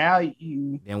that the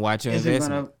value then watch your isn't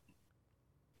investment.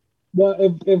 gonna. Well,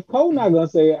 if Cole not gonna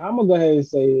say it, I'm gonna go ahead and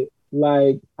say it.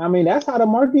 Like, I mean, that's how the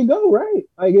market go, right?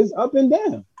 Like, it's up and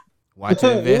down. Watch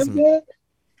your investment.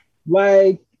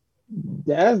 Like,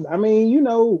 that's, I mean, you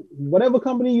know, whatever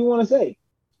company you want to say,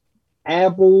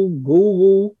 Apple,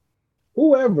 Google,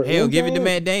 whoever. Hell, give it to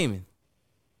Matt Damon.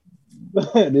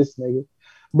 This nigga.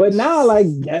 But now, like,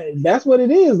 that's what it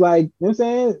is. Like, you know what I'm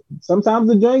saying? Sometimes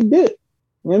the joint dip. You know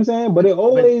what I'm saying? But it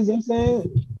always, you know what I'm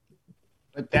saying?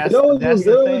 But that's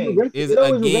the thing.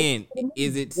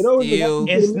 Is it still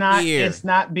it's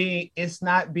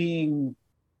not being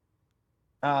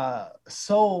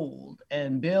sold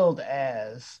and billed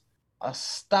as a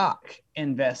stock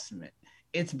investment.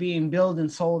 It's being billed and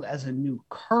sold as a new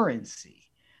currency.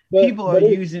 People are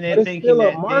using it thinking still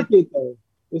that a market though.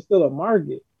 It's still a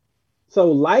market.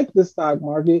 So like the stock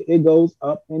market, it goes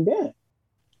up and down.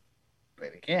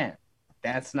 But again,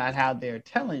 that's not how they're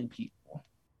telling people.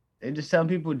 They're just telling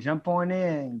people jump on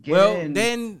in, get in.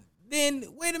 Then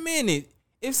wait a minute.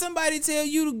 If somebody tell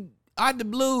you out the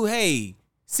blue, hey,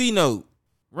 C-Note,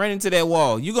 run into that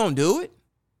wall, you gonna do it?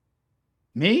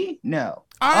 Me? No.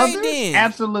 All right, then.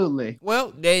 Absolutely.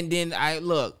 Well, then I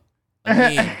look.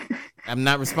 Again, I'm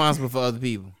not responsible for other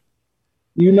people.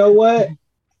 You know what?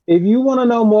 If you want to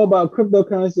know more about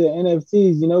cryptocurrency and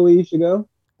NFTs, you know where you should go?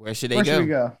 Where should they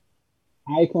go?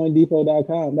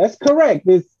 iCoinDepot.com. That's correct.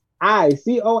 It's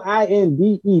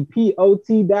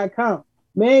iCoinDepot.com.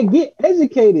 Man, get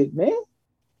educated, man.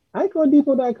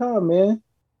 iCoinDepot.com, man.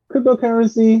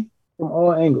 Cryptocurrency from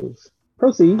all angles.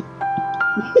 Proceed.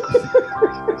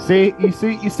 See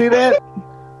that?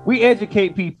 We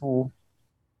educate people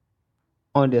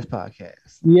on this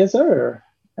podcast. Yes, sir.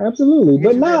 Absolutely.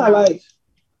 But now, like,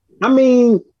 I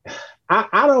mean,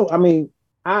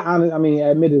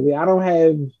 admittedly, I don't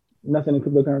have nothing in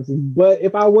cryptocurrency. But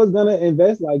if I was gonna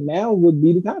invest, like, now would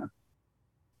be the time.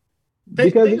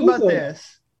 Think about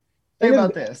this.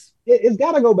 It's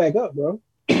got to go back up, bro.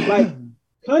 Like,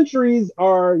 countries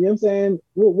are, you know what I'm saying?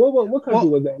 What country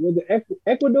was that? Was it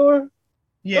Ecuador?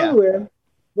 Yeah. Somewhere.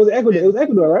 Was it Ecuador? It was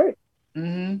Ecuador, right?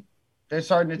 Mm-hmm. They're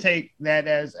starting to take that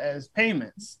as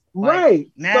payments.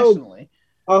 Right. Nationally.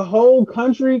 So a whole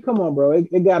country? Come on, bro.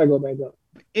 It got to go back up.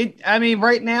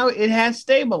 Right now it has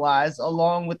stabilized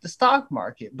along with the stock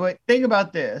market. But think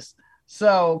about this.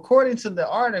 So according to the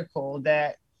article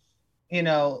that,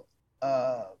 Odell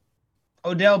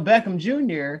Beckham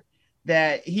Jr.,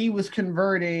 that he was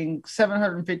converting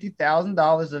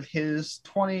 $750,000 of his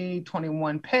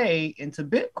 2021 pay into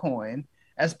Bitcoin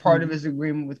as part of his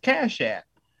agreement with Cash App.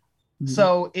 Mm-hmm.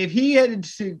 So if he had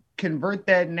to convert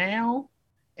that now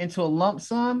into a lump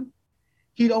sum,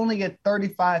 he'd only get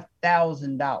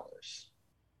 $35,000.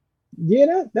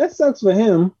 Yeah, that sucks for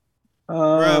him.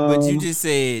 Bro, but you just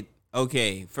said,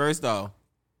 okay, first off,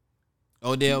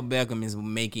 Odell Beckham is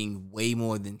making way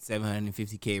more than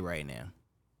 $750K right now.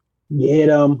 Get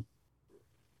him.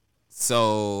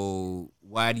 So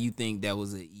why do you think that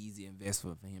was an easy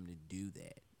investment for him to do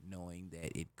that, knowing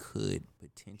that it could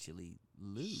potentially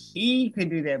lose? He could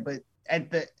do that, but at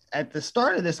the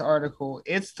start of this article,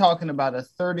 it's talking about a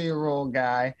 30-year-old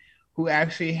guy who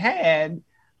actually had,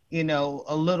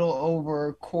 a little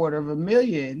over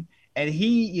 $250,000, and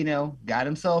he, got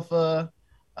himself a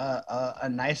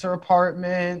nicer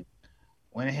apartment,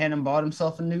 went ahead and bought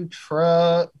himself a new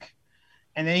truck.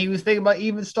 And then he was thinking about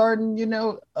even starting,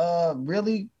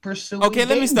 really pursuing. Okay,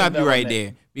 let me stop you right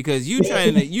there, because you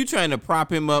trying to prop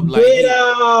him up like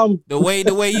the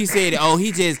way you said it. Oh,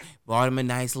 he just bought him a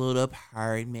nice little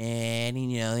apartment.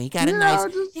 He got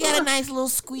a nice little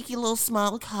squeaky little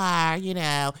small car.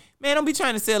 Man, don't be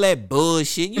trying to sell that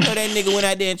bullshit. That nigga went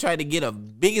out there and tried to get a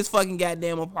biggest fucking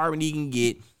goddamn apartment he can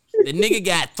get. The nigga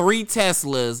got 3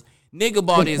 Teslas. Nigga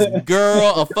bought his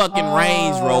girl a fucking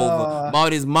Range Rover.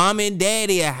 Bought his mom and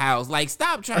daddy a house. Like,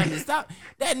 stop. That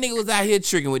nigga was out here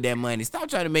tricking with that money. Stop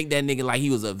trying to make that nigga like he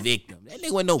was a victim. That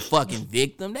nigga wasn't no fucking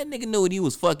victim. That nigga knew what he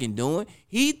was fucking doing.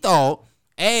 He thought,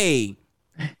 hey,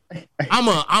 I'm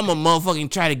a motherfucking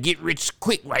try to get rich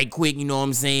right quick, you know what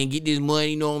I'm saying? Get this money,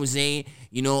 you know what I'm saying?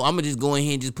 I'm gonna just go in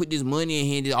here and just put this money in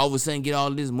here and just all of a sudden get all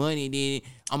this money, and then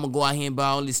I'm gonna go out here and buy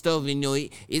all this stuff,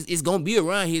 and it's gonna be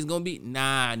around here. It's gonna be,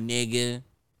 nah, nigga. I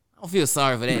don't feel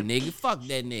sorry for that nigga. Fuck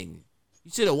that nigga.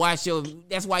 You should have watched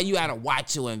that's why you gotta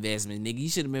watch your investment, nigga. You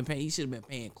should have been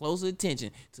paying closer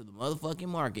attention to the motherfucking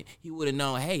market. He would have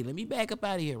known, hey, let me back up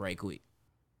out of here right quick.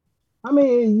 I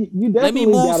mean, you definitely let me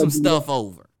move some stuff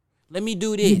over. Let me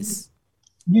do this.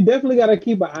 you definitely got to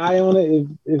keep an eye on it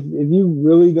if you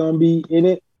really gonna be in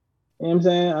it. You know what I'm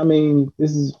saying? I mean,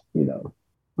 this is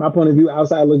my point of view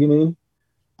outside looking in.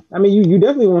 I mean, you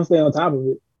definitely want to stay on top of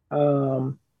it,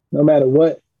 no matter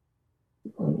what,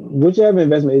 whichever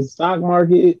investment is, stock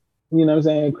market. You know what I'm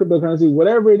saying? Cryptocurrency,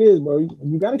 whatever it is, bro.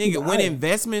 You got to keep an eye on it.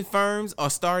 Investment firms are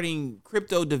starting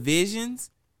crypto divisions.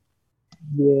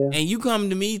 Yeah. And you come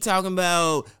to me talking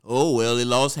about, oh, well, it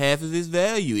lost half of its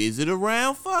value. Is it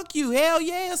around? Fuck you. Hell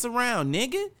yeah, it's around,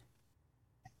 nigga.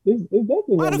 It's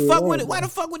definitely why the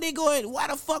fuck would they go in? Why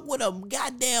the fuck would a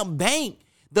goddamn bank,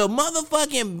 the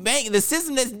motherfucking bank, the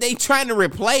system that they trying to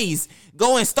replace,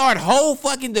 go and start whole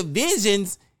fucking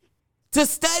divisions to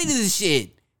study this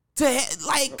shit? Come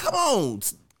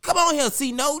on here.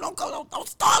 See, no, don't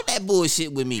start that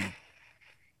bullshit with me.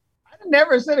 I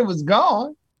never said it was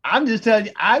gone. I'm just telling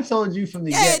you. I told you from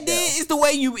the get-go. It's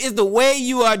the way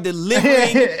you are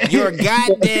delivering your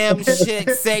goddamn shit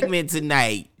segment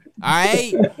tonight. All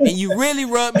right, and you really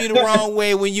rubbed me the wrong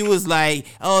way when you was like,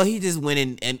 "Oh, he just went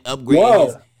in and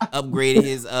upgraded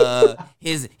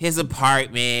his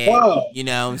apartment." Whoa. You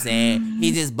know what I'm saying?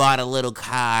 He just bought a little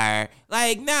car.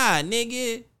 Like, nah,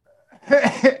 nigga.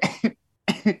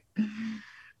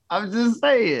 I'm just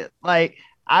saying. Like,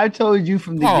 I told you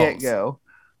from the get-go.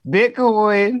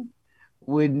 Bitcoin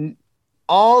would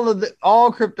all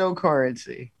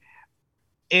cryptocurrency.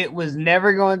 It was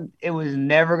never going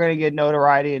to get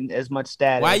notoriety and as much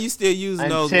status. Why are you still using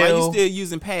those? Why are you still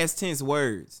using past tense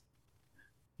words?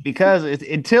 Because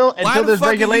until there's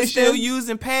regulation. Are you still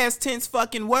using past tense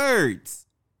fucking words?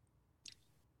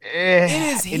 It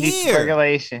is here. It needs some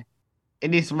regulation.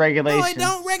 It needs some regulation. No, it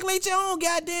don't. Regulate your own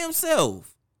goddamn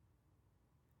self.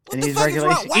 What the fuck is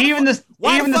wrong? Even the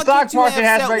stock market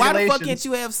has regulations. Why the fuck can't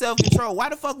you have self-control? Why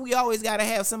the fuck we always gotta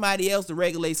have somebody else to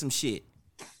regulate some shit?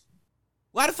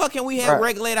 Why the fuck can't we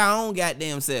regulate our own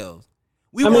goddamn selves?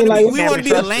 We want to be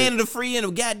the land of the free and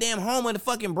the goddamn home of the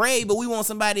fucking brave, but we want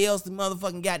somebody else to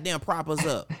motherfucking goddamn prop us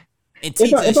up and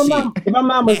teach us shit. If I'm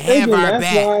not mistaken,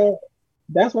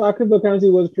 that's why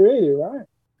cryptocurrency was created, right?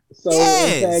 So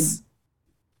yes.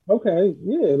 Okay,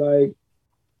 yeah,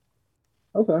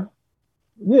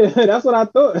 that's what I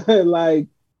thought.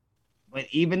 But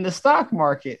even the stock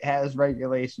market has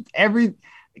regulations.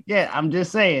 I'm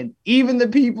just saying, even the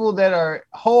people that are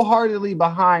wholeheartedly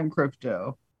behind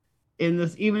crypto in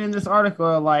this article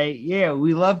are like, yeah,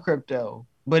 we love crypto,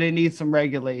 but it needs some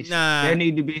regulation. There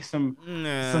need to be some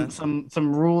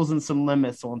rules and some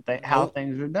limits on how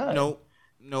things are done.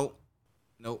 Nope.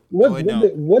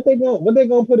 What they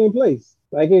gonna put in place?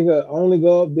 Like it could only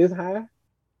go up this high?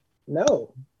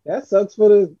 No. That sucks for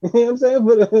the, you know what I'm saying,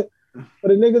 for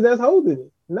the niggas that's holding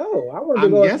it. No, I want to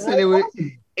go. I'm guessing it would,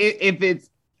 if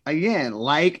it's again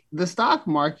like the stock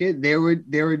market, there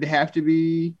would have to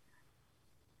be.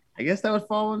 I guess that would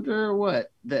fall under what,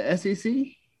 the SEC.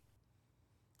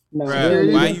 No,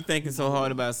 bro, why are you thinking so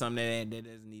hard about something that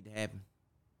doesn't need to happen?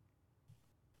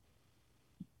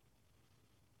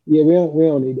 Yeah, we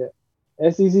don't need that.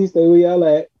 SEC, stay where y'all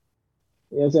at.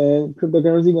 You know what I'm saying?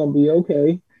 Cryptocurrency gonna be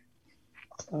okay.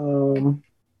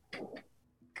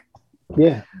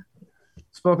 Yeah.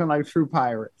 Spoken like true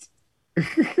pirates.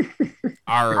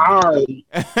 Right.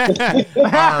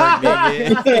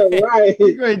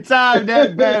 We're gonna time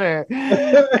that better.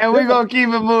 And we're gonna keep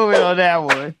it moving on that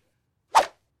one.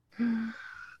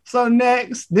 So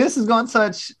next, this is gonna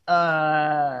touch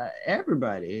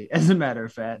everybody, as a matter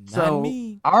of fact. Not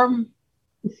me.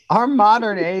 Our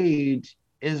modern age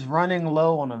is running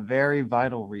low on a very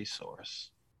vital resource.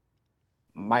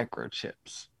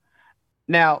 Microchips.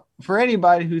 Now, for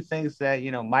anybody who thinks that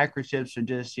microchips are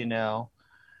just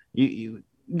you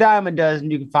dime a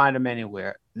dozen, you can find them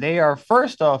anywhere. They are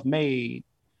first off made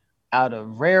out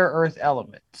of rare earth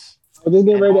elements. I'm just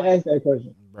getting ready to ask that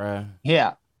question, bruh.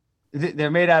 Yeah, they're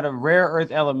made out of rare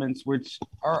earth elements, which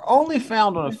are only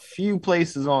found on a few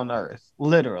places on Earth,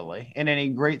 literally, and in a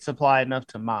great supply enough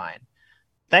to mine.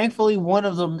 Thankfully, one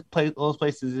of those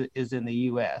places is in the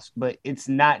U.S., but it's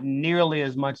not nearly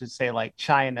as much as, say, like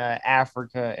China,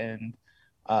 Africa, and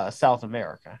South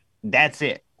America. That's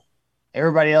it.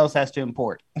 Everybody else has to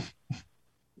import.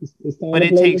 But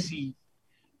it takes,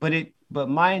 but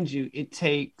mind you, it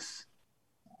takes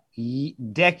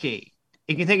decade.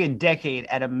 It can take a decade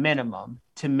at a minimum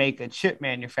to make a chip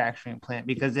manufacturing plant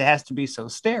because it has to be so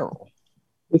sterile.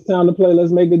 It's time to play.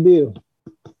 Let's make a deal.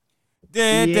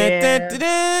 Yeah. You know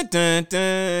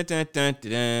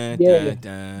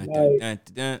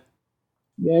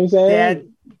what I'm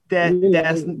saying?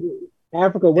 That's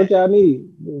Africa. What y'all need?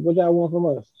 What y'all want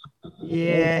from us?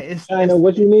 Yeah, China.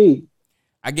 What you need?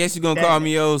 I guess you're gonna call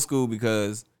me old school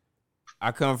because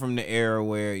I come from the era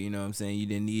where, you know what I'm saying, you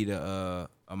didn't need a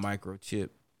microchip.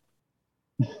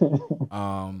 You know what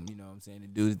I'm saying, to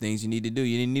do the things you need to do.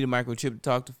 You didn't need a microchip to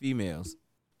talk to females.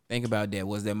 Think about that.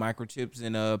 Was there microchips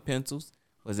in pencils?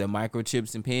 Was there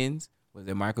microchips in pens? Was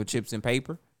there microchips in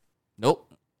paper?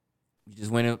 Nope. You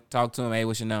just went and talked to them. Hey,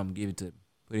 what's your number? Give it to them.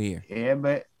 Put it here. Yeah,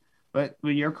 but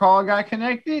when your call got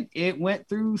connected, it went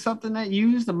through something that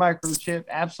used the microchip.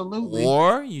 Absolutely.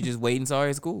 Or you just wait and saw it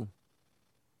at school.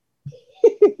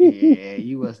 Yeah,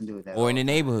 you wasn't doing that. Or in the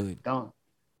neighborhood. Don't.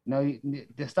 No,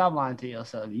 just stop lying to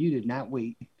yourself. You did not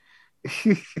wait.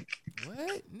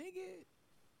 What, nigga?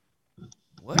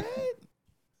 What?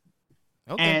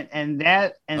 Okay. And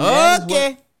that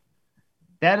okay.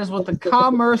 That is what the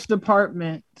Commerce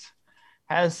Department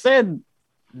has said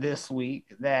this week,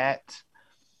 that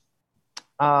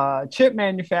chip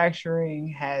manufacturing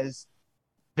has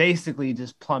basically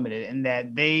just plummeted, and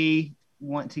that they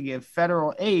want to give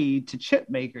federal aid to chip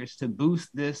makers to boost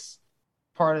this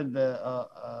part of the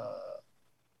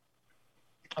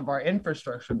of our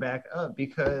infrastructure back up,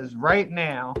 because right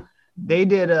now they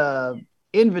did a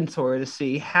inventory to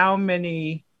see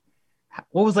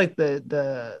what was like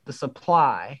the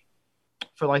supply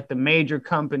for like the major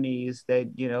companies that,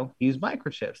 you know, use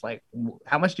microchips. Like,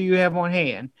 how much do you have on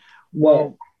hand?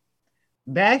 Well,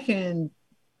 back in,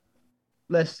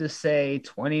 let's just say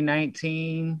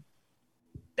 2019,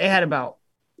 they had about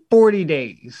 40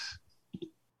 days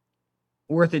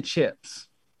worth of chips.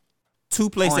 2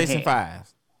 PlayStation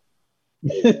 5s.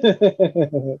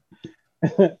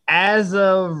 As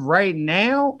of right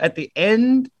now, at the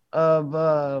end of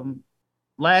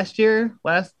last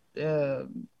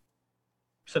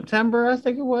September, I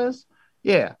think it was.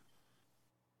 Yeah.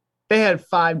 They had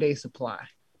 5-day supply.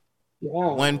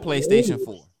 Wow. 1 PlayStation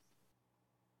 4.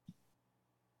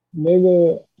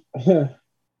 Nigga.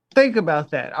 Think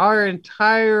about that. Our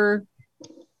entire,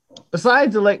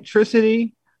 besides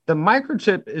electricity, the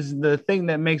microchip is the thing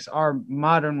that makes our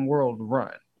modern world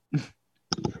run.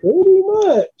 Pretty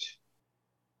much.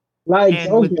 Like,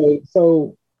 and okay,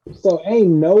 so ain't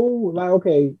no, like,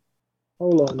 okay,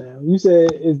 hold on now. You said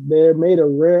they're made of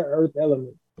rare earth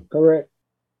elements, correct?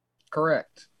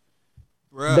 Correct.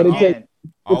 Bruh, but it takes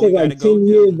like 10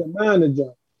 years to mine a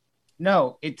jump.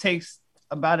 No, it takes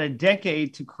about a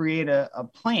decade to create a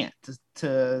plant,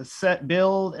 to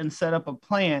build and set up a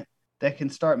plant that can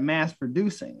start mass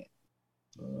producing it.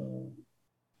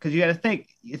 Because you got to think,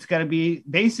 it's got to be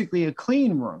basically a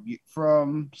clean room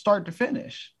from start to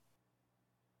finish.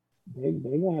 They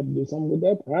gonna have to do something with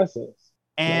that process.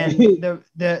 And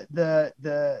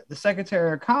the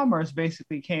Secretary of Commerce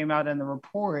basically came out in the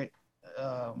report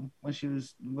when she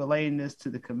was relaying this to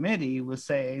the committee, was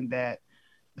saying that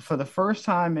for the first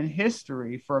time in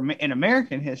history, in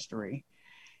American history,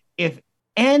 if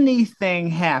anything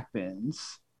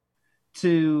happens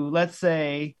to, let's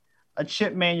say, a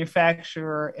chip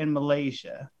manufacturer in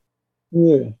Malaysia,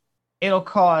 it'll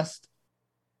cost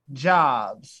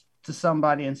jobs to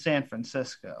somebody in San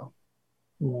Francisco.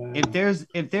 Wow. If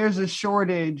there's a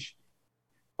shortage,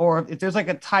 or if there's like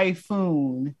a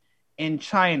typhoon in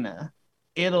China,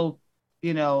 it'll,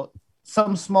 you know,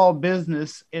 some small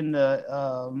business in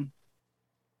the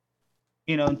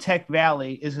in Tech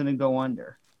Valley is going to go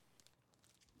under.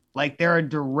 Like, there are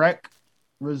direct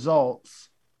results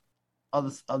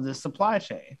of the supply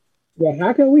chain. Yeah,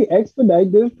 how can we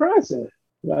expedite this process?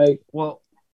 Like, well,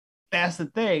 that's the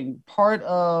thing. Part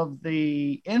of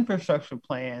the infrastructure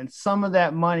plan, some of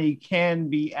that money can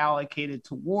be allocated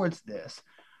towards this,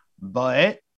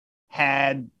 but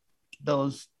had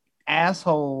those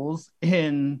assholes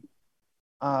in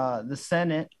the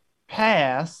Senate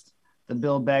passed the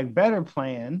Build Back Better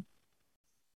plan,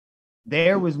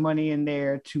 there was money in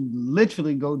there to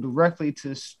literally go directly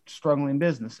to struggling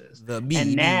businesses.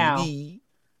 And now,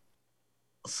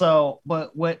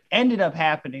 but what ended up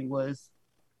happening was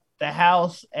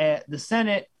the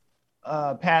Senate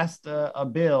passed a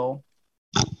bill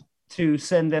to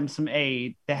send them some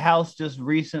aid. The House just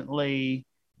recently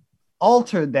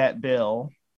altered that bill,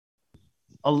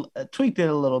 tweaked it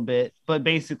a little bit, but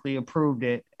basically approved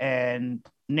it. And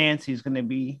Nancy's going to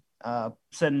be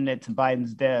sending it to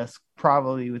Biden's desk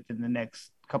probably within the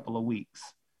next couple of weeks.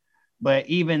 But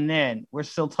even then, we're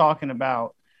still talking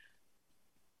about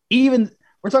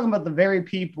the very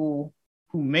people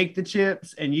who make the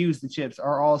chips and use the chips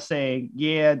are all saying,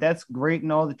 yeah, that's great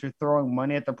and all that you're throwing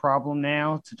money at the problem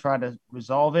now to try to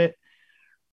resolve it.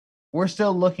 We're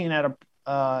still looking at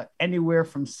anywhere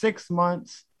from 6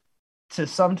 months to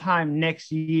sometime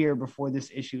next year before this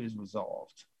issue is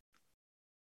resolved.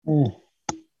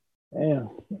 Damn.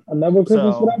 Another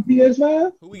Christmas without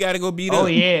PS5? Who we got to go beat up? Oh,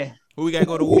 yeah. Who we got to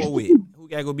go to war with?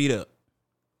 gotta go beat up?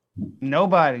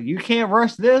 Nobody. You can't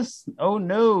rush this. Oh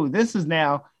no, this is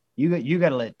now you got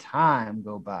to let time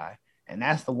go by, and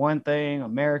that's the one thing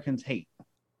Americans hate.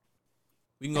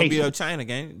 We can go beat up China,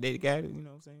 gang. They got it. You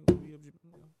know what I'm saying?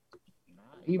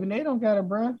 Even they don't got it,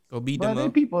 bro. Go beat bro, them they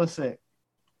up. people are sick.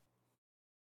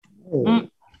 It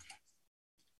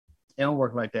don't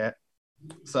work like that.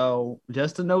 So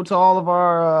just a note to all of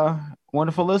our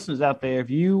wonderful listeners out there, if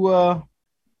you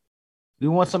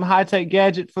want some high-tech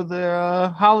gadget for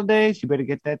the holidays, you better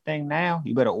get that thing now.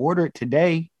 You better order it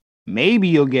today. Maybe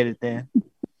you'll get it then.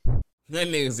 That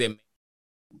nigga said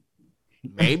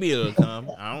maybe it'll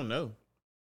come. I don't know.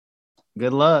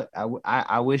 Good luck.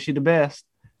 I wish you the best.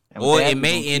 And Or with that, it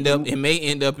may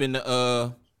end up in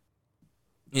the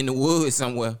woods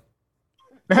somewhere.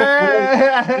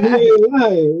 Yeah,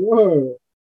 like, whoa.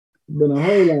 Been a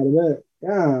whole lot of that.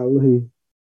 Golly.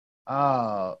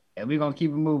 And we're gonna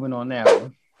keep it moving on that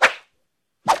one.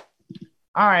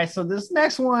 All right, so this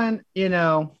next one, you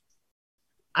know,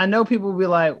 I know people will be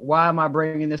like, why am I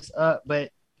bringing this up?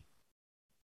 But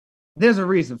there's a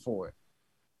reason for it.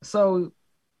 So,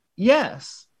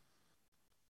 yes,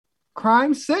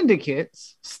 crime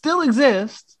syndicates still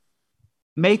exist,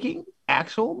 making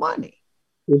actual money.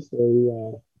 Yes, sir, we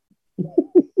are.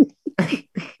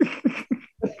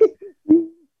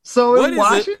 So in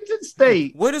Washington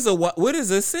State, what is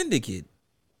a syndicate?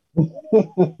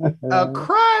 A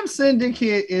crime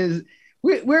syndicate is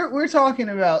we're talking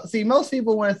about. See, most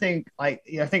people want to think like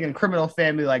thinking criminal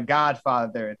family like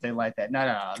Godfather and things like that.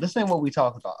 No. This ain't what we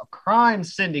talk about. A crime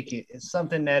syndicate is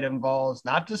something that involves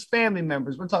not just family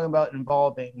members. We're talking about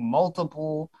involving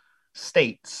multiple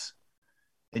states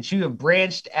that you have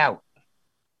branched out.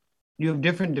 You have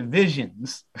different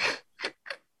divisions.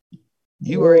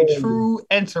 You are a true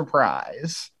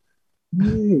enterprise.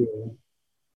 Yeah.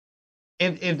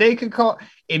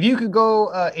 If you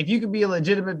could be a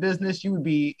legitimate business, you would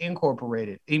be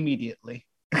incorporated immediately.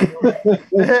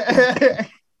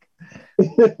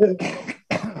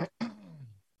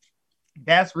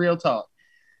 That's real talk.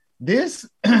 This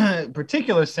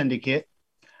particular syndicate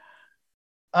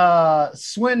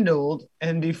swindled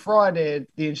and defrauded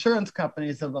the insurance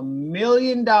companies of $1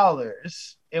 million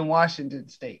in Washington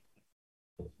State.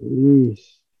 Yeesh.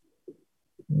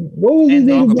 What was And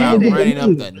it Talk about about running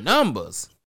up the numbers.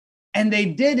 And they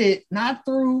did it not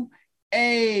through,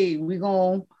 hey, we're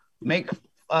going to make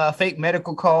fake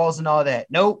medical calls and all that.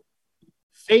 Nope.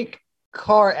 Fake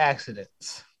car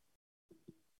accidents.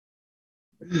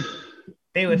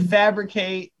 They would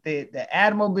fabricate the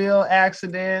automobile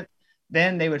accident.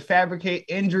 Then they would fabricate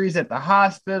injuries at the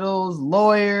hospitals,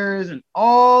 lawyers, and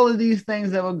all of these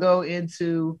things that would go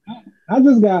into. I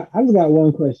just got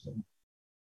one question.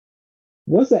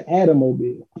 What's an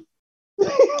automobile?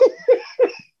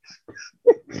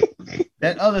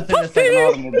 That other thing that's like an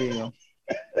automobile.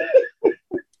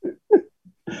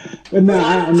 But no,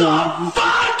 I know.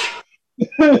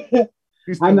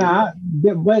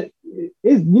 But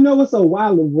it's, you know what's so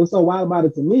wild about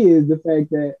it to me is the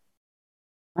fact that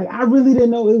like I really didn't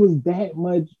know it was that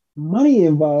much money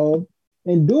involved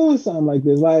in doing something like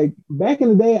this. Like back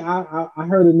in the day, I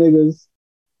heard of niggas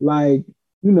like,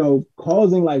 you know,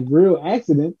 causing like real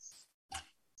accidents.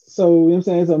 So you know what I'm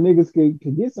saying, so niggas could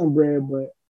get some bread, but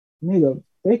nigga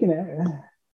faking it.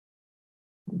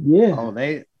 Yeah.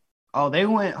 They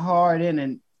went hard in,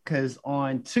 and because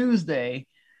on Tuesday,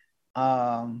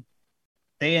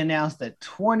 they announced that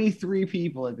 23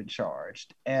 people have been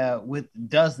charged with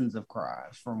dozens of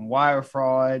crimes, from wire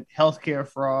fraud, healthcare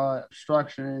fraud,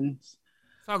 obstructions.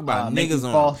 Talk about niggas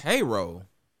on payroll.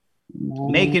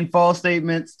 Making false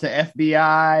statements to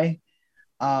FBI.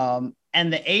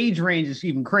 And the age range is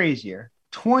even crazier,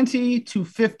 20 to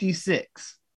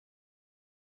 56.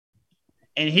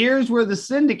 And here's where the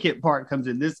syndicate part comes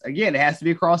in. This, again, it has to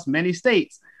be across many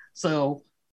states. So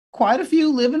quite a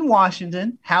few live in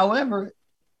Washington. However,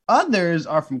 others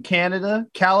are from Canada,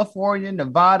 California,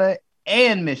 Nevada,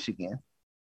 and Michigan.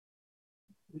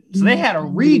 So they had a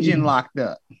region locked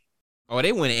up. Oh,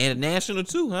 they went international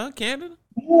too, huh? Canada?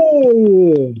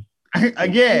 Oh.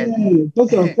 Again. For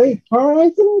some fake car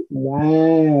accidents?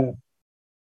 Wow.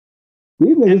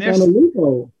 These niggas found a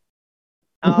loophole.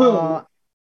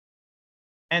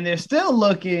 And they're still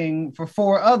looking for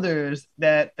 4 others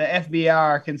that the FBI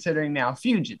are considering now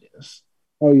fugitives.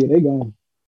 Oh yeah, they gone.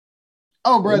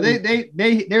 Oh, bro,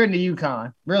 they're in the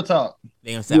Yukon. Real talk.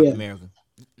 They in South America.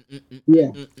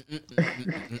 Yeah.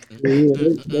 They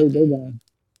gone.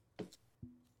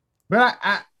 But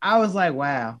I was like,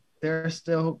 wow, there are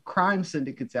still crime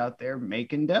syndicates out there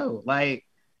making dough. Like,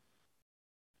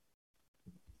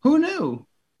 who knew?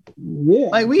 Yeah.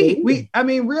 Like I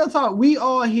mean, real talk, we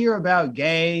all hear about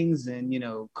gangs and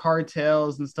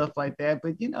cartels and stuff like that,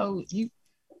 but you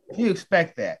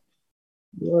expect that.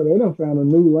 Boy, they done found a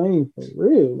new lane for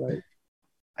real. Like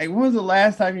when was the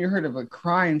last time you heard of a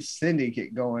crime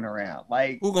syndicate going around?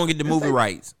 Like, who gonna get the movie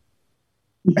rights?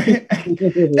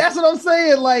 That's what I'm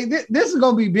saying. Like, this is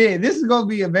gonna be big. This is gonna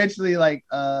be eventually like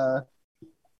I'm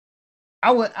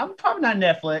probably not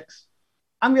Netflix.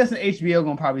 I'm guessing HBO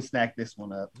gonna probably snack this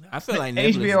one up. I feel like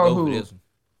Netflix HBO or go Hulu.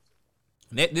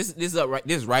 for this. This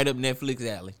is right up Netflix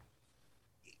alley.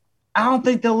 I don't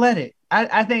think they'll let it.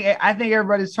 I think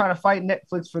everybody's trying to fight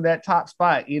Netflix for that top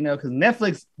spot, because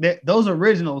Netflix, those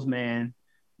originals, man,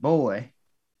 boy.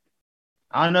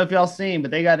 I don't know if y'all seen,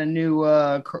 but they got a new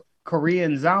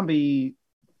Korean zombie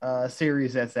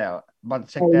series that's out. About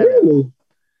to check that out.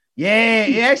 Yeah,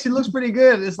 it actually looks pretty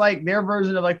good. It's like their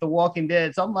version of like The Walking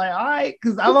Dead. So I'm like, all right,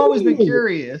 because I've always been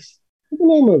curious. What's the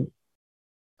name of it?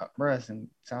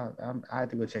 I have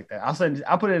to go check that. I'll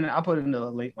put it in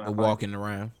the link. The walking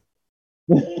around.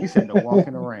 You said the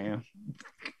walking around.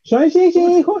 That's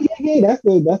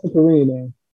the Korean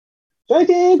name.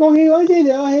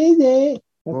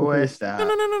 Boy, stop.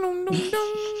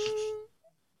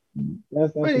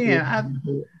 But again,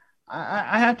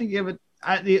 I have to give it.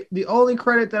 The only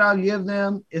credit that I'll give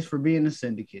them is for being a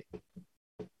syndicate.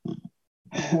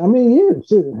 I mean, yeah,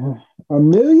 shit. $1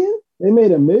 million? They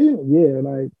made $1 million? Yeah,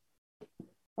 like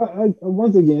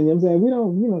once again, you know what I'm saying?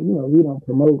 We don't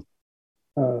promote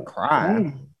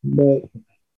crime. But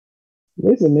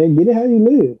listen, man, get it how you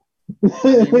live.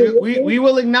 we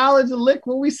will acknowledge a lick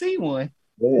when we see one.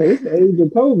 Yeah, it's the age of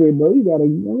COVID, bro. You gotta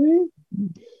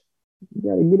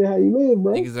get it how you live,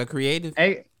 bro. Niggas are creative.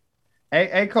 Hey,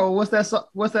 Cole, what's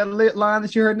that lit line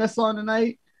that you heard in that song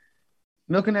tonight?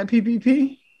 Milking that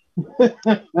PPP?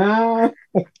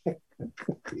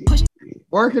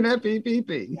 Working that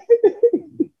PPP.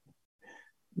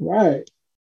 Right.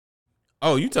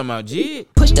 Oh, you talking about Jid?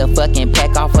 Push the fucking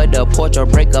pack off of the porch or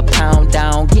break a pound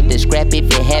down. Get the scrap if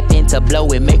it happen to blow,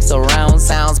 it makes a round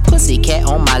sounds. Pussy cat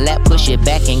on my lap, push it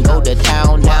back and go to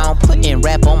town down. Putting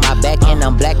rap on my back and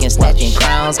I'm black and snatching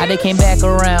crowns. I they came back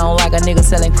around like a nigga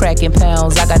selling crack in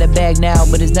pounds. I got a bag now,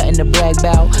 but it's nothing to brag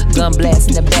about. Gun blast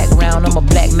in the background, I'm a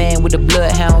black man with the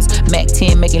bloodhounds. Mac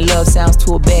 10 making love sounds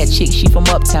to a bad chick. She from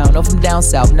uptown or from down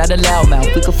south, not a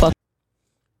loudmouth. We could fuck.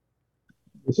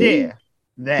 Yeah.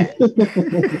 That.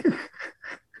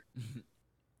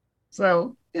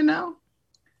 So,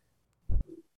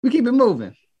 we keep it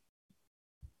moving.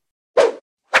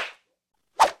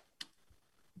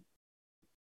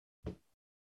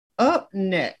 Up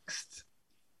next,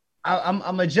 I'm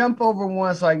gonna jump over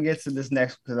one so I can get to this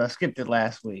next because I skipped it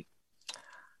last week.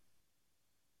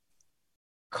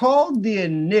 Called the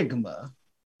Enigma.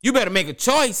 You better make a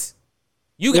choice.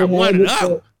 You got one or the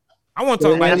other. I want to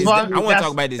talk about this. I want to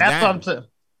talk about this.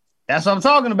 That's what I'm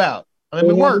talking about. Let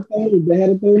me work. They had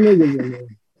to throw niggas in there.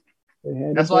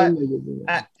 That's why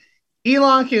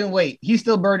Elon can wait. He's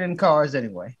still burning cars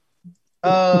anyway.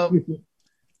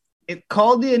 It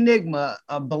called the Enigma,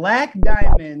 a black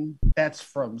diamond that's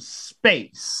from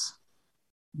space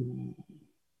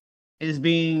is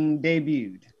being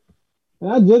debuted.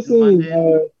 I just seen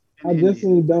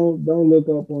don't look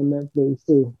up on Netflix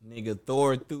too. Nigga,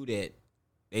 Thor threw that.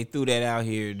 They threw that out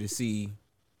here to see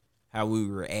how we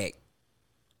react.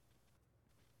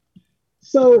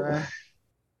 So,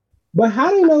 but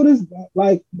how they know this?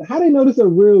 Like, how they know this a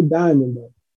real diamond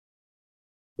though?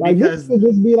 Like, this could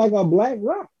just be like a black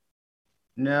rock.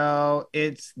 No,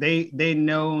 they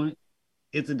know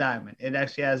it's a diamond. It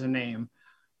actually has a name,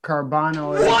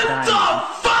 Carbanoid diamond. What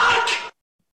the fuck?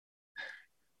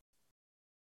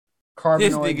 Carbanoid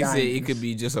this nigga diamond. said it could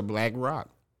be just a black rock.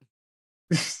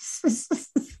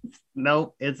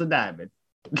 Nope, it's a diamond.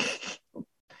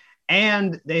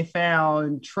 And they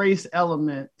found trace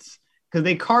elements because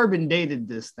they carbon dated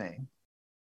this thing.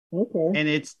 Okay. And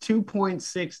it's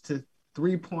 2.6 to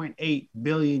 3.8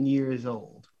 billion years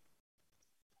old.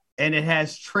 And it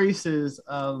has traces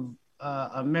of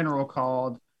a mineral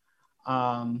called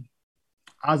ozobornite,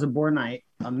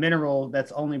 a mineral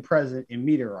that's only present in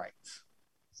meteorites.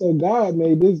 So God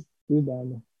made this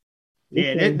diamond.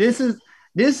 Yeah, this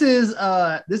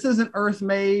isn't Earth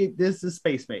made. This is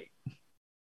space made.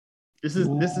 This is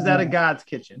out of God's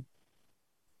kitchen.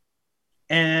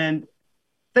 And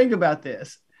think about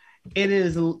this. It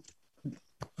is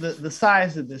the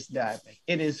size of this diamond.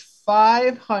 It is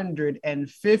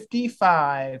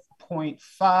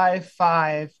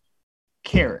 555.55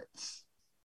 carats.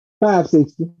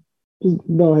 560. Just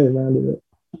go ahead, round it up.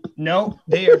 No,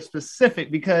 they are specific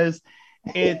because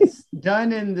it's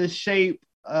done in the shape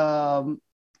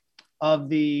of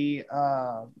the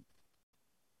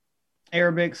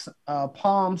Arabic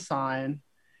palm sign,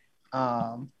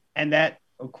 and that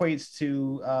equates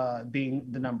to being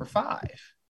the number 5.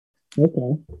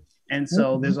 Okay. And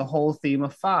so there's a whole theme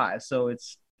of 5. So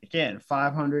it's, again,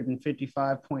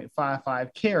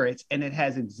 555.55 carats, and it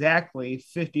has exactly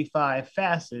 55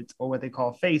 facets, or what they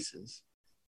call faces.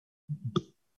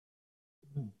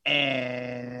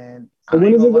 And So I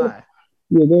ain't gonna lie,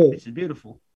 yeah, go ahead. bitch is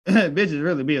beautiful. Bitch is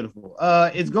really beautiful.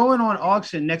 It's going on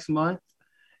auction next month.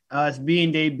 It's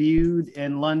being debuted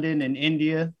in London and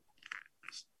India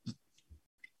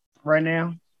right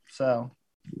now. So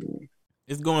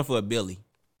it's going for a Billy.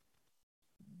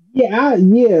 Yeah, that's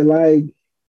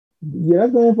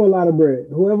going for a lot of bread.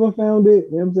 Whoever found it,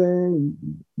 you know what I'm saying?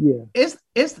 Yeah.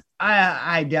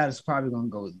 I doubt it's probably gonna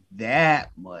go that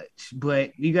much,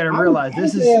 but you gotta realize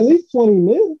this is at least 20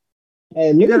 million.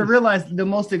 You gotta realize the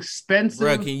most expensive.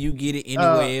 Bro, can you get it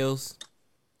anywhere else?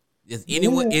 Is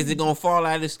it gonna fall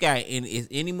out of the sky? And is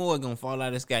any more gonna fall out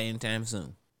of the sky anytime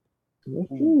soon?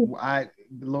 The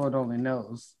Lord only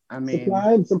knows. I mean,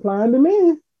 supply and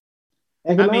demand.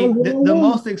 The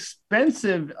most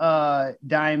expensive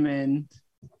diamond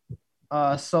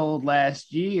sold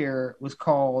last year was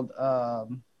called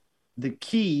the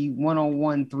Key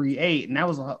 10138, and that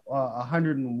was a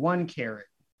 101 carat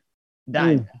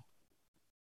diamond,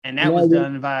 and that was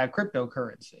done via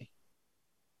cryptocurrency.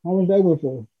 How much that went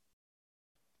for?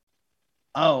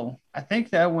 Oh, I think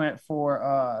that went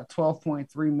for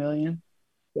 12.3 million.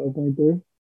 12.3.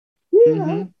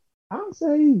 Yeah, I'll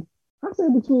say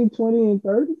between 20 and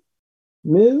 30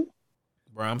 mil.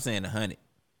 Bro, I'm saying 100.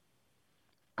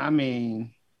 I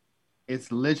mean,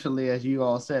 it's literally, as you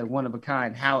all said, one of a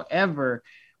kind. However,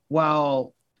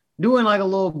 while doing like a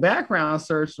little background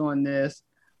search on this,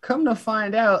 come to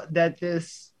find out that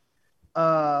this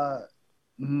mine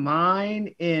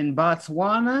in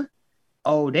Botswana,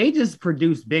 they just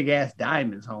produced big ass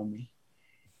diamonds, homie.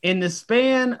 In the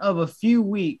span of a few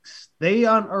weeks, they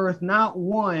unearthed not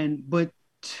one, but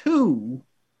 2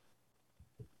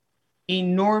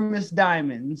 enormous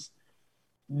diamonds.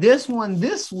 This one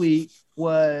this week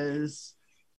was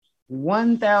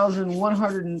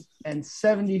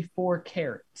 1,174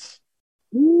 carats.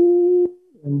 Ooh,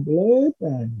 and blood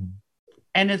diamond.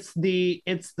 And it's the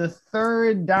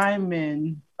third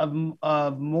diamond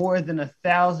of more than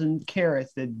 1,000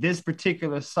 carats that this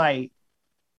particular site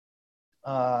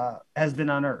has been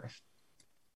unearthed.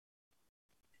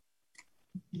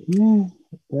 Yeah,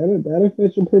 that'll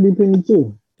fetch a pretty penny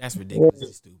too. That's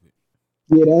ridiculously stupid.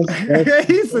 Yeah, that's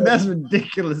he said that's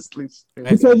ridiculously stupid.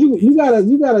 Because you gotta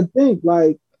think,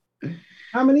 like,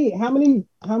 how big is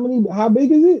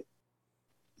it?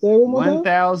 Say it one more time.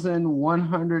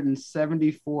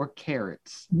 1,174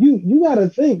 carats. You gotta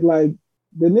think, like,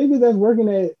 the niggas that's working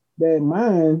at that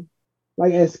mine,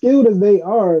 like, as skilled as they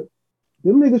are,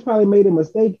 them niggas probably made a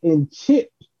mistake and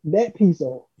chipped that piece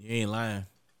off. You ain't lying.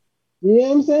 You know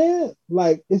what I'm saying?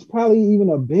 Like, it's probably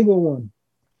even a bigger one.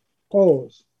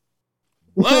 Pause.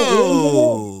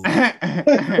 Whoa.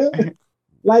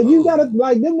 Like, you gotta,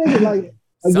 like, them niggas, like,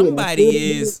 again,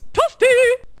 somebody is toasty.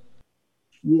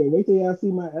 Yeah, wait till y'all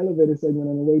see my elevator segment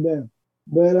on the way down.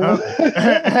 But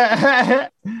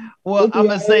well, I'm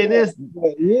gonna say this.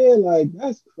 Yeah, like,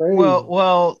 that's crazy.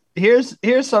 Well,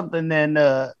 here's something then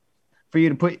for you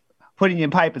to put in your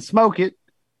pipe and smoke it.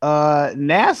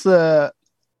 NASA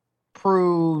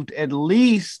proved, at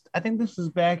least, I think this was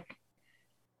back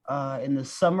in the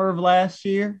summer of last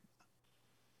year,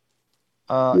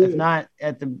 if not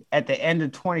at the end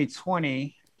of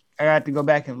 2020. I got to go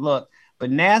back and look,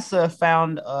 but NASA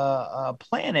found a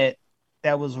planet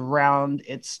that was around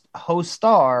its host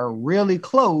star, really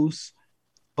close,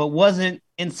 but wasn't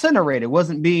incinerated,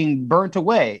 wasn't being burnt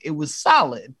away. It was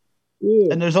solid. Yeah.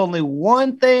 And there's only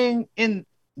one thing in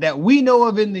that we know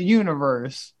of in the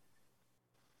universe,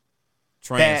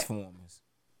 Transformers,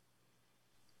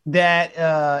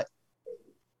 that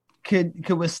could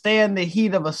withstand the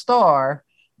heat of a star,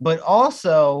 but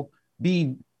also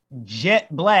be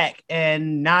jet black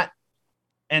and not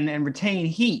and retain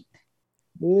heat.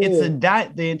 Yeah. It's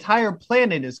the entire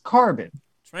planet is carbon.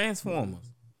 Transformers.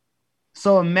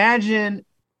 So imagine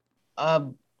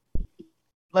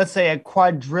let's say a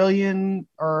quadrillion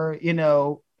or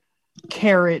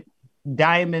carat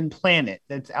diamond planet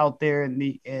that's out there in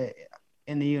the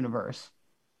universe.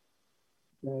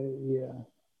 Yeah.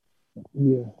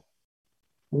 When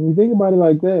you think about it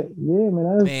like that, yeah,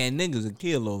 man. Niggas will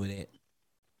kill over that.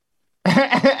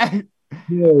 A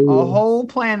whole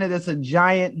planet that's a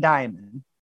giant diamond.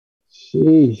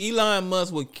 Sheesh. Elon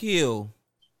Musk would kill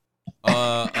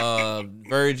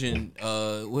Virgin,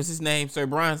 what's his name, Sir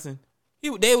Bronson?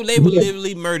 They would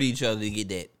literally murder each other to get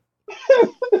that.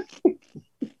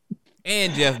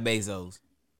 And Jeff Bezos.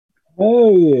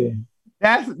 Oh yeah.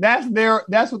 That's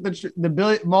what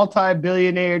the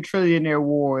multi-billionaire trillionaire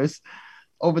war is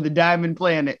over the Diamond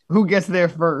Planet. Who gets there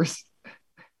first?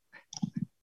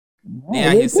 Now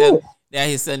he's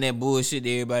selling that bullshit to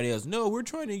everybody else. No, we're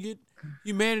trying to get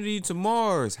humanity to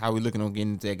Mars. How we looking on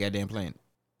getting to that goddamn planet?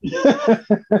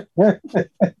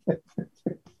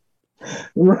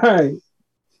 Right.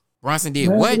 Bronson did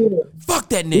what? Fuck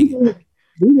that nigga.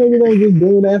 These niggas ain't just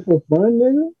doing that for fun,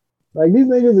 nigga. Like, these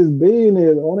niggas is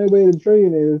billionaires on their way to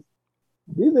trillionaires.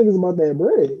 These niggas about that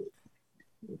bread.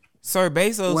 Sir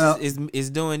Bezos is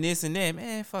doing this and that.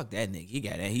 Man, fuck that nigga. He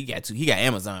got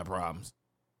Amazon problems.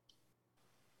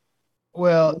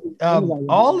 Well,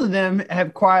 all of them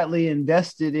have quietly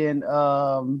invested in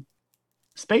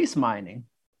space mining.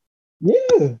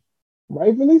 Yeah,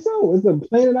 rightfully so. It's a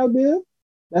planet out there.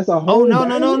 That's a whole. No,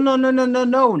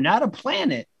 not a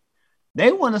planet.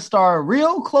 They want to start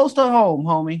real close to home,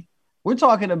 homie. We're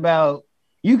talking about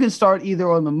you can start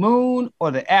either on the moon or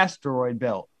the asteroid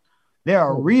belt. There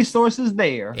are resources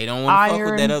there. They don't want to fuck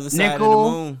with that other side nickel,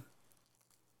 of the moon.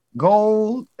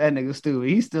 Gold. That nigga Stewie,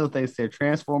 he still thinks there are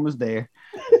Transformers there.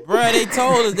 Bruh, they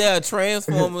told us there are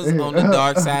Transformers on the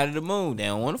dark side of the moon. They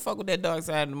don't want to fuck with that dark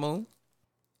side of the moon.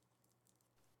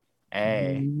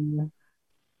 Hey.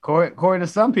 According to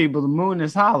some people, the moon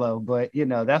is hollow, but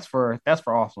that's for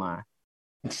offline.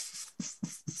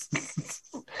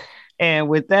 And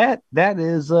with that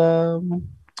is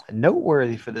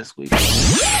noteworthy for this week.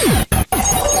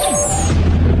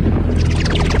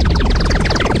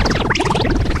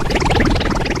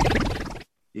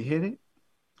 You hit it,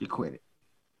 you quit it.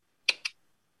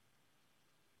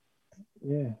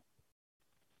 Yeah.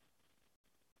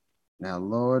 Now,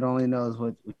 Lord only knows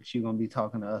what you're gonna be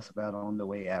talking to us about on the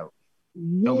way out.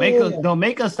 Yeah. Don't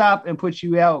make us stop and put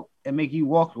you out and make you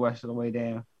walk the rest of the way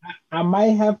down. I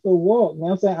might have to walk. You know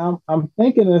what I'm saying? I'm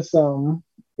thinking of something.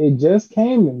 It just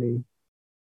came to me.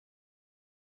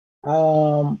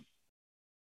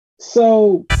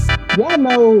 So y'all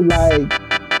know like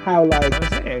how like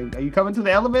are you coming to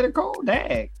the elevator, Cole?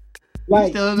 Dang. Like,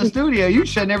 you still in the studio, you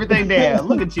shutting everything down.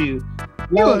 Look at you.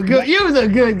 You was a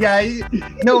good guy,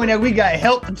 knowing that we got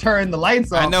help to turn the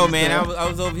lights off. I know, man. I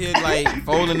was over here like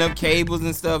folding up cables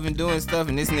and stuff and doing stuff,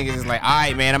 and this nigga is like, all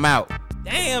right, man, I'm out.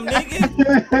 Damn,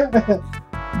 nigga.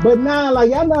 But now, like,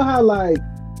 y'all know how, like,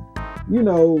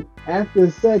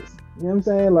 after sex, you know what I'm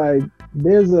saying? Like,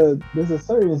 there's a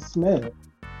certain smell.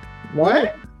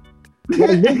 Right?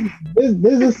 Like,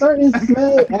 there's a certain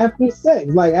smell after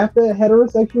sex. Like, after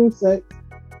heterosexual sex,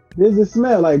 there's a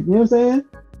smell. Like, you know what I'm saying?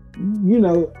 When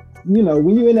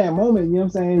you're in that moment, you know what I'm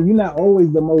saying? You're not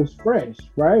always the most fresh,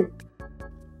 right?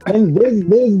 And there's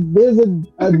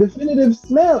a definitive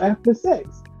smell after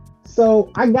sex. So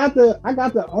I got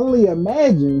to only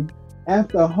imagine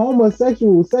after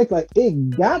homosexual sex, like it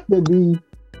got to be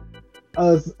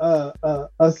a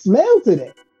smell to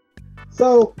that.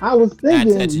 So I was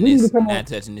thinking, not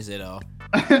touching this at all.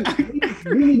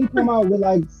 we need to come out with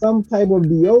like some type of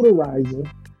deodorizer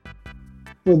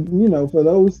for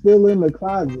those still in the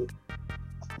closet,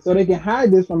 so they can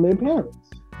hide this from their parents.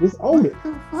 This odor.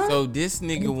 So this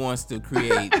nigga wants to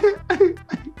create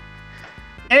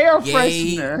air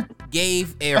freshener.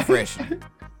 Gave air freshener.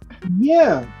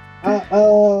 Yeah.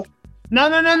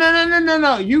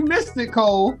 No. You missed it,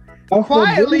 Cole.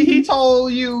 Quietly, he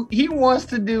told you he wants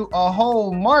to do a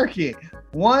whole market,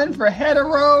 one for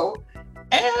hetero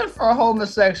and for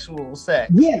homosexual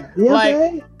sex. Yeah.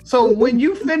 Like, so when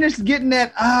you finish getting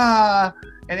that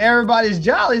and everybody's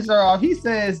jollies are off, he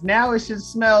says now it should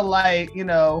smell like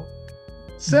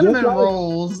cinnamon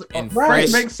rolls and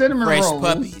make cinnamon rolls.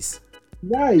 Puppies.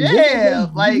 Right. Yeah,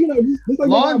 like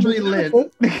laundry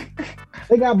lint.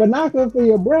 They got Banaka for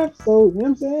your breath, so you know what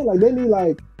I'm saying? Like they need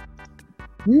like,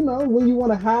 when you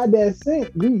want to hide that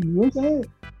scent, you know what I'm saying?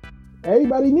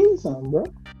 Everybody needs something, bro.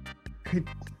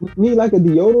 Need like a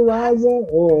deodorizer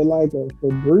or like a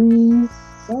Febreze,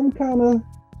 some kind of,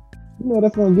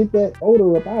 that's gonna get that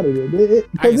odor up out of there.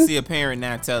 I can see a parent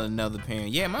now telling another parent,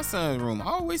 yeah, my son's room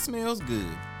always smells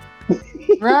good.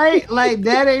 Right? Like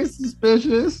that ain't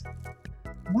suspicious.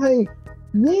 Like,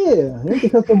 yeah,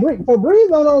 because Febreze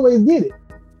don't always get it.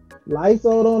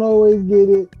 Lysol don't always get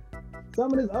it.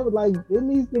 Some of this, I was like, it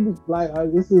needs to be like,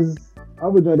 this is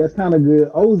other joint that's kind of good.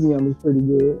 Ozium is pretty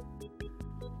good.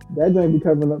 That joint be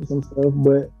covering up some stuff,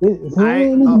 but it needs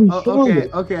to be stronger.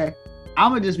 Okay.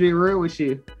 I'm gonna just be real with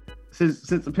you,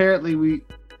 since apparently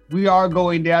we are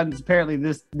going down apparently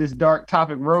this dark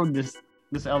topic road this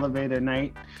elevator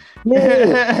night.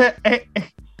 Yeah.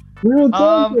 Real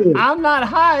talk. I'm not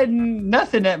hiding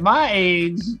nothing at my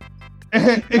age.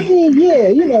 I mean, yeah,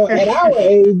 you know, at our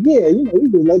age, yeah, you know,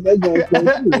 we can let that joint flow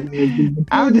too.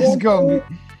 I'm just gonna be.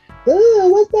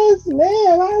 What's that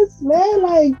smell? Why it smell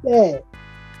like that?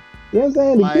 You know what I'm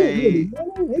saying? The kids,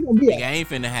 they gonna be. Nigga, I ain't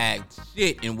finna have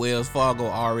shit in Wells Fargo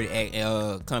already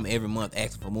come every month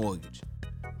asking for mortgage.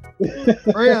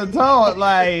 Real talk,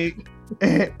 like,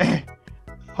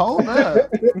 hold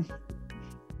up.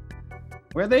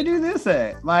 Where they do this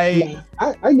at? Like,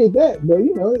 I get that, but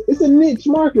you know, it's a niche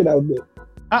market out there.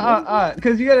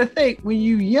 Because you gotta think, when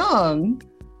you young,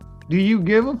 do you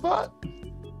give a fuck?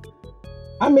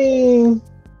 I mean,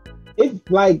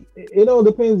 it all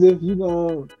depends if you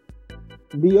gonna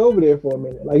be over there for a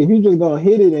minute. Like if you just gonna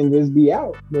hit it and just be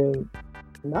out, then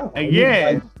no.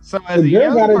 Yeah. Like, so as the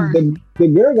girl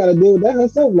gotta deal with that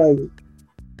herself. Like,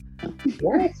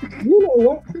 what? You know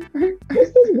what?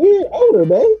 What's this weird odor,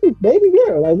 baby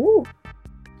girl? Like, what?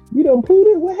 You done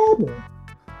pooed it? What happened?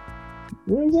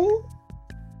 You know what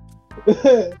I'm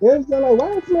saying? You know what I'm saying? Like,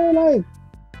 why it smell like,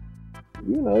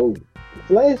 you know,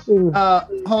 flesh and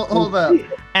hold up.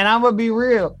 And I'm gonna be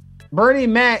real. Bernie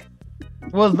Mac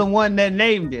was the one that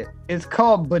named it. It's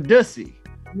called Badussy.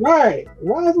 Right.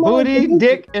 Why is my booty, Badussy?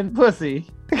 dick, and pussy?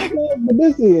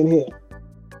 Badussy in here.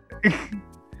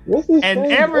 What's this?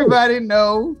 And everybody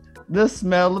knows the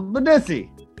smell of Badussy.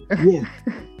 Yeah.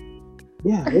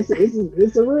 Yeah, it's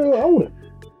a real odor.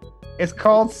 It's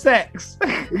called sex.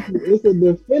 It's a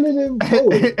definitive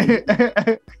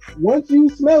odor. Once you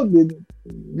smelled it,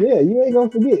 yeah, you ain't gonna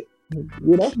forget.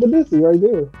 Yeah, that's Badussy right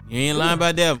there. You ain't lying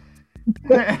about that.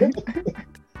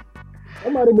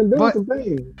 Somebody been doing some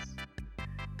things.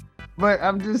 But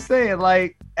I'm just saying,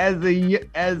 like, as a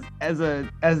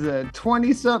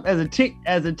 20-something,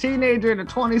 as a teenager and a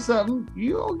 20-something,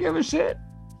 you don't give a shit.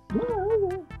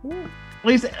 Yeah. At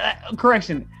least,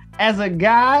 correction, as a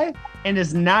guy, and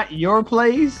it's not your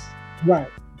place, right?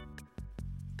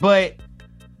 But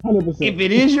 100%. If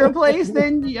it is your place,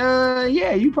 then yeah,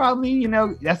 you probably, you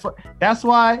know, that's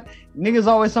why niggas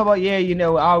always talk about, yeah, you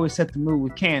know, I always set the mood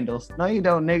with candles. No, you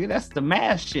don't, nigga. That's the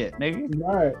mass shit, nigga.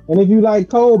 Right. And if you like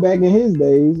Cole back in his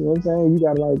days, you know what I'm saying? You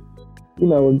got like, you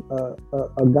know,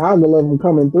 a goggle of them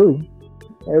coming through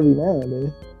every now and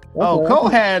then. Cole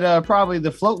had probably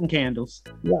the floating candles.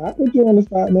 Yeah, I put you on the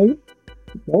spot, nigga.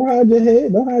 Don't hide your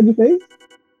head. Don't hide your face.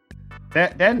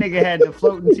 That nigga had the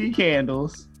floating tea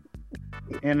candles.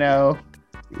 You know,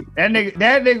 that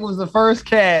nigga was the first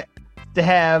cat to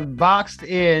have boxed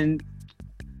in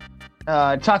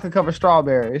chocolate covered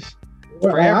strawberries.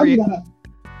 Well, I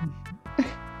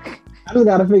just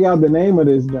gotta figure out the name of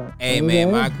this joint. Hey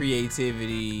man, my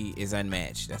creativity is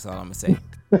unmatched. That's all I'm gonna say.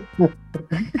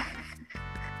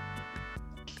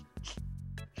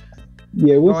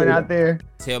 Yeah, we're going out there.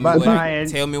 Tell me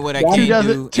what I can't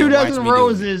do. Two dozen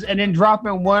roses, and then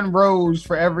dropping one rose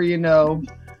for every, you know,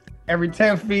 every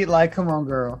 10 feet. Like, come on,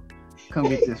 girl, come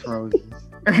get this roses.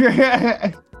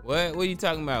 What are you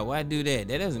talking about? Why do that?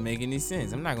 That doesn't make any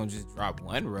sense. I'm not gonna just drop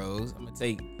one rose. I'm gonna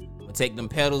take them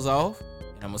petals off,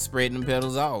 and I'm gonna spread them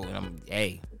petals out. And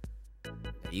hey, there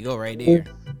you go, right there.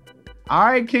 All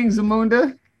right, King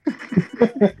Zamunda.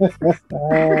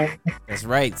 That's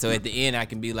right. So at the end, I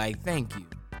can be like, "Thank you,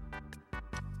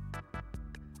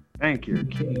 thank you,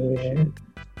 King."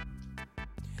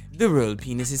 The rolled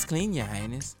penis is clean, Your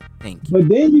Highness. Thank you. But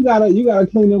then you gotta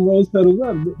clean them rose petals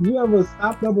up. You ever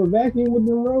stopped up a vacuum with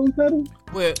them rose petals?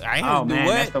 Well, I ain't have to do what?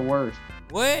 That's the worst.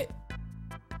 What?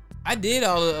 I did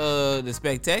all the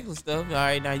spectacular stuff. All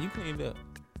right, now you cleaned up.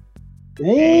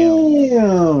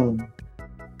 Damn.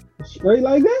 Straight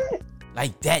like that?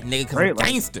 Like that, nigga, cause I'm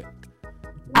gangster.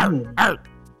 That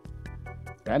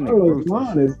nigga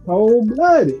Ron is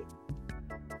cold-blooded.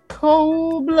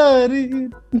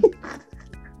 Cold-blooded.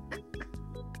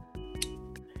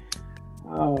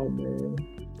 Oh man.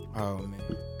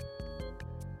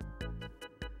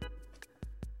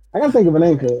 I gotta think of a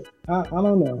name for it. I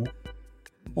don't know.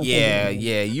 Yeah,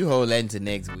 you hold that into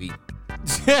next week.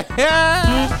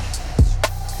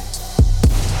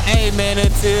 Hey man,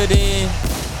 until then,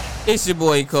 it's your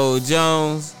boy Cole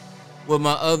Jones with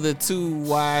my other two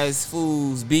wise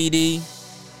fools, BD.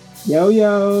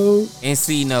 Yo. And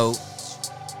C-Note.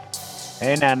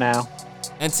 Hey now.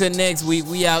 Until next week,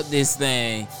 we out this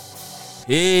thing.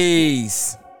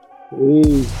 Peace.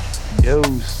 Peace.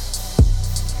 Deuce.